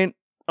the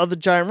other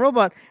giant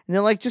robot? And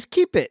they're like, just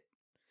keep it.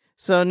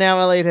 So now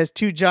Elliot has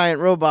 2 giant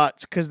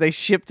robots because they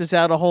shipped us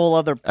out a whole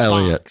other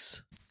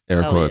box.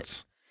 Air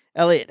quotes.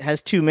 Elliot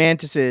has 2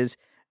 mantises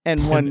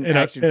and one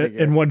action figure.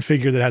 And one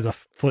figure that has a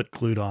foot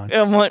glued on.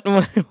 And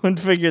one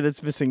figure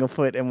that's missing a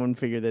foot and one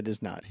figure that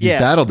is not. He's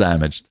battle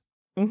damaged.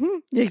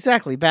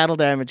 Exactly, battle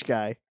damage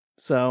guy.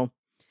 So,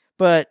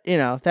 but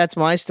that's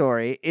my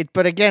story.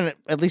 But again,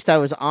 at least I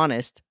was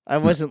honest. I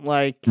wasn't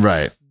like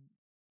Right.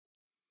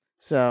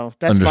 So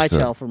that's my Understood.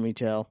 tale from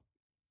retail.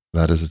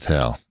 That is a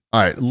tale.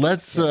 All right,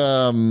 let's I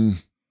don't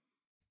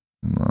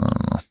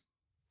know.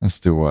 Let's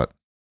do what?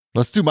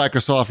 Let's do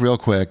Microsoft real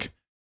quick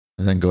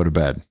and then go to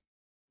bed.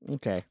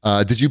 Okay.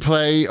 Did you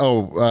play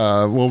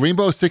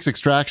Rainbow Six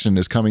Extraction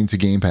is coming to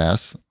Game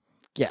Pass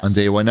Yes. on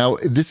day one. Now,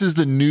 this is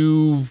the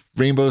new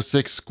Rainbow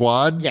Six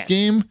Squad Yes.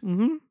 game.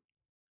 Mm-hmm.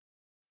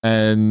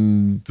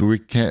 And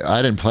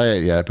I didn't play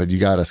it yet, but you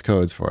got us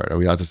codes for it. Are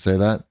we allowed to say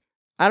that?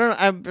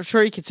 I'm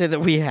sure you could say that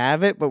we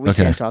have it, but we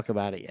Okay. can't talk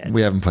about it yet.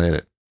 We haven't played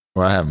it.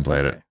 Or I haven't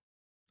played it. Okay.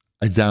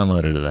 I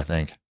downloaded it, I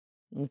think.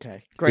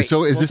 Okay. Great.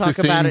 So is We'll this the talk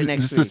about same it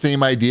next is this the week.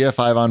 same idea,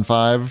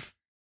 5-on-5?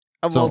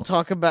 We'll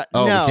talk about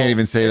Oh, no. we can't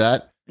even say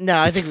that? No,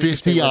 I It's think we can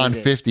say 50 what on it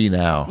is. 50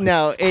 now.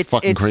 No, it's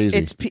fucking crazy.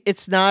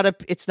 It's not a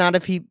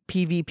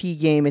PvP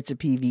game. It's a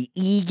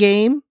PvE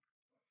game.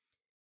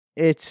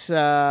 It's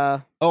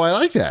Oh, I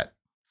like that.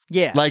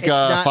 yeah. Like it's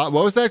not-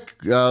 what was that?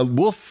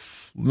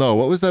 Wolf? No,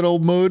 what was that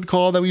old mode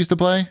called that we used to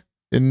play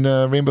in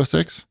Rainbow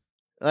Six?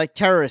 like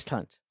terrorist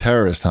hunt.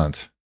 Terrorist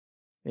Hunt.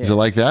 Is Yeah. it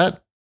like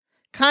that?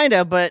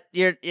 Kinda, but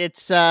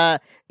it's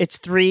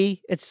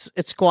three. It's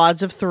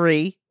squads of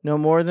three, no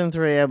more than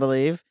three, I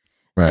believe.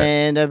 Right.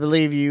 And I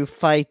believe you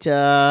fight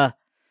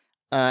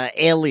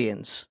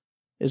aliens,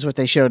 is what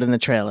they showed in the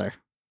trailer.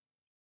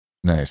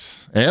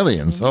 Nice.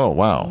 Aliens. Mhm. Oh,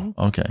 wow.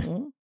 Okay.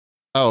 Mhm.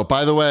 Oh,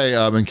 by the way,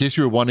 in case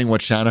you were wondering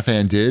what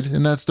Shanafan did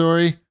in that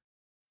story,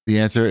 the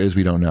answer is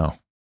we don't know.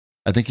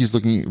 I think he was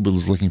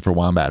looking for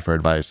Wombat for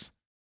advice.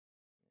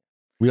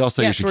 We all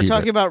say you Yes, should we're keep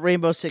talking it. about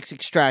Rainbow Six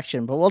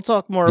Extraction, but we'll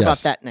talk more about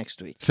Yes. that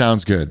next week.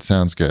 Sounds good.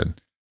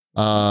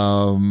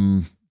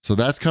 So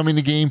that's coming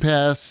to Game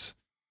Pass.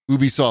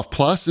 Ubisoft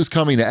Plus is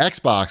coming to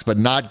Xbox, but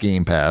not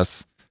Game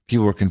Pass.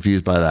 People were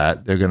confused by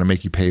that. They're going to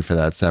make you pay for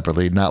that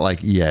separately, not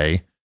like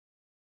EA.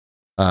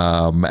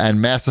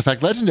 And Mass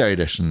Effect Legendary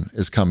Edition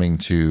is coming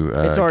to.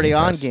 It's already Game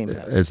on Pass. Game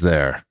Pass. It's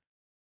there.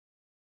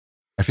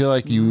 I feel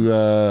like you. You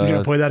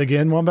gonna play that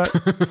again, Wombat?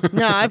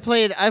 No, I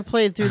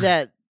played through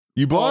that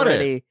You bought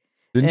already, it,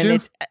 didn't and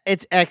you?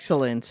 it's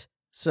excellent.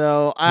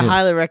 So I Yeah.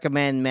 highly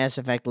recommend Mass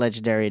Effect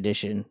Legendary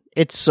Edition.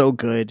 It's so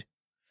good.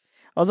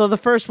 Although the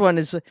first one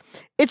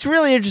it's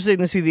really interesting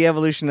to see the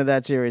evolution of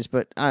that series,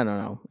 but I don't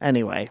know.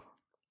 Anyway,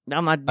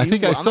 I'm not. I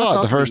think I saw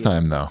it the first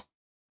time though.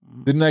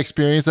 Didn't I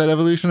experience that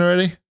evolution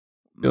already?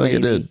 I feel like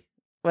it did.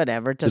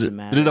 Whatever, it doesn't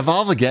matter. Did it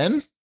evolve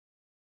again?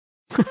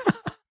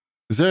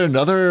 Is there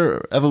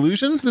another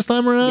evolution this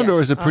time around, or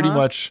Yes. is it pretty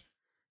much?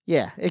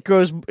 Yeah, it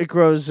grows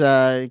boobs.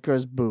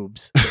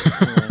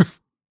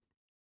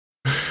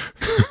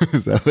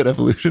 Is that what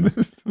evolution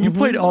is? You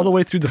played all the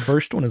way through the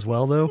first one as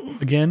well, though.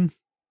 Again,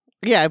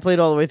 Yeah, I played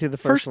all the way through the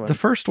first one. The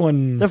first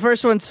one. The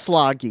first one's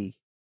sloggy.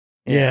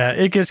 Yeah,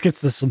 it gets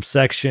to some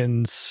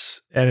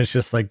sections, and it's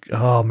just like,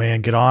 oh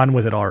man, get on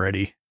with it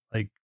already.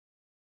 Like,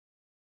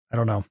 I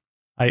don't know.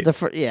 I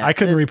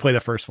couldn't replay the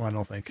first one. I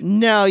don't think.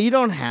 No, you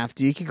don't have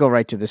to. You could go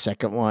right to the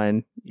second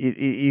one.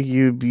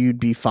 You'd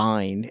be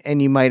fine,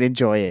 and you might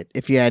enjoy it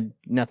if you had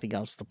nothing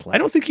else to play. I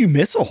don't think you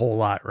miss a whole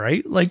lot,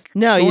 right? Like,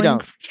 No, you going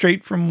don't.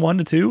 Straight from 1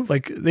 to 2,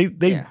 like they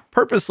Yeah.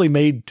 purposely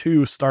made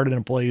 2 start in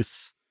a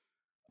place.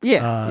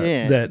 Yeah.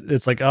 That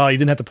it's like, oh, you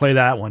didn't have to play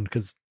that one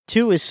because.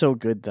 2 is so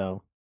good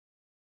though.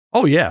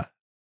 Oh yeah,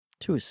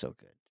 2 is so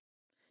good.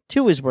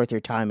 2 is worth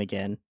your time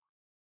again.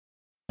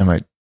 I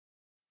might.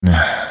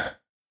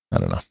 I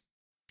don't know.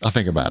 I'll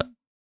think about it.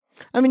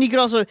 I mean, you can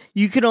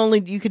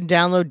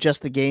download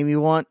just the game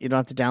you want. You don't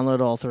have to download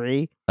all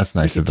 3. That's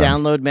nice You of can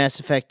them. download Mass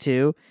Effect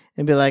 2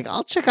 and be like,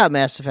 I'll check out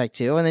Mass Effect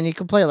 2, and then you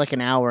can play like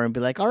an hour and be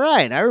like, all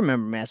right, I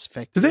remember Mass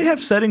Effect 2. do they have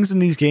settings in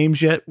these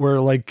games yet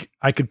where like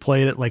I could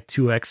play it at like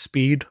 2x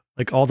speed,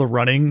 like all the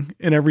running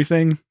and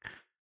everything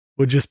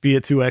would just be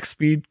at 2x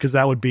speed? Because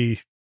that would be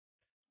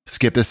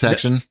Skip this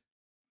section.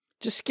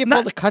 Just skip Not-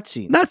 all the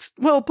cutscenes.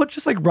 but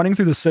just like running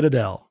through the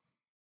Citadel,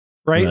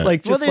 right? Right.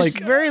 Like Well, just there's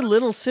like very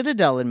little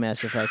Citadel in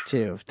Mass Effect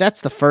 2.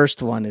 That's the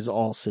first one is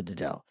all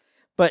Citadel.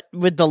 But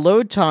with the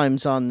load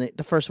times on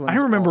the first one, I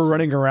is remember all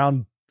running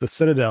around the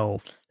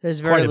Citadel. There's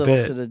very quite a little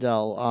bit.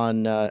 Citadel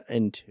on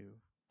in 2.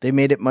 They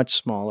made it much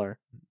smaller.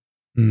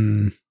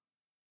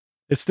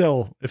 It's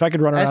still, if I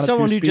could run around As at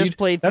someone 2 who speed, just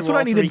played that's through what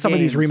I all need 3 in some of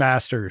these games.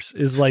 remasters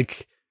is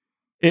like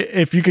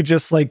if you could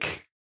just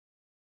like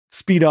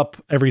speed up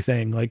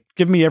everything, like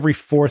give me every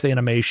 4th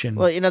animation.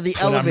 Well, the when I'm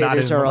not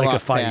elevators in, are a like, a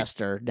lot fight.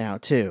 faster now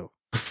too.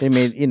 They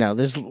made you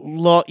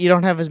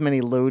don't have as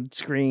many load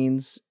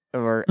screens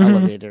or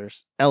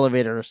Mhm.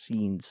 elevator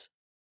scenes.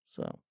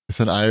 So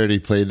Listen, I already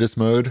played this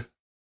mode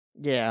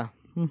yeah.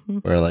 hmm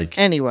where like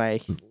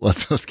Anyway,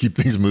 let's keep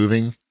things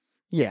moving.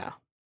 yeah.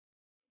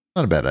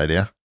 Not a bad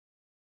idea.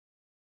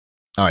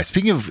 All right.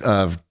 Speaking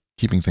of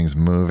keeping things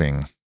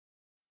moving,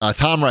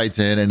 Tom writes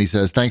in and he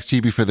says, "Thanks,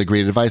 Chibi, for the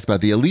great advice about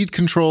the Elite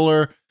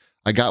controller.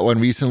 I got one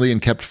recently and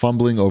kept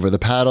fumbling over the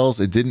paddles.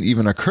 It didn't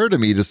even occur to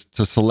me to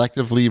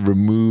selectively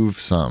remove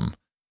some.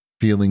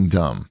 Feeling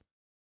dumb."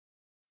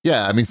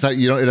 Yeah, I mean, so,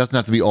 it doesn't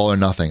have to be all or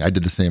nothing. I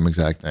did the same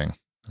exact thing.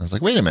 I was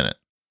like, wait a minute,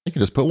 you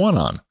can just put one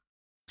on.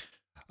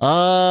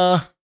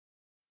 I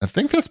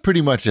think that's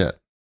pretty much it.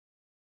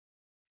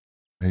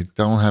 I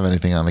don't have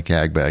anything on the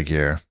CAG bag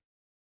here.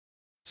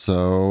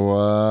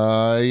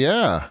 So,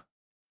 yeah,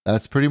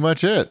 that's pretty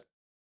much it.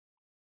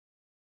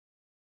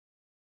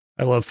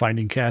 I love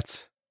finding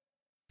cats.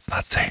 Let's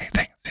not say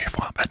anything. See if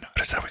Wombat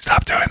noticed that we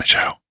stopped doing the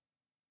show.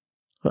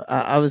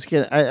 I was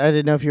gonna. I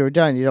didn't know if you were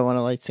done. You don't want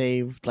to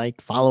say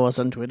follow us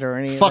on Twitter or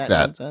any Fuck of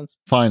that that. nonsense.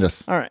 Find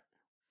us. All right.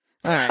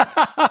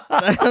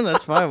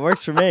 That's fine.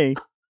 Works for me.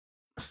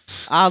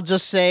 I'll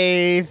just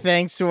say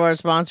thanks to our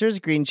sponsors,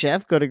 Green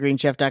Chef. Go to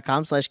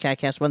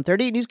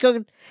greenchef.com/CAGcast130 and use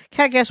code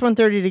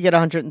CAGcast130 to get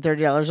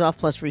 $130 off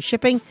plus free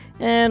shipping.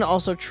 And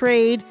also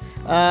Trade.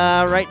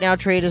 Right now,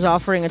 Trade is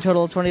offering a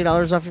total of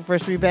 $20 off your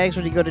first 3 bags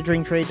when you go to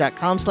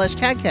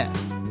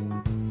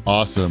drinktrade.com/CAGcast.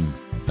 Awesome.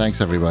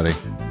 Thanks, everybody.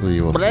 We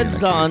will see you Bread's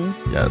next done. week.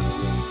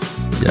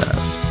 Yes.